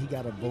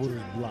got a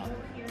voter's block.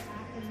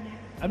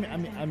 I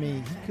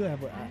mean, he could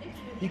have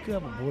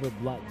a voter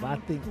block, but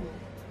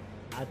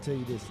I tell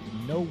you this: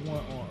 no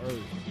one on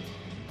earth,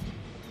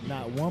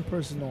 not one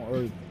person on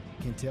earth,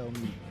 can tell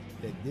me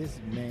that this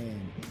man,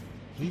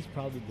 he's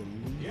probably the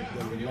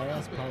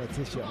last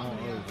politician on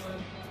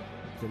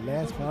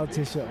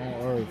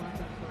earth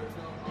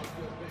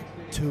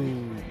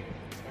to.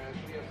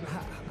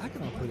 How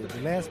can I put it?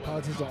 The last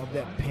politician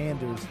that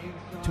panders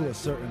to a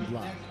certain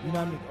block. You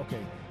know what I mean?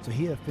 Okay, so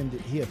he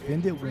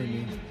offended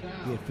women.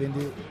 He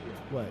offended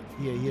what?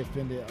 Yeah, he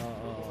offended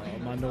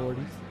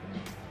minorities.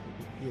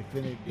 He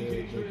offended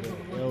the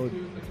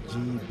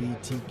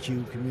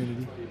LGBTQ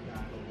community.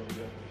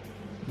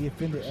 He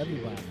offended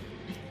everybody.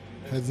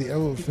 Has he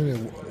ever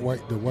offended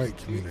the white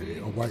community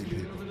or white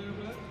people?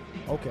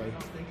 Okay,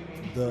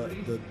 the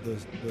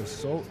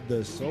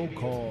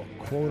so-called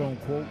quote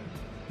unquote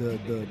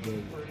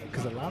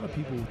because a lot of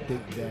people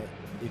think that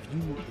if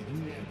you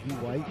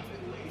white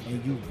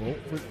and you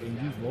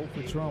vote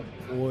for Trump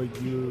or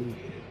you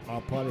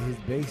are part of his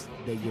base,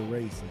 that you're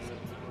racist,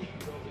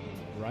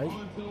 right?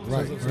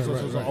 Right. So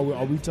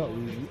are we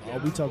talking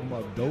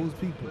about those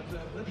people?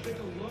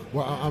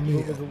 Well, I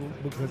mean,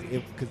 because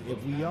if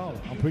we are,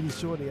 I'm pretty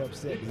sure they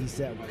upset that he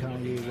sat with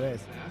Kanye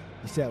West,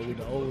 he sat with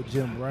the old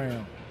Jim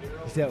Brown,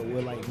 he sat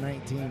with like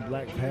 19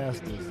 black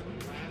pastors.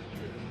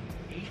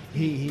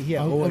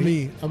 I'll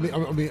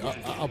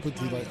put it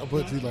to you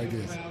like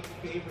this.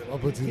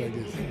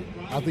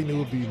 I think they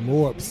would be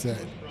more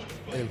upset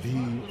if he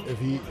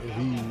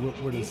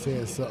would have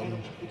said something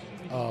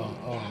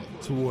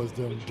towards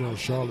them during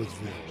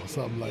Charlottesville or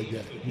something like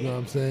that. You know what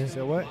I'm saying?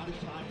 Say what?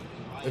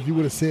 If you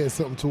would have said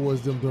something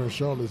towards them during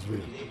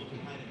Charlottesville.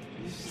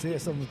 Said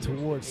something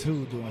towards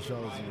who during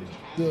Charlottesville?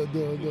 The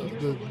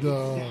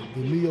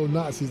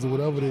neo-Nazis or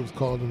whatever they was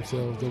calling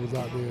themselves that was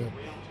out there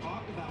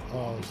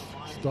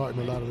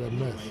starting a lot of that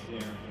mess.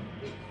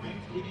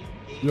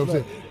 You know what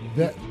I'm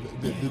saying?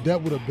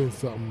 That would have been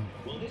something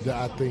that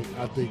I think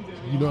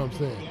you know what I'm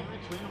saying?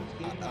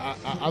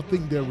 I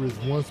think there is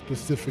one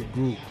specific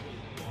group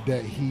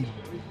that he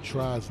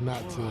tries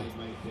not to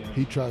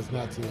you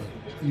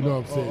know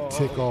what I'm saying,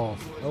 tick off.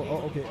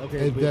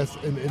 Okay.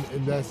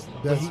 And that's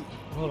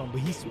hold on,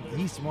 but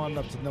he's smart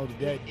enough to know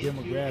that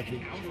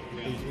demographic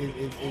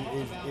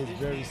is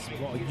very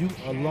small. You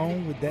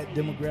alone with that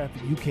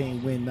demographic, you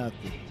can't win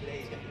nothing.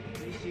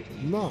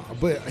 No,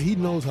 but he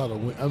knows how to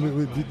win. I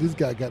mean, this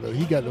guy got the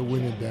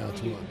winning down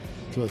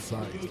to a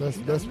science. Let's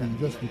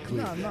be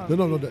clear. No. But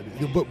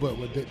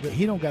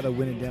he don't got to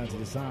win it down to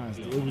the science.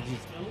 It was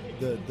just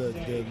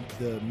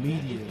the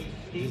media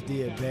just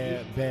did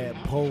bad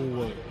poll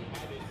work.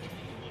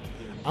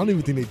 I don't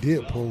even think they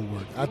did poll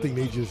work. I think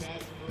they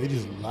They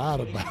just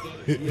lied about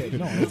it. Yeah,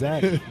 no,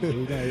 exactly.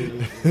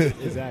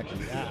 Exactly.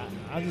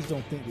 I just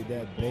don't think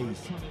that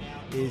base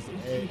is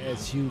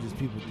as huge as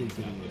people think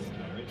it is.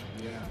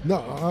 No,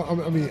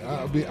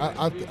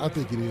 I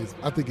think it is.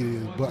 I think it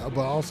is. But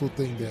I also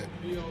think that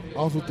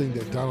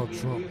Donald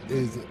Trump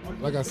is,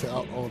 like I said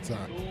all the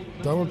time,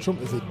 Donald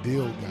Trump is a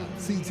deal guy.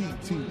 See,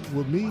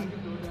 with me,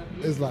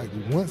 it's like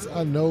once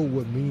I know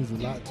what means a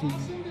lot to you,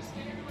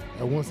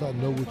 and once I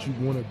know what you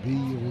want to be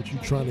and what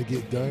you're trying to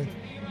get done,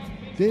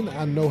 then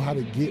I know how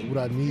to get what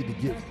I need to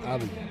get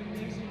out of you.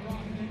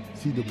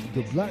 See, the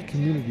black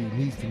community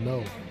needs to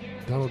know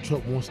Donald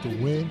Trump wants to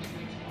win,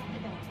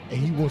 and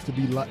he wants to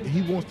be liked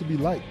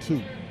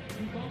too.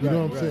 You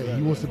know what I'm saying?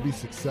 He wants to be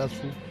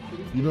successful.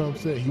 You know what I'm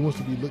saying? He wants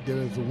to be looked at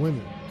as a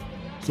winner.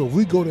 So if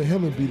we go to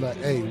him and be like,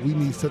 hey, we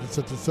need such and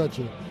such and such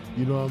a,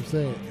 you know what I'm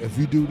saying? If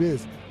you do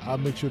this, I'll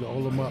make sure that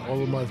all of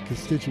my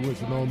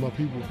constituents and all of my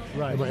people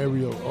in my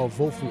area are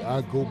vote for you.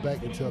 I go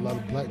back and tell a lot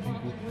of black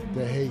people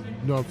that, hey, you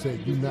know what I'm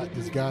saying, you're not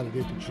this guy that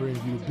they're portraying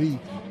you to be.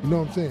 You know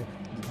what I'm saying?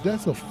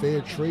 That's a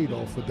fair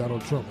trade-off for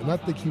Donald Trump. And I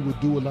think he would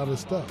do a lot of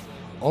stuff.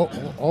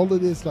 All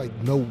of this, like,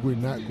 no, we're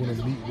not going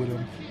to meet with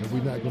him and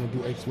we're not going to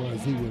do X, Y, and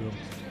Z with him.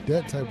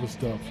 That type of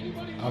stuff,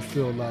 I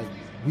feel like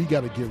we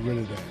got to get rid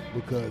of that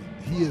because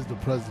he is the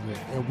president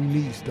and we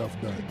need stuff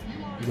done.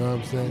 You know what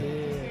I'm saying?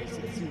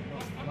 Yeah. See,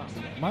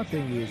 my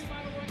thing is,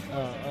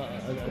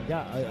 a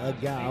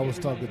guy I was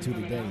talking to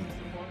today,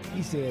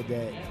 he said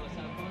that,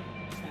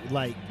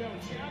 like,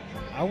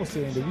 I was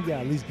saying that we got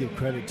to at least give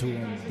credit to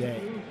him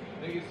that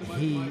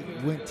he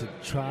went to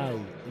try,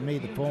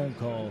 made the phone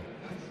call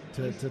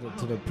to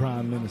the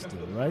prime minister,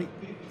 right?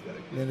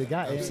 And the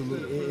guy,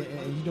 absolutely.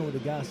 And you know what the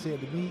guy said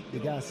to me? The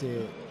guy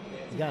said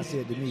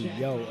to me,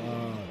 yo,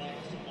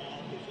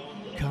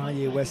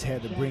 Kanye West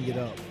had to bring it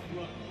up.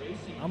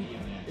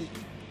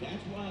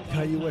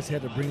 Kanye West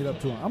had to bring it up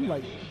to him.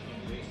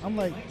 I'm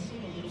like,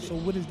 so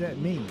what does that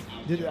mean?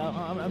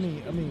 I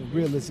mean,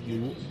 realistically,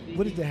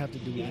 what does that have to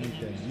do with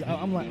anything?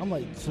 I'm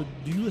like, so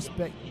do you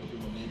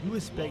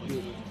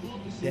expected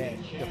that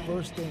the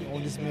first thing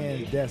on this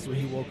man's desk when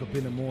he woke up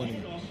in the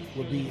morning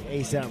would be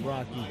A$AP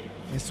Rocky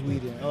in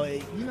Sweden? Oh,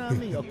 you know what I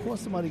mean? Of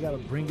course, somebody got to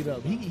bring it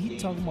up. He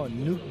talking about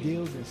nuke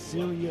deals in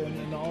Syria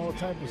and all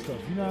type of stuff.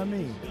 You know what I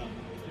mean?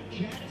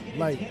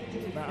 Like,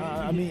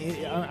 I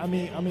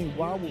mean,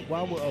 why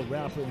would a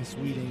rapper in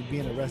Sweden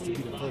being arrested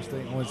be the first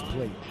thing on his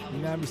plate? You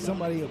know what I mean?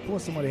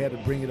 Somebody had to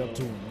bring it up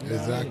to him. You know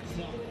exactly. I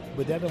mean?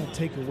 But that don't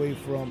take away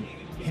from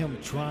him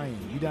trying.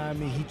 You know what I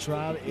mean? He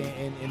tried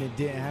and it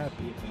didn't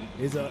happen.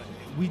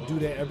 We do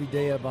that every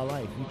day of our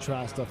life. We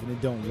try stuff and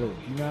it don't work.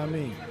 You know what I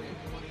mean?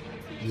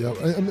 Yeah,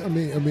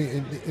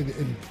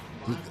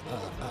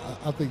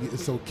 I think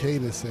it's okay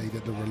to say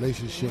that the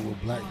relationship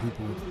with black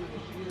people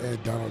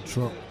and Donald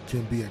Trump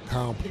can be a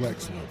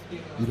complex one.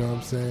 You know what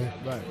I'm saying?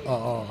 Right.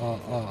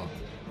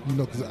 You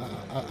know, because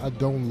I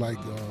don't like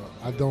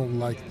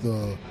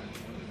the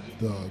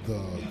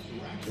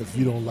if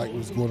you don't like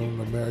what's going on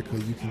in America,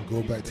 you can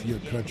go back to your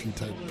country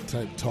type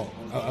talk.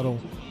 I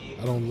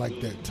don't like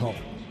that talk.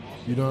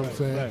 You know what I'm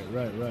saying?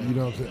 Right. You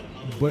know what I'm saying?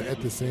 But at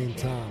the same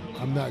time,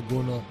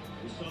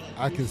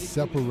 I can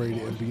separate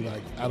it and be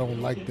like, I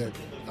don't like that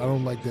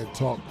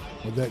talk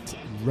or that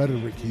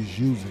rhetoric he's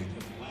using.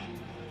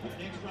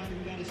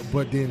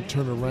 But then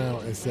turn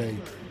around and say,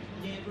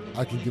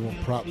 I can give him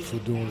props for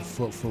doing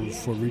for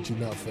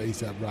reaching out for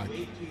A$AP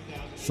Rocky.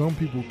 Some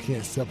people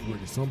can't separate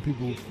it. Some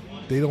people,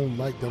 they don't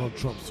like Donald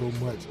Trump so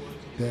much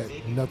that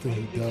nothing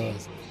he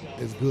does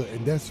is good,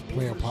 and that's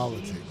playing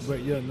politics.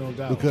 Right, yeah, no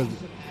doubt. Because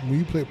when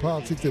you play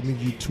politics, that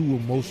means you're too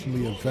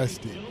emotionally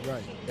invested.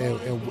 Right.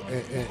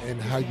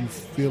 And how you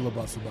feel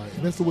about somebody.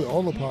 And that's the way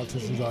all the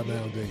politicians are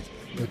nowadays.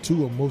 They're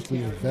too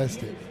emotionally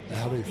invested in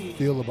how they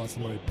feel about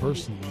somebody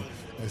personally,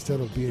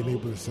 instead of being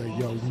able to say,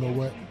 yo, you know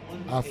what?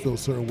 I feel a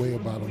certain way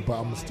about them, but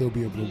I'm going to still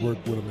be able to work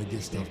with them and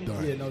get stuff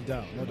done. Yeah, no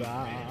doubt.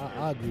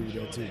 I agree with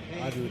that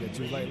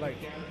too. Like,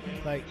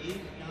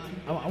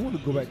 I want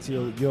to go back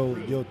to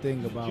your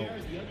thing about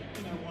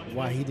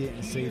why he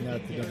didn't say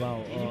nothing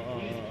about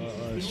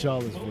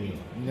Charlottesville. You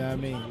know what I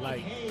mean?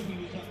 Like,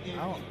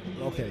 I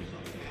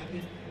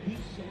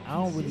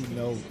don't really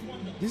know.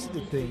 This is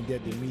the thing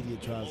that the media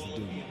tries to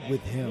do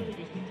with him.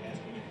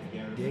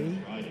 They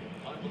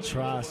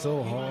try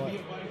so hard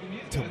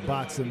to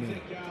box him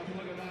in.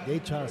 They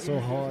try so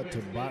hard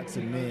to box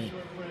him in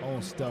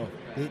on stuff.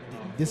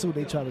 This is what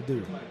they try to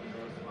do.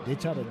 They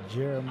try to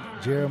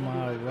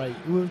Jeremiah Wright.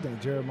 Who was that?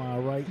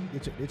 Jeremiah Wright. They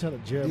try to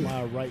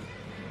Jeremiah Wright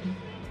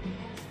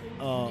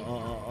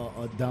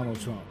Donald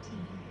Trump,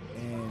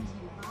 and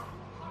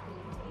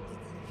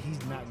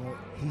he's not going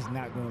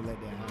to let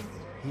that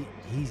happen.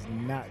 He's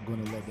not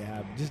going to let that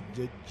happen.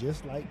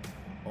 Just like,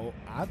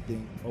 I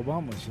think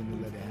Obama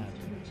shouldn't let that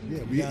happen.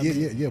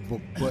 Yeah.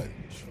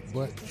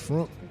 But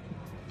Trump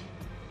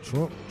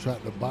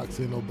tried to box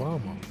in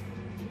Obama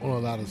on a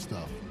lot of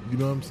stuff. You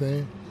know what I'm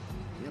saying?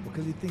 Yeah,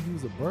 because he think he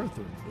was a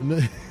birther.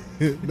 No.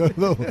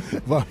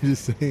 But I'm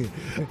just saying.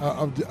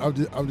 I'm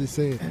just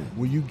saying.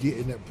 When you get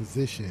in that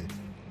position,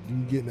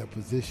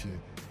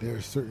 there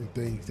are certain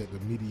things that the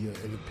media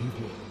and the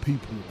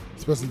people,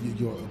 especially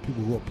your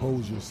people who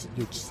oppose your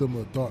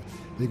similar thought,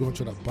 they're gonna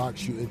try to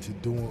box you into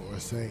doing or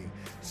saying.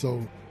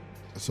 So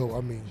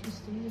I mean,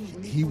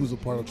 he was a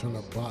part of trying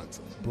to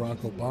box Barack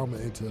Obama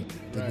into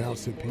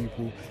denouncing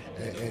people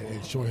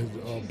and showing his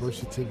birth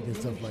certificate and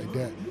stuff like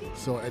that.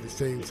 So at the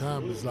same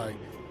time, it's like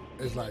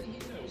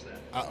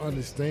I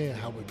understand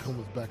how it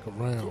comes back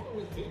around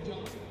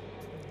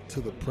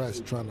to the press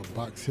trying to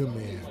box him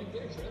in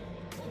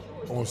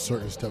on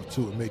certain stuff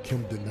too and make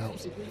him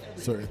denounce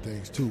certain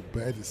things too.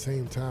 But at the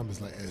same time, it's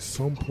like at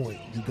some point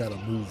you got to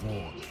move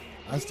on.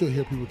 I still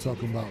hear people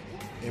talking about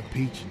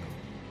impeaching him.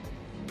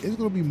 It's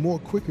going to be more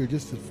quicker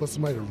just for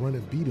somebody to run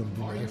and beat him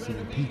than actually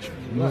impeach him.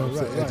 You know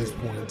what I'm saying? At this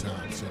point in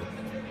time. So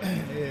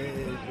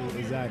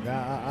exactly.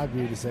 I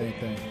agree with the same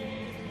thing.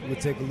 We'll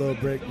take a little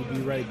break. We'll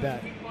be right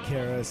back.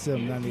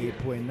 KRSM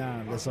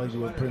 98.9. Let's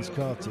argue with Prince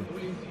Carlton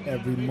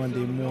every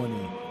Monday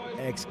morning.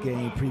 X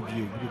Game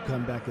preview. We'll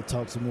come back and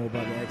talk some more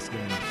about the X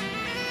Games.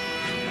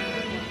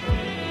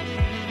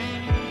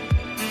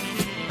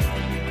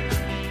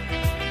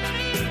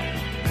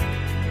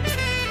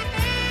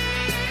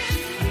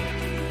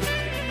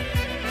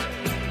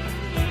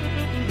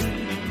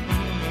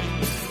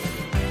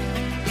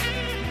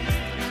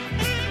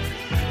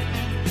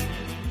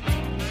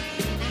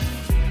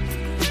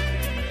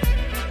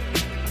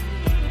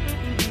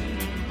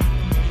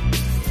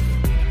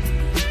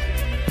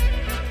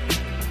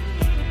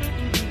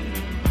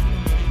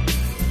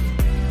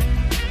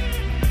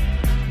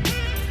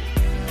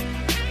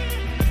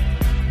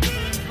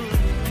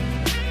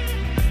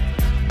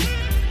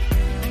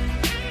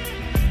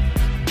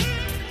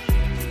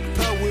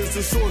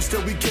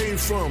 That we came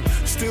from,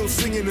 still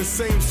singing the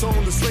same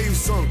song the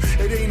slaves sung.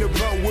 It ain't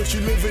about what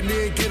you living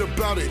in, get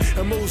about it.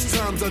 And most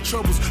times our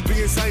troubles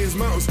be as high as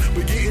mountains,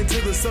 but getting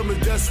to the summit,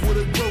 that's where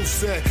the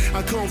growth's at.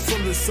 I come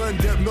from the sun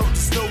that melt the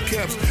snow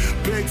caps,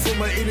 beg for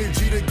my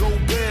energy to go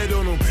bad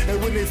on them.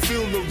 And when they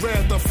feel the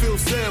wrath, I feel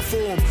sad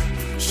for them.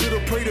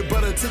 Should've prayed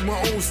about it, took my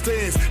own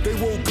stance. They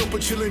woke up a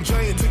chillin'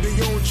 giant, took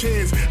their own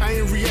chance. I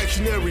ain't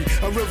reactionary,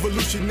 I'm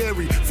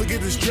revolutionary. Forget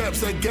the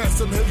straps, I got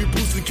some heavy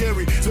boots to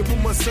carry. To put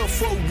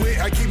myself up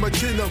with, I keep my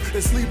chin up.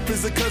 And sleep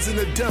is a cousin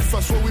of death, I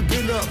swear we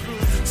been up.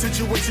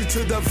 Situation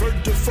to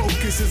divert the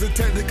focus is a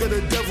tactic of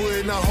the devil,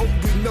 and I hope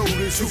we know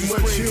this. Too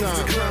much hills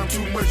to climb,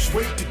 too much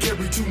weight to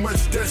carry, too much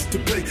debts to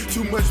pay,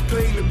 too much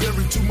pain to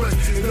bury, too much,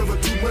 and never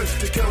too much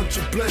to count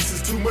your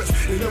blessings, too much,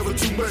 and never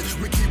too much.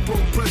 We keep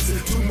on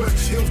pressing, too much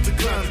hills to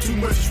climb, too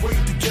much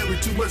weight to carry,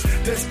 too much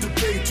debts to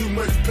pay, too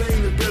much pain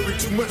to bury,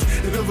 too much,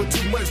 and never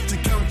too much to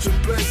count your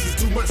blessings,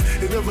 too much,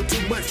 and never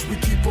too much. We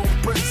keep on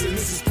pressing.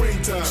 This is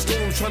springtime.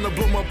 Storm trying to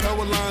blow my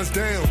power lines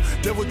down.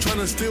 Devil trying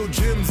to steal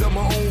gems out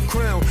my own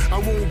crown. I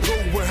won't go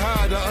where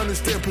hide. I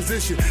understand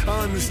position.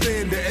 I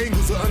understand the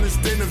angles. I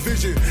understand the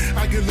vision.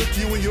 I can look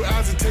you in your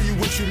eyes and tell you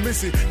what you're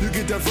missing. You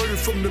get diverted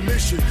from the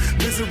mission.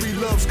 Misery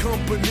loves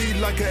company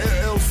like a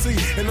LLC,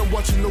 and I'm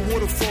watching the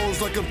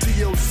waterfalls like I'm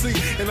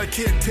TLC, and I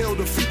can't tell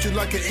the future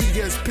like an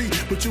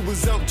ESP, but you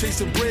was out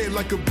chasing bread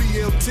like a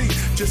BLT,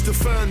 just to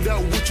find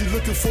out what you're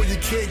looking for you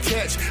can't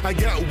catch. I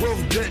got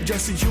wealth debt,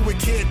 Jesse Hewitt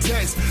can't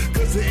tax,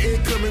 cause the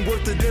income ain't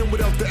worth the damn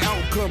without the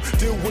outcome.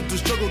 Deal with the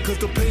struggle cause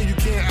the pain you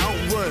can't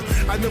outrun.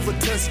 I never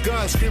test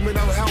God, screaming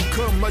out how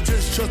come. I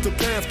just trust the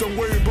path, don't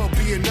worry about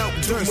being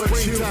outdone. Too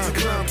much hills to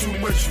climb, too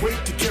much weight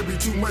to carry,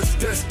 too much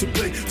debts to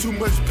pay, too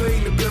much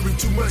pain to bury,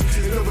 too much,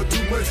 and never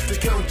too much to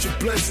count your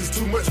blessings,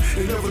 too much,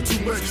 and never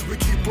too much. We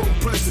keep on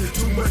pressing,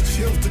 too much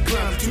hills to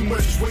climb, too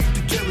much weight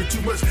to carry,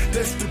 too much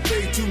debts to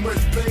pay, too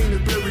much pain to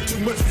bury, too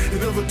much,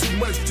 and never too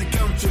much to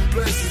count your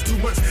blessings, too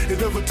much, and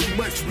never too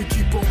much. We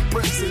keep on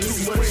pressing,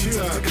 too much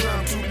hills to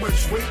climb, too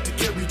much weight to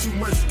carry, too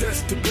much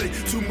debts to pay,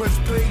 too much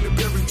pain to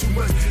bury, too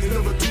much, and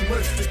never too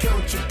much to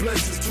count your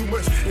blessings, too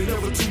much, and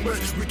never too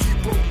much. We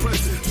keep on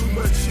pressing, too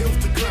much hills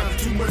to climb,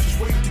 too much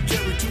weight to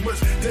carry, too much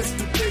debts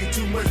to pay,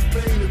 too much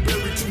pain to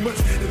bury, too much,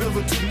 and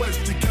never too much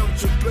to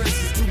count your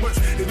blessings, too much,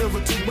 and never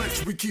too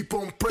much. We keep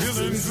on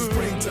pressing. This is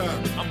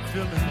springtime. I'm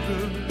feeling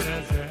good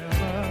as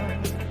ever,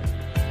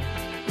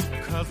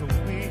 cause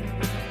we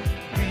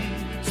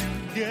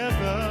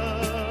together.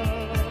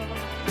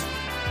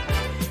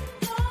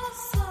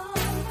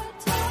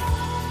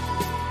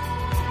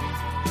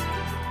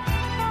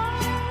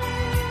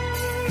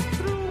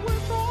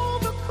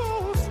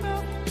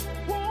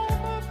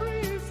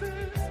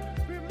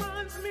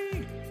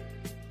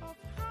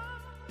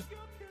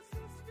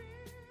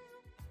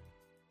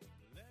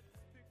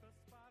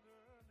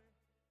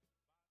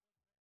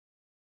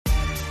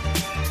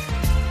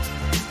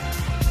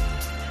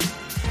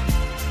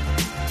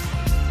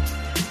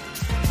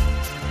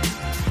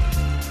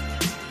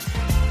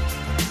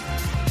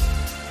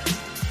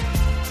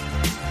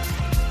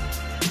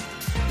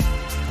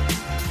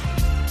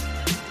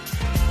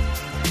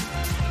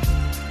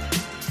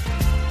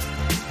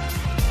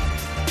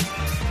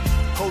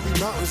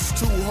 Mountains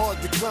too hard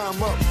to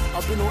climb up. I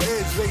I've been on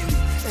edge lately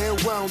and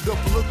wound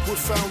up. Look what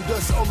found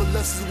us. All the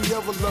lessons we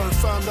ever learned.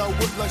 Found out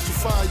what lights you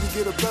fire, you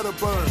get a better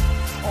burn.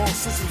 All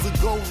systems are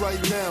go right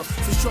now.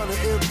 Just trying to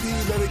MP,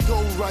 let it go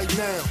right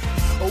now.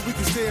 Or we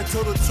can stand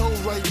toe-to-toe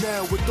right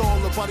now with all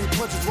the body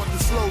punches wanting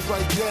to slow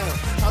right down.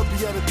 I'll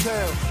be out of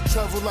town,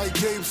 travel like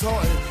James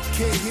Harden.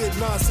 Can't hear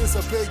nonsense,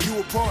 I beg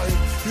you a pardon.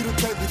 You the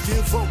type to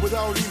give up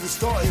without even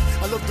starting.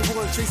 I love the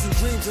one chasing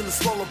dreams in a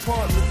small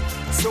apartment.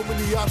 So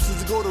many options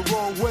to go the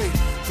wrong way.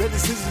 Bad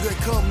decisions that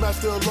come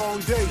after a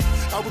long day.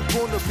 I was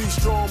born to be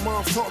strong,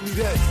 mom taught me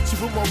that. She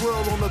put my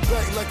world on her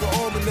back like an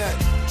almanac.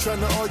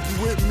 Trying to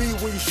argue with me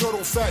when you short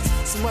on facts.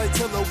 Somebody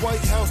tell the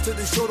White House that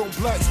they short on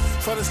blacks.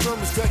 Find a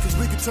thermostat cause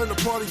we can turn the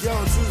party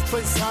out until this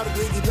place is hotter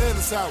than your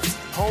nana's house.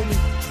 Homie,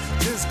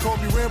 just call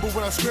me Rambo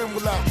when I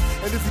scramble out.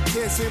 And if you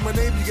can't say my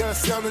name, you gotta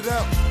sound it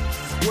out.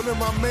 One of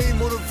my main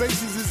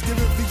motivations is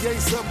giving VA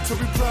something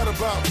to be proud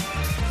about.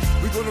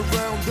 We're gonna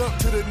round up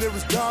to the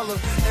nearest dollar,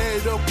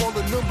 add up all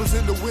the numbers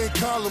in the win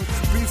column.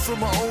 Beat from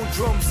my own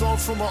drums,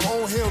 songs from my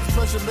own hymns.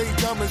 Pressure made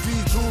diamonds,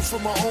 these jewels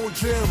from my own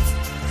gems.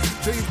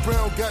 James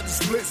Brown got the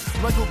splits,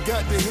 Michael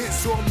got the hits,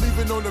 so I'm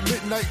leaving on the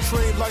midnight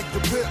train like the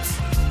Pips.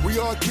 We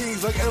are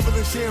kings like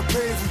Evelyn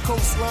Champagne, from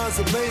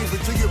coastlines of Maine,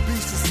 Virginia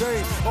Beach the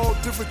same, all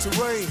different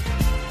terrain.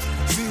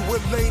 See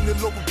what lane the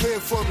Lord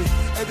prepared for me.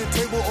 At the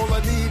table, all I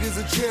need is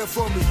a chair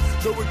for me.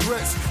 No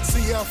regrets.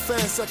 See how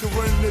fast I can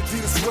run in the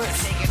Adidas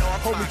sweats.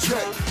 Homie,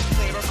 check.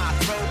 Clear my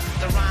throat.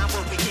 The rhyme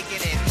will be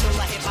kicking in till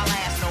I hit my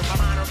last note.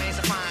 My mind remains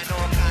a fine,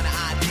 all kind of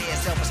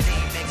ideas.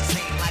 Self-esteem makes it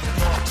seem like a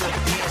norm to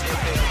the years. They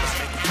feel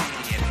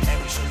and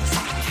we should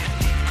see the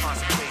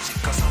concentration,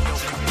 cause I'm no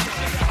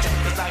comedian.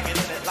 Cause I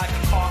get in it like a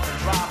car and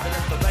drive. And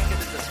if the record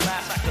is a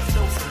smash, I can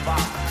still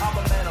survive.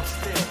 I'm a man of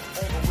steel.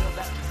 On the wheel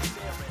that is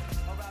staring.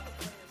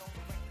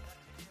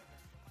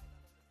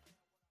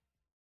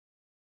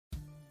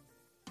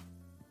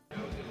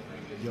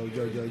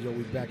 Yo,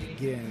 we back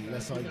again.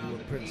 Let's argue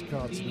with Prince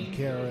Carlton and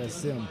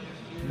KRSM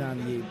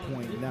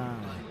 98.9.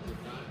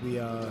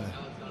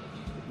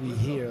 We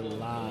here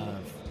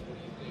live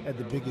at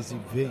the biggest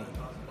event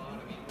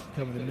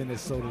coming to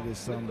Minnesota this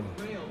summer.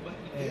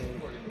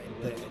 And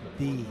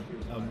the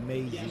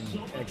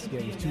amazing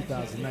X-Games,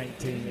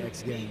 2019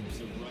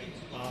 X-Games.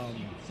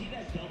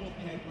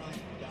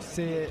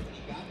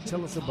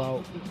 Tell us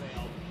about,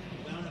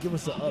 give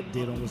us an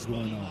update on what's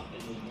going on.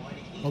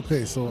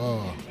 Okay,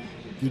 so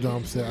you know what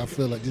I'm saying, I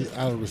feel like just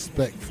out of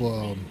respect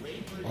for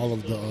all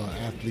of the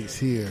athletes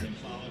here,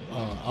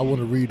 I want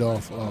to read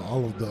off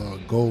all of the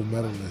gold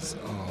medalists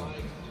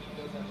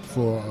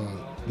for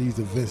these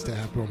events that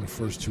happen on the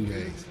first 2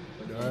 days.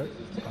 All right,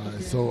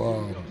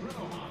 so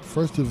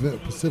first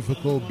event,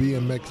 Pacifico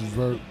BMX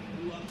vert,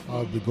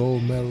 the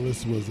gold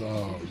medalist was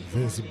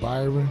Vince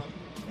Byron.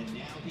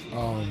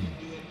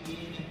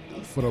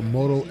 For the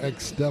Moto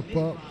X Step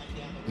Up,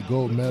 the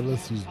gold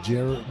medalist was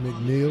Jared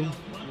McNeil.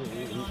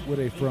 Where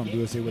they from?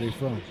 Do I say where they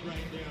from?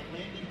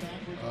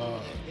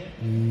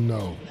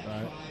 No.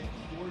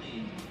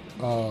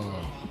 All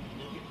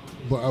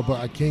right. But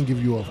I can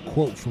give you a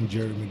quote from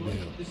Jared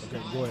McNeil.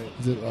 Okay, go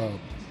ahead.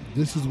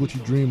 This is what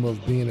you dream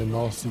of being an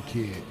Aussie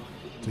kid,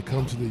 to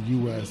come to the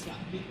U.S., to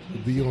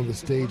be on the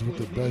stage with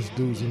the best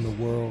dudes in the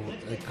world,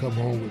 and come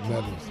home with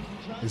medals.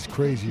 It's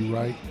crazy,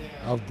 right?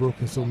 I've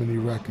broken so many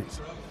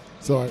records.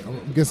 So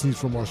I'm guessing he's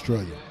from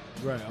Australia.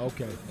 Right,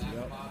 okay.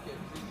 Yep.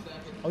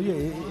 Oh, yeah,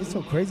 it's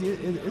so crazy.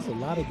 It's a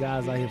lot of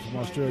guys out here from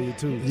Australia,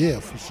 too. Yeah,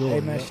 for sure.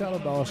 Hey, man, shout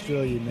out to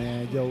Australia,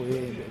 man. Yo,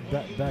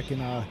 back in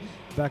our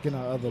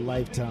other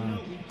lifetime,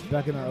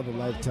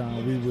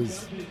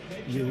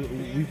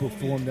 we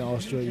performed in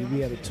Australia.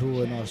 We had a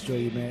tour in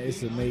Australia, man.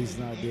 It's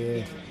amazing out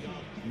there.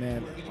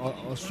 Man,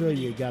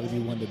 Australia got to be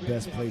one of the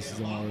best places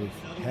on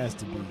earth. It has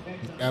to be.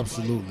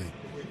 Absolutely.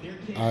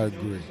 I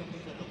agree.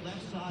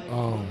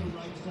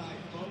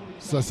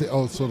 So I say,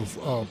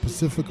 the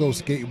Pacifico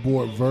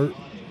skateboard vert,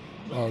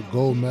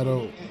 gold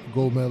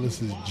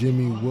medalist is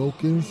Jimmy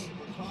Wilkins.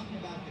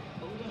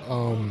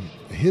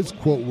 His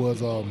quote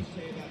was, "I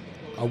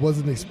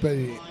wasn't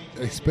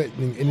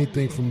expecting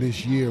anything from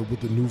this year with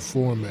the new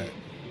format.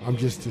 I'm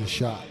just in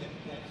shock."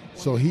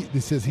 So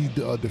this says he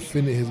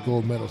defended his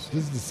gold medal. So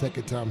this is the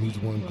second time he's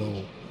won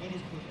gold.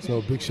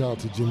 So big shout out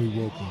to Jimmy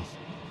Wilkins.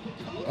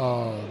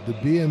 The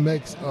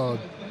BMX,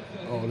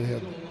 they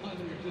have.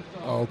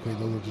 Oh, okay,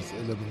 those are just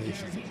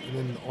eliminations. And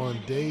then on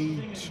day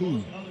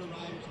two,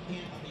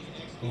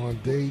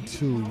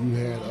 you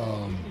had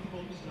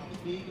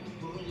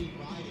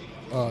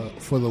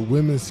for the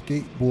women's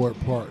skateboard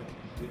part,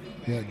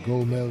 you had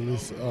gold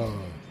medalist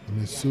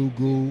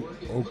Misugu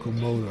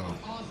Okamoto.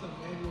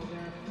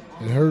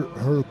 And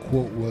her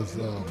quote was,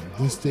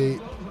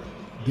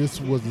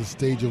 "This was the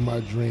stage of my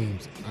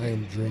dreams. I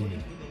am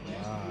dreaming."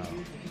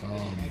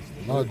 Wow.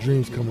 A lot of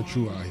dreams coming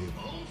true out here.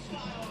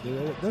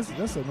 Yeah,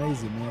 that's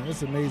amazing, man.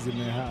 That's amazing,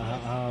 man.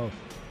 How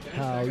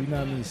you know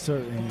what I mean?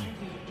 Certain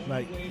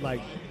like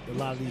a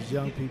lot of these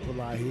young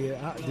people out here.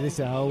 Did they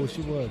say how old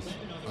she was?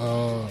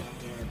 No.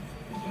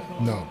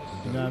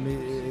 You know what I mean?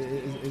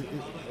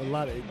 A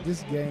lot of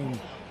this game.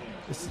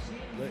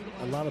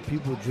 a lot of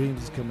people's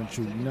dreams is coming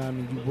true. You know what I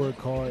mean? You work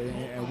hard,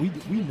 and we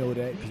know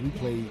that because we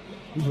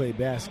play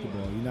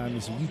basketball. You know what I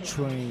mean? So you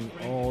train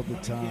all the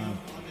time.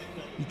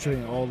 You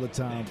train all the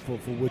time for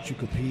what you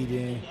compete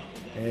in,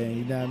 and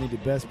you know what I mean. The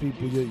best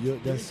people,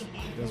 that's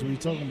what you're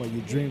talking about.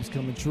 Your dreams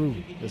coming true.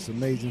 That's an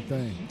amazing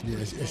thing. Yeah,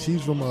 and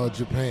she's from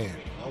Japan.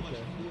 Okay.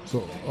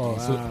 So, Wow.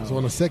 so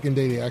on the second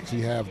day they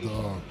actually have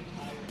the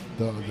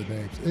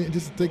names. And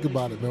just think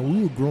about it, man. When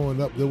we were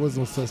growing up, there was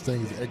no such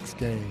thing as X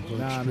Games or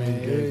Nah, Extreme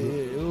man,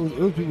 Games. it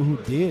was people who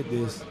did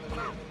this.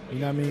 You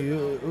know what I mean?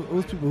 It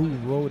was people who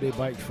rode their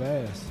bike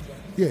fast.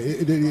 Yeah,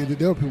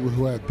 there were people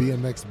who had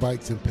BMX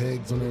bikes and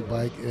pegs on their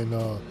bike, and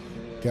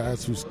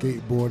guys who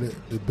skateboarded.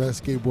 The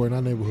best skateboarder in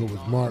our neighborhood was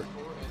Mark.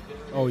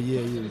 Oh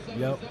yeah,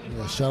 yep.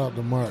 Yeah, shout out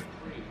to Mark.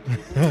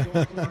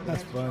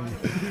 That's funny.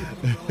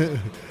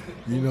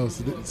 You know,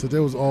 so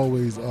there was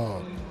always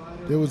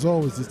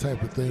this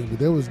type of thing, but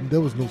there was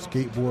no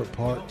skateboard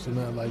parks or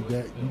nothing like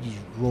that. You just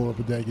roll up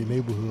and down your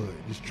neighborhood,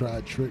 just try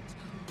tricks.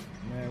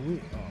 Man,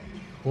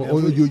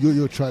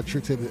 you'll try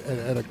tricks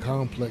at a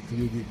complex and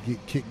you'll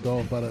get kicked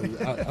off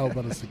out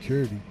by the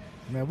security.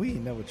 Man, we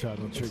ain't never tried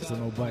no tricks on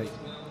no bike.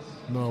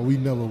 No, we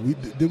never.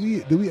 Did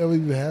we ever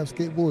even have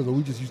skateboards, or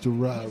we just used to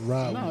ride?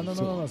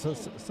 No. So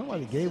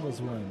somebody gave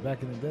us one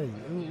back in the day.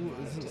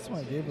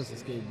 Somebody gave us a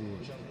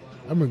skateboard.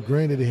 I remember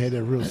Granddaddy had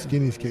that real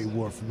skinny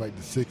skateboard from like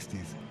the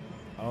 '60s.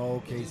 Oh,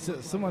 okay.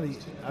 So somebody,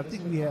 I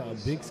think we had a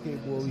big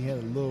skateboard. We had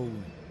a little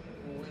one.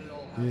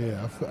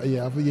 Yeah,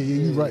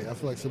 you're right. I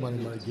feel like somebody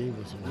might have gave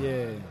us one.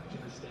 Yeah.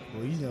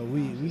 Well, you know,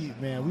 we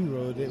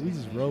rode that. We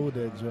just rode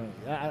that joint.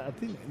 I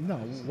think,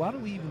 why do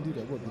we even do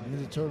that? What, the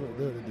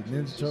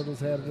Ninja Turtles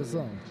had it or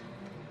something?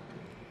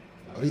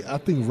 I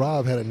think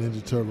Rob had a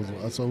Ninja Turtles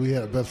one. So we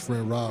had a best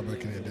friend Rob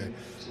back in the day.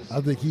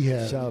 I think he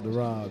had. Shout out to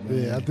Rob,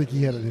 man. Yeah, I think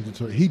he had a Ninja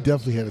Turtle. He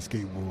definitely had a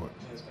skateboard.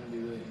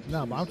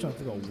 No, but I'm trying to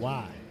figure out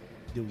why.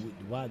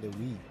 Why did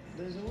we?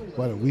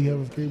 Why did we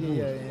have a skateboard?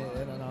 Yeah.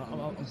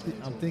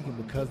 I'm thinking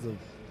because of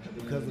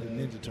the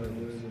Ninja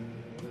Turtles.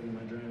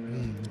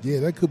 Yeah,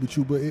 that could be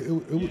true, but it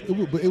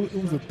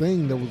was a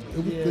thing that was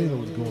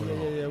going on.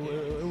 Yeah,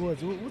 it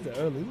was. It was the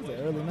early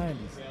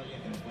 90s.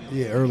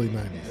 Yeah, early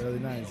 90s. Early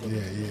 90s.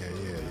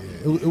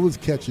 Yeah. It was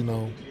catching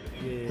on.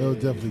 Yeah. It was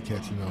definitely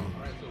catching on.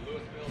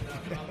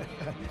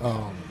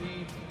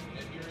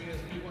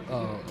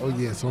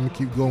 So I'm gonna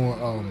keep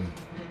going.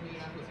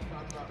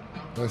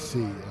 Let's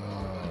see.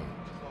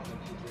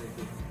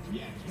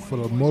 For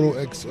the Moto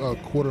X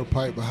quarter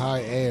pipe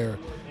high air,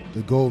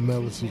 the gold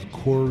medalist was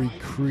Corey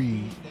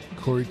Creed.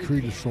 Corey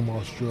Creed is from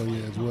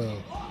Australia as well.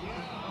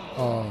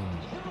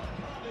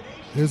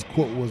 His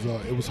quote was,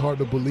 "It was hard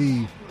to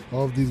believe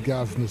all of these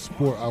guys in the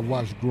sport I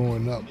watched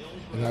growing up,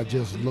 and I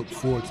just looked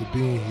forward to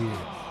being here.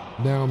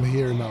 Now I'm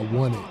here and I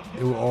want it.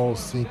 It will all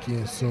sink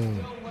in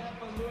soon."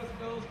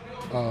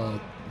 The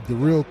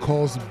real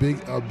cause of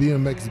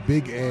BMX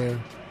Big Air,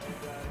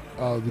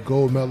 the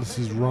gold medalist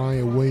is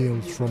Ryan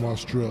Williams from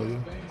Australia.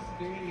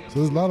 So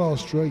there's a lot of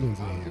Australians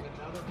in here.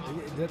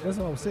 That's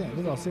what I'm saying.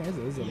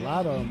 There's a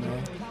lot of them,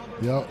 man.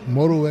 Yeah,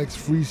 Moto X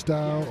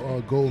Freestyle,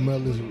 gold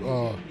medalist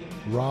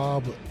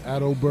Rob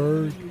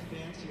Adelberg.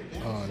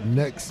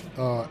 Next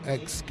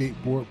X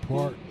Skateboard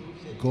Park,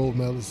 gold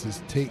medalist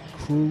is Tate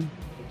Crew.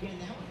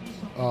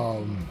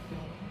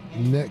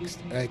 Next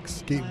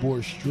X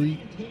Skateboard Street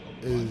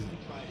is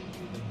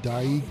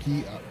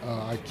Daiki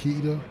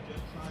Akita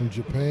from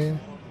Japan.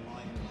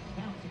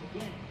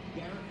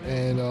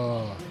 And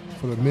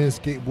for the men's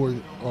skateboard,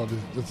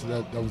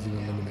 that was an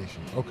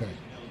elimination. Okay,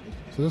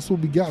 so that's what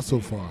we got so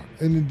far.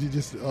 And then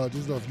just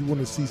if you want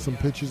to see some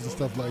pictures and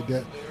stuff like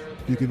that,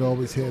 you can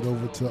always head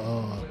over to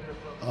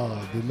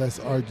the Let's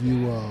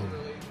Argue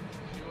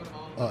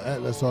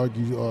at Let's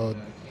Argue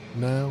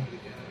now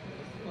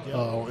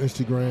on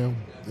Instagram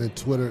and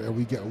Twitter, and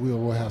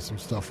we'll have some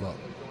stuff up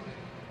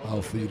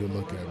for you to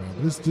look at,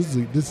 man. This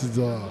is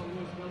an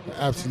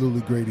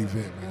absolutely great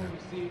event, man.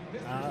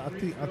 I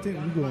think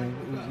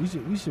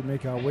we should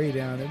make our way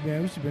down there,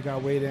 man. We should make our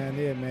way down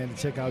there, man, to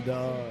check out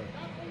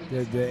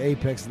the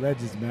Apex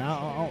Legends, man.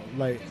 I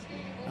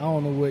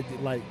don't know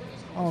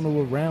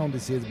what round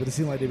this is, but it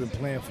seems like they've been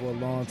playing for a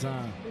long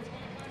time.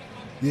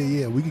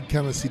 Yeah, we can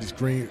kind of see the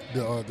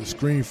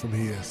screen from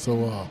here.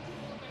 So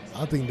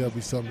I think that'll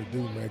be something to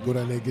do, man. Go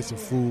down there, get some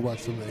food,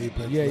 watch some of the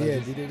Apex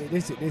Legends. Yeah.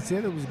 They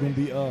said it was gonna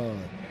be.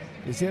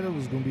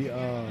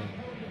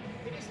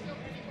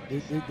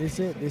 They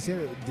said this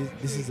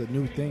is a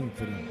new thing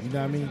for them. You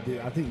know what I mean?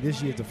 I think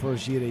this year's the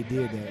first year they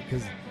did that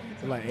because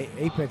like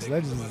Apex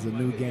Legends is a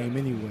new game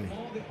anyway.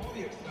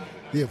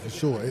 Yeah, for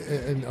sure.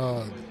 And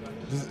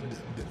just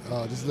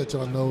to let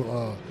y'all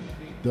know,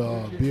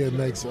 the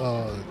BMX.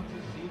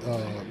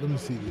 Let me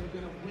see.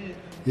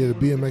 Yeah, the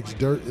BMX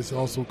Dirt is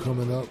also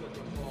coming up.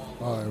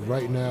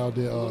 Right now,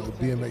 the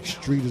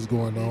BMX Street is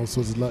going on, so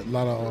there's a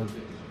lot of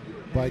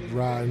bike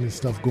riding and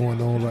stuff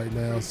going on right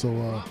now.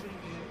 So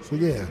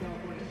yeah.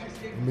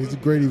 I mean, it's a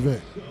great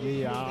event.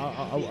 Yeah,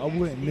 I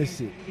wouldn't miss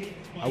it.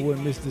 I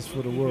wouldn't miss this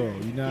for the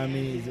world. You know what I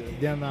mean?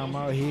 Then I'm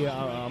out here.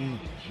 I'm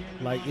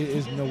like,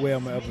 it's no way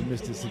I'm gonna ever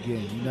miss this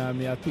again. You know what I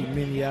mean? I think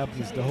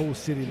Minneapolis, the whole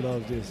city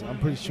loves this. I'm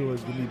pretty sure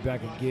it's gonna be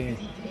back again.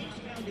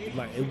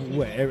 Like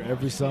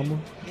every summer.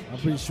 I'm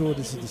pretty sure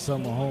this is the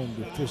summer home,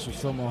 the official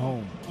summer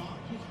home.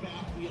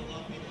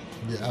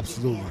 Yeah,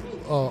 absolutely.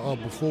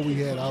 Before we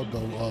head out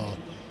though,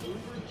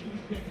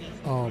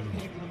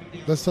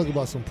 let's talk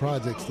about some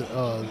projects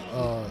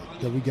that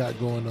we got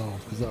going on.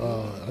 Cause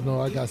I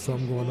know I got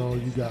something going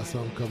on. You got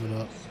something coming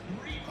up.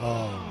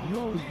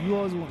 You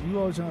always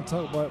trying to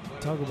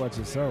talk about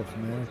yourself,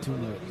 man. Too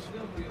much.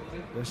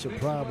 That's your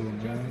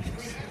problem, man.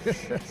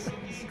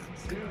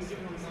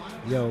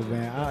 Yo,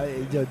 man.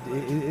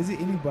 Is it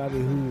anybody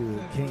who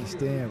can't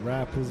stand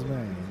rappers,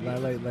 man?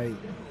 Like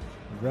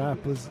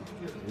rappers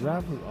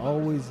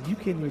always. You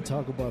can't even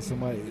talk about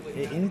somebody.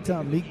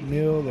 Anytime Meek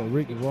Mill or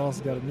Rick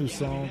Ross got a new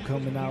song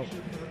coming out,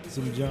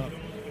 some jump.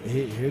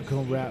 Here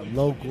come rap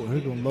local.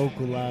 Here come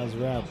localized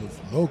rappers.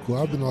 Local.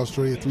 I've been to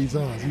Australia 3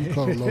 times. You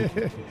call it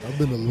local. I've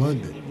been to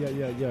London.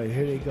 Yeah.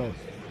 Here they go.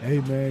 Hey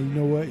man, you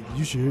know what?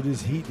 You should hear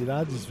this heat that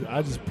I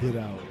just put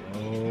out. Oh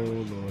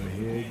Lord,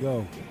 here we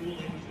go.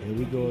 Here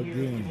we go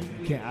again.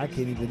 I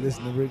can't even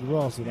listen to Rick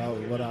Ross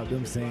without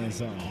them saying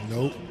something.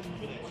 Nope.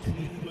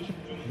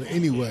 But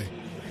anyway,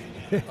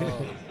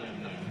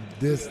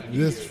 this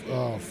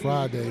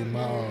Friday,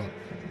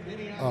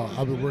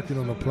 I've been working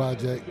on a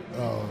project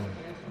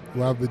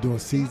where I've been doing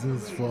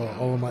seasons for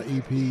all of my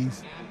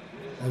EPs,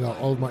 and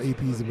all of my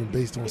EPs have been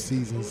based on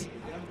seasons,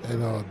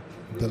 and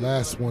the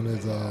last one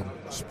is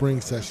spring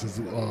sessions.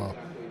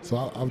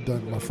 So I've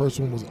done, my first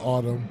one was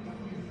autumn,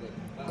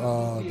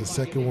 the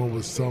second one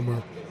was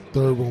summer,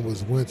 third one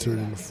was winter,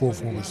 and the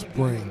fourth one was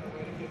spring.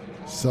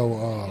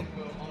 So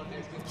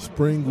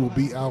spring will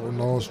be out on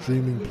all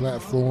streaming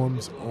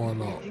platforms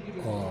on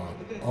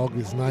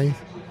August 9th.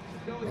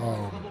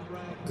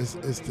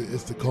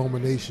 It's the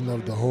culmination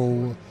of the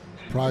whole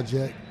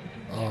project.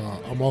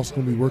 I'm also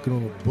going to be working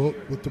on a book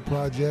with the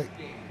project.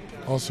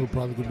 Also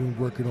probably going to be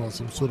working on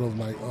some sort of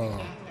like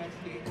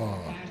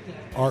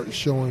art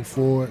showing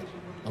for it.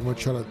 I'm going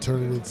to try to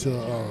turn it into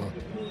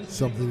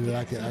something that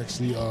I can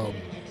actually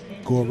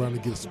go around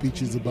and give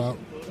speeches about.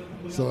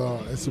 So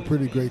it's a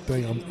pretty great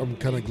thing. I'm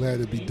kind of glad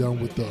to be done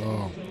with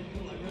the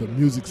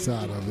music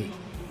side of it.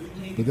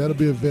 But that'll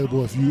be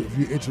available if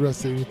you're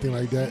interested in anything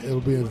like that. It'll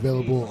be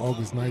available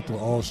August 9th on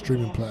all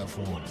streaming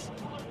platforms.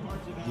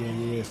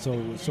 Yeah. So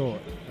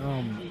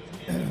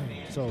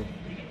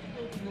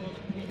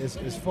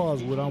as far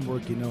as what I'm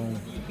working on,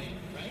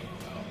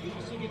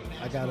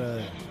 I got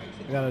a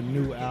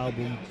new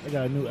album.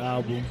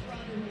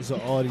 It's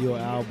an audio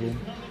album.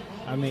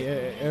 I mean,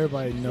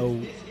 everybody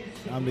know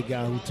I'm the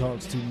guy who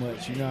talks too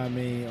much, you know what I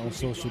mean, on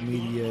social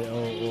media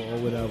or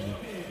whatever.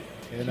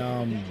 And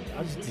I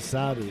just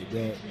decided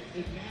that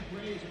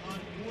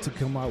to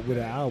come out with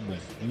an album,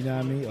 you know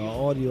what I mean, an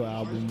audio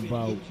album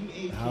about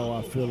how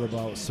I feel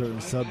about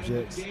certain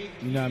subjects,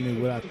 you know what I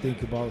mean, what I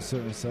think about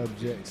certain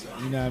subjects,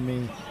 you know what I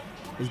mean.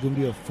 It's gonna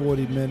be a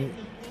 40-minute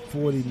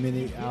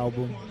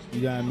album,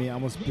 you know what I mean. I'm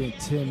gonna spend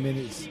 10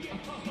 minutes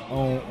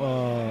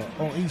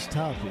on each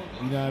topic,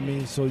 you know what I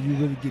mean, so you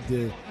really get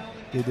to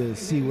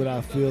see what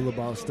I feel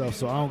about stuff,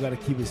 so I don't gotta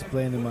keep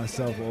explaining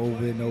myself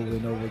over and over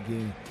and over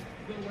again.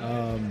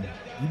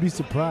 You'd be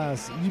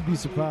surprised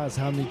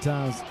how many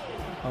times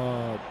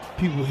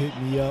people hit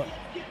me up,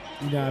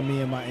 you know what I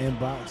mean, in my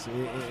inbox,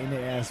 and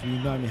they ask me, you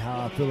know what I mean,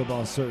 how I feel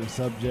about certain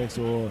subjects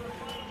or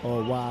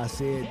why I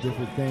said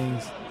different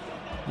things,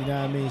 you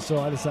know what I mean. So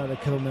I decided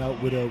to come out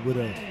with a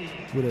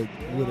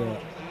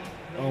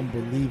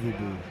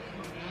unbelievable.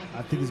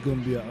 I think it's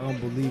going to be an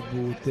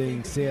unbelievable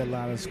thing. Say a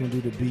lot. It's going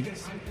to do the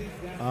beats.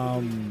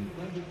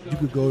 You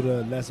could go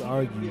to Let's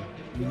Argue.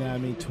 You know what I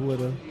mean?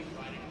 Twitter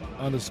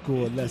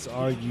 _ Let's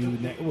Argue.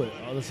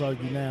 Let's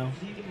Argue Now.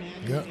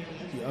 Yep.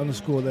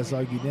 _ Let's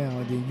Argue Now,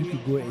 and then you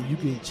could go and you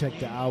can check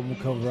the album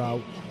cover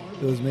out.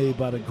 It was made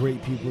by the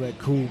great people at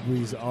Cool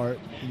Breeze Art.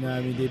 You know what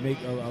I mean? They make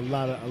a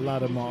lot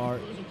of my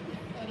art,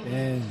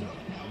 and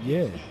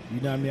yeah,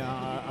 you know what I mean.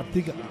 I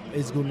think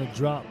it's going to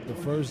drop the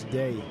first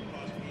day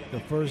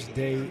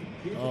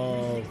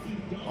of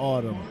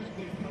autumn,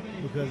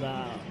 because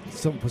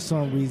for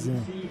some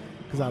reason,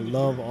 because I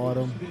love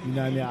autumn. You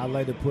know what I mean? I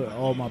like to put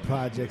all my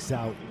projects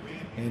out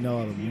in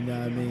autumn. You know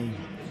what I mean?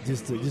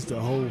 Just the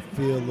whole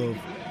feel of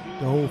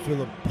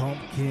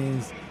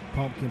pumpkins,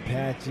 pumpkin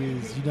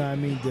patches. You know what I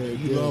mean?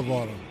 You love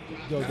autumn.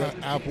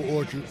 Apple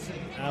orchards.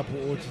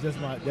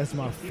 That's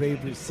my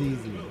favorite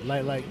season.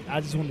 Like I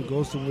just want to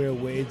go somewhere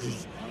where it's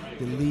just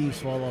the leaves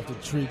fall off the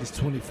tree just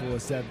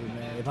 24/7,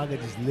 man. If I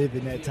could just live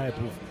in that type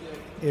of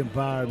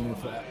environment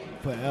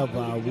forever,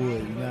 I would. You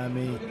know what I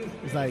mean?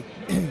 It's like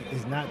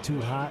it's not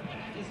too hot,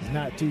 it's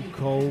not too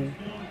cold.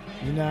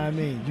 You know what I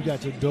mean? You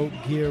got your dope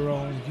gear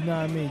on. You know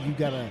what I mean? You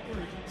got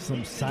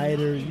some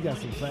cider. You got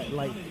some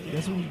like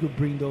that's when you could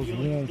bring those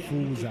warm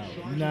foods out.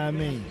 You know what I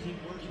mean?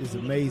 It's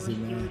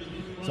amazing, man.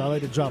 So I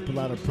like to drop a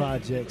lot of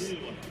projects.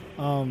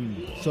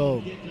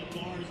 So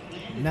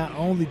not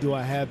only do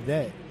I have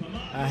that,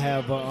 I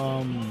have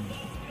I'm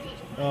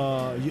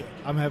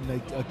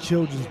having a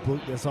children's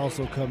book that's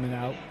also coming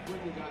out.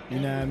 You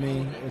know what I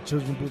mean? A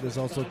children's book that's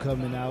also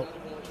coming out.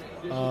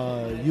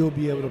 You'll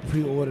be able to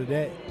pre-order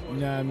that. You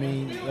know what I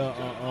mean?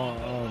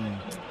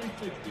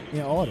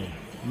 In autumn.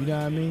 You know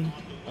what I mean?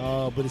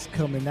 But it's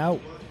coming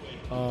out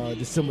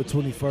December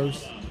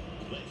 21st.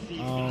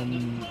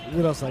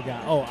 What else I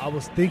got? Oh, I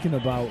was thinking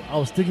about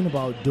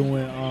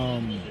doing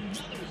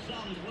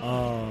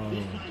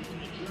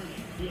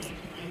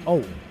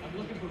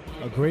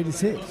a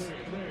greatest hits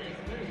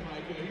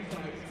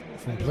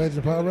from Pledge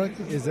and Power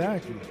Records.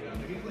 Exactly.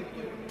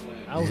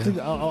 I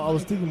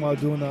was thinking about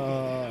doing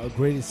a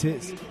greatest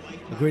hits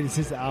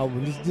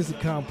album. This is a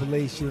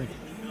compilation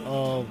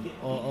of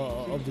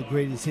the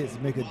greatest hits.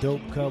 Make a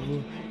dope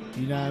cover.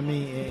 You know what I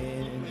mean?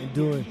 And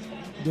doing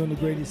the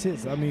greatest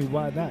hits. I mean,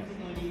 why not?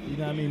 You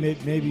know what I mean?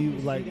 Maybe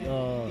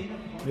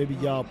maybe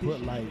y'all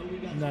put like,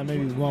 you know,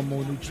 maybe one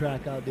more new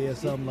track out there or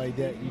something like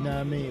that. You know what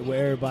I mean?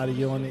 Where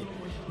everybody on it.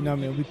 You know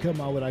what I mean? We come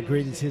out with our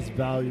greatest hits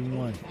volume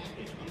 1.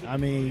 I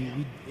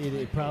mean,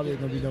 it probably ain't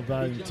gonna be no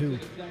volume 2,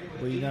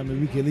 but you know what I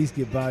mean? We can at least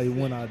get volume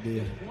 1 out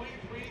there.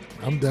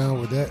 I'm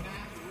down with that.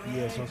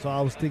 Yeah, so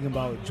I was thinking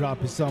about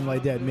dropping something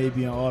like that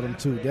maybe in autumn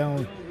too.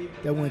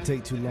 That wouldn't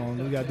take too long.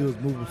 All we gotta do is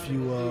move a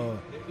few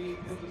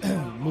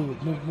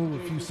move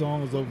a few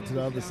songs over to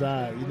the other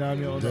side. You know what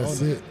I mean?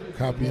 That's it.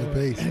 Copy and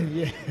paste.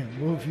 Yeah,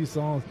 move a few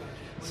songs,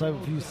 swipe a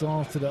few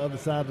songs to the other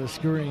side of the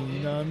screen.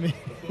 You know what I mean?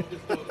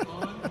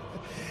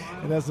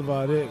 And that's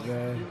about it,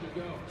 man.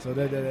 So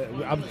that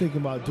I'm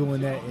thinking about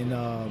doing that in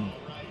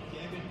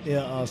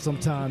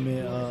sometime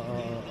in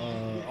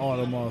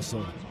autumn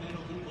also.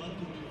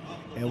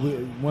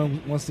 And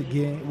once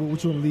again,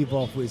 what you want to leave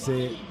off with,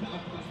 Sid?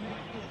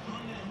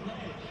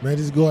 Man,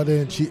 just go out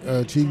there and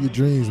achieve your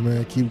dreams,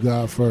 man. Keep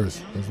God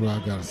first. That's what I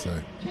gotta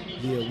say.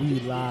 Yeah, we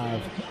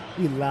live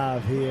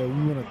here.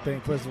 We want to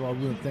thank, first of all,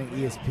 we want to thank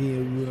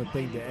ESPN. We want to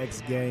thank the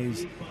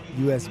X-Games,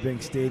 US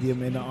Bank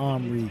Stadium, and the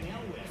Armory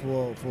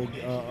for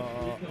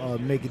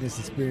making this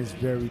experience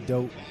very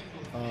dope.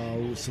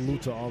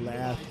 Salute to all the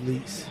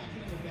athletes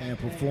and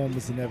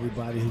performers and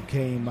everybody who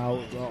came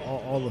out,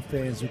 all the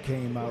fans who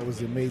came out. It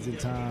was an amazing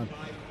time.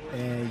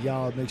 And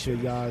y'all, make sure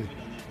y'all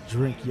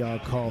drink y'all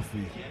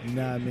coffee. You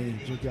know what I mean?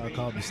 Drink y'all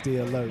coffee. Stay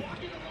alert.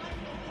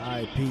 All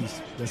right,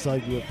 peace. That's all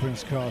you do at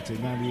Prince Carlton,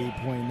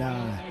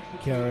 98.9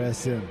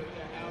 KRSM.